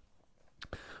wondered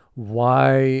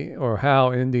why or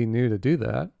how Indy knew to do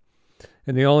that.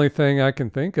 And the only thing I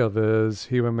can think of is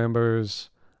he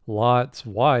remembers Lot's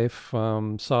wife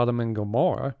from Sodom and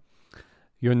Gomorrah.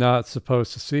 You're not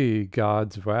supposed to see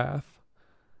God's wrath.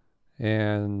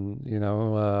 And,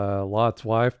 Lot's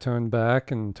wife turned back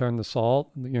and turned the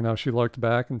salt. She looked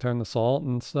back and turned the salt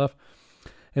and stuff.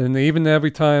 And even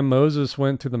every time Moses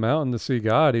went to the mountain to see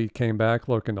God, he came back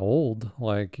looking old.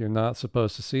 Like, you're not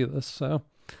supposed to see this. So,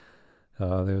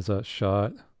 there's that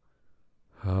shot.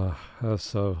 Oh, that's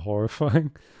so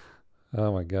horrifying.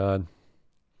 Oh my God.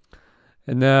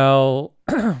 And now,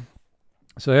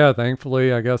 so yeah,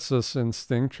 thankfully, I guess this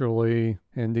instinctually,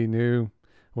 Indy knew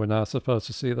we're not supposed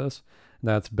to see this. And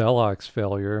that's Belloq's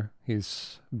failure.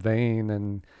 He's vain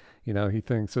and, he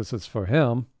thinks this is for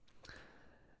him.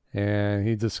 And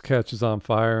he just catches on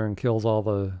fire and kills all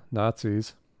the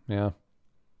Nazis. Yeah.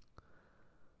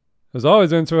 It was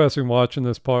always interesting watching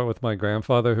this part with my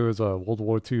grandfather, who is a World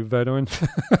War II veteran.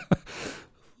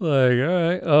 Like, all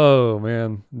right. Oh,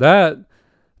 man. That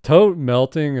tote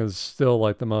melting is still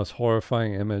like the most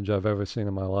horrifying image I've ever seen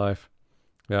in my life.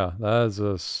 Yeah, that is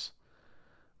just...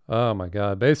 Oh, my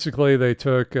God. Basically, they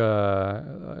took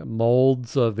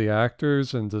molds of the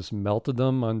actors and just melted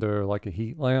them under like a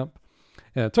heat lamp.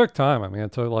 And it took time. I mean,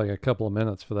 it took like a couple of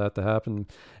minutes for that to happen.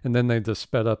 And then they just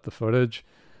sped up the footage.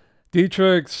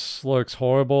 Dietrich's looks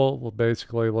horrible.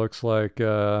 Basically looks like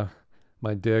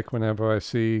my dick whenever I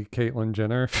see Caitlyn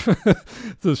Jenner.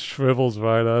 Just shrivels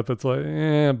right up. It's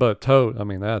like, but tote. I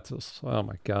mean, that's just, oh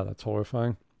my God, that's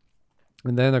horrifying.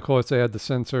 And then, of course, they had to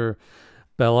censor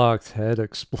Belloq's head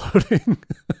exploding.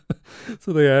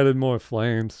 So they added more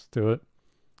flames to it.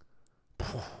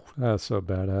 That's so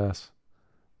badass.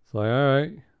 It's like, all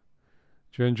right.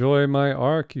 Did you enjoy my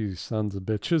arc, you sons of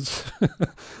bitches?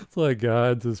 It's like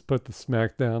God just put the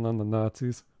smack down on the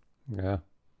Nazis. Yeah.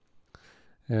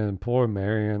 And poor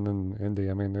Marion and Indy,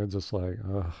 I mean, they're just like,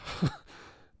 ugh.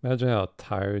 Imagine how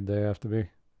tired they have to be.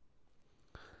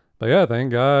 But yeah,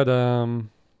 thank God.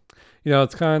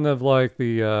 It's kind of like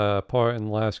the part in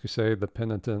The Last Crusade, the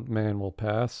penitent man will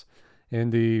pass.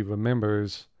 Indy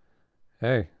remembers,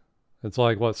 hey, It's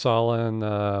like what Sala and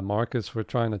Marcus were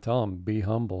trying to tell him: be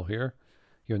humble here.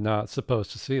 You're not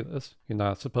supposed to see this. You're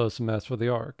not supposed to mess with the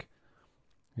Ark.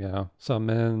 You know, some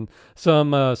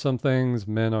things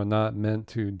men are not meant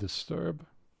to disturb.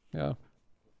 Yeah,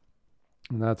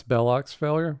 and that's Belloc's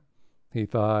failure. He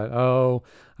thought, oh,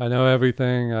 I know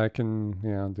everything. I can,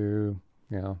 do,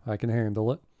 I can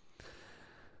handle it.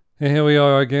 And here we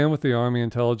are again with the Army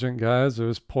intelligent guys.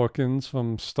 There's Porkins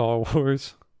from Star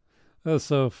Wars. That's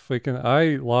so freaking.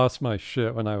 I lost my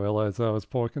shit when I realized that was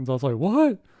Porkins. I was like,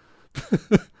 what?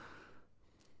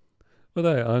 What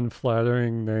an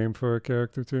unflattering name for a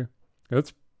character too.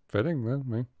 It's fitting, man.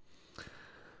 I mean,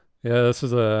 yeah, this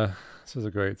is a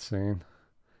great scene.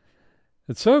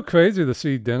 It's so crazy to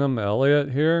see Denham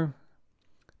Elliott here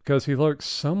because he looks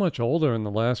so much older in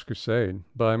The Last Crusade.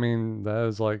 But I mean, that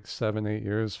is like 7, 8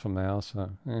 years from now,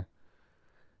 so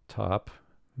top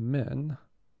men.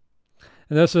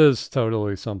 And this is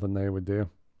totally something they would do.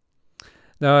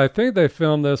 Now, I think they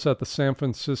filmed this at the San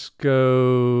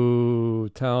Francisco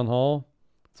Town Hall.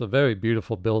 It's a very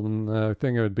beautiful building. I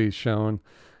think it would be shown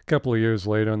a couple of years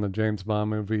later in the James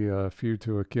Bond movie, View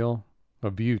to a Kill,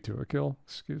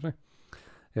 excuse me.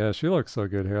 Yeah, she looks so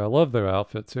good here. I love their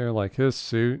outfits here, like his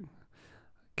suit.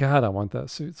 God, I want that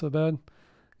suit so bad.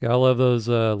 Yeah, I love those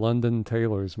London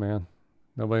tailors, man.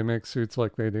 Nobody makes suits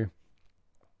like they do.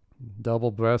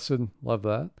 Double-breasted, love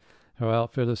that. Her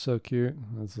outfit is so cute.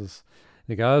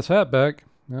 He got his hat back.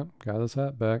 Yep, got his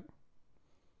hat back.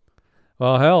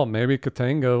 Well, hell, maybe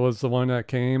Katanga was the one that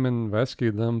came and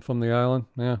rescued them from the island.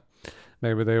 Yeah,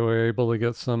 maybe they were able to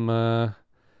get some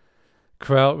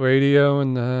Kraut radio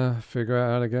and figure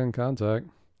out how to get in contact.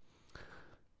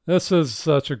 This is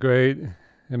such a great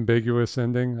ambiguous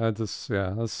ending. That's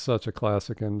such a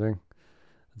classic ending.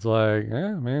 It's like,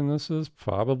 yeah, man, this is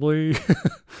probably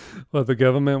what the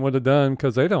government would have done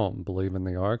because they don't believe in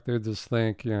the Ark. They just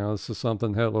think, this is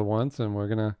something Hitler wants and we're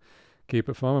going to keep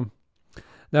it from him.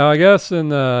 Now, I guess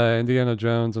in Indiana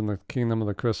Jones and the Kingdom of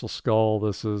the Crystal Skull,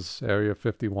 this is Area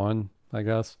 51, I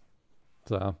guess.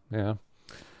 So, yeah.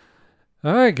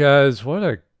 All right, guys, what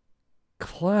a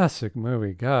classic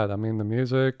movie. God, I mean, the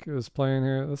music is playing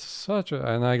here. It's such a,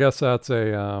 and I guess that's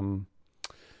a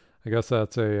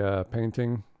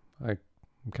painting. I'm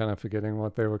kind of forgetting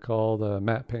what they were called.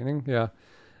 Matte painting, yeah.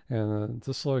 And it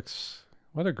just looks,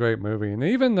 what a great movie. And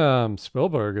even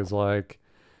Spielberg is like,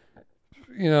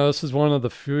 this is one of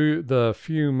the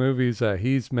few movies that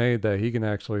he's made that he can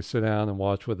actually sit down and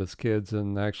watch with his kids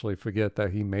and actually forget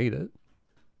that he made it.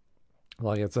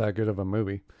 Like, it's that good of a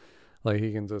movie. Like,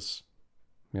 he can just,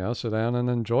 sit down and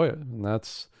enjoy it. And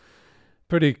that's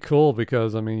pretty cool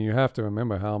because, I mean, you have to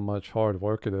remember how much hard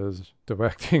work it is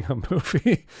directing a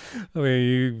movie. I mean,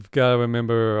 you've got to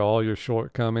remember all your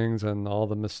shortcomings and all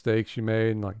the mistakes you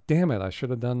made. And like, damn it, I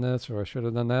should have done this or I should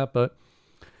have done that. But,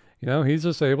 he's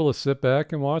just able to sit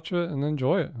back and watch it and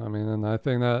enjoy it. I mean, and I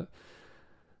think that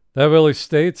really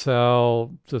states how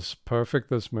just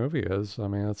perfect this movie is. I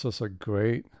mean, it's just a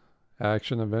great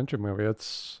action adventure movie.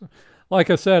 It's, like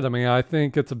I said, I mean, I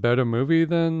think it's a better movie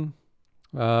than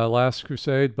Last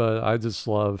Crusade, but I just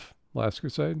love Last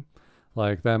Crusade.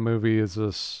 Like, that movie is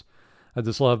just, I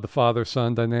just love the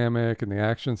father-son dynamic and the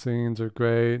action scenes are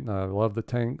great. And I love the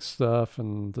tank stuff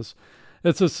and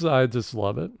I just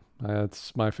love it.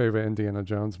 It's my favorite Indiana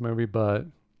Jones movie, but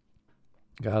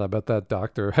God, I bet that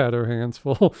doctor had her hands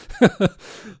full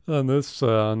on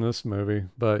this movie.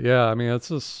 But yeah, I mean, it's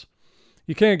just,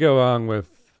 you can't go wrong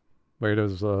with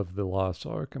Raiders of the Lost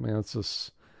Ark. I mean, it's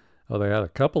just, they had a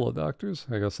couple of doctors.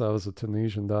 I guess that was a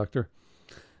Tunisian doctor.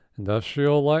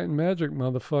 Industrial Light and Magic,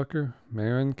 motherfucker.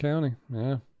 Marin County.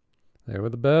 Yeah. They were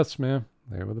the best, man.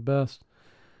 They were the best.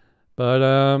 But,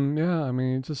 yeah, I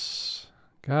mean, just,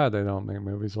 God, they don't make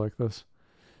movies like this.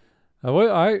 I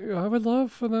would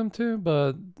love for them to,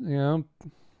 but,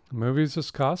 movies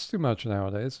just cost too much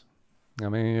nowadays. I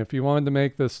mean, if you wanted to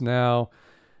make this now,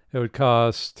 it would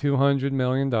cost $200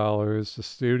 million. The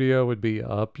studio would be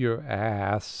up your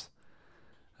ass.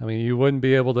 I mean, you wouldn't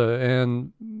be able to,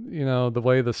 and, the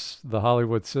way the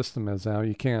Hollywood system is now,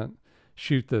 you can't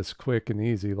shoot this quick and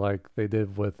easy like they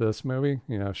did with this movie.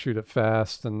 Shoot it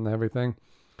fast and everything.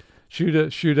 Shoot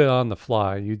it on the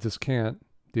fly. You just can't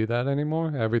do that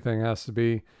anymore. Everything has to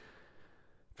be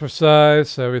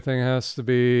precise. Everything has to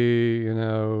be,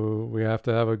 we have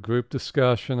to have a group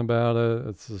discussion about it.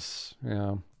 It's just,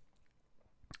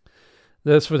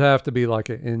 this would have to be like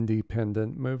an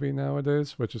independent movie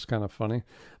nowadays, which is kind of funny.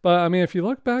 But I mean, if you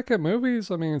look back at movies,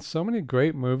 I mean, so many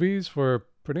great movies were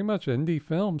pretty much indie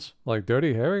films. Like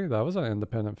Dirty Harry, that was an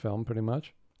independent film pretty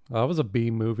much. That was a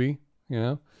B movie,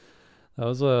 That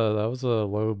was a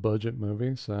low budget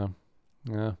movie, so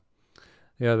Yeah.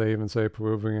 Yeah, they even say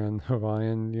Peruvian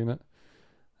Hawaiian unit.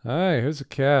 All right, here's the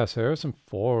cast. Harrison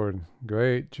Ford,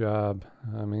 great job.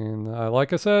 I mean,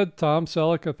 like I said, Tom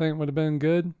Selleck I think would have been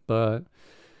good, but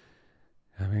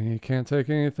I mean, you can't take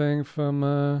anything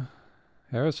from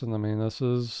Harrison. I mean, this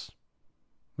is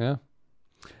yeah,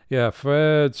 yeah.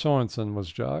 Fred Sorensen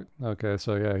was Jock. Okay,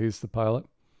 so yeah, he's the pilot.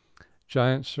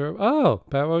 Giant Sherpa. Oh,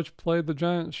 Pat Roach played the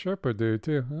Giant Sherpa dude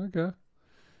too. Okay,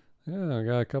 yeah, I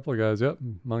got a couple of guys. Yep,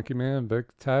 Monkey Man, Vic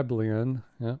Tablian.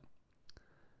 Yep,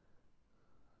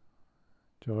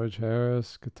 George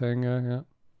Harris, Katanga. Yep.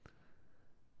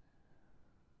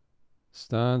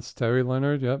 Stunts, Terry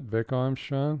Leonard, yep, Vic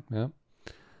Armstrong, yep.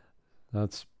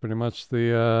 That's pretty much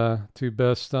the two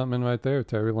best stuntmen right there,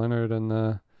 Terry Leonard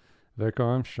and Vic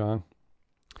Armstrong.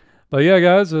 But yeah,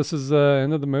 guys, this is the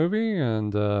end of the movie,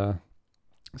 and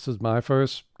this is my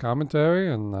first commentary,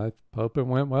 and I hope it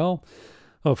went well.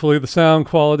 Hopefully the sound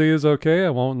quality is okay. I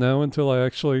won't know until I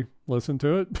actually listen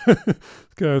to it.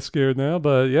 Kind of scared now,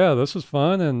 but yeah, this was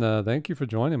fun, and thank you for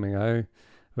joining me. I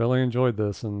really enjoyed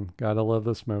this, and gotta love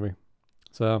this movie.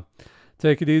 So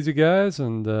take it easy, guys,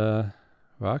 and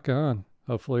rock on.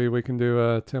 Hopefully we can do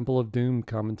a Temple of Doom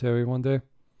commentary one day.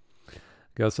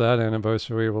 Guess that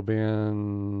anniversary will be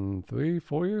in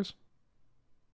 3-4 years.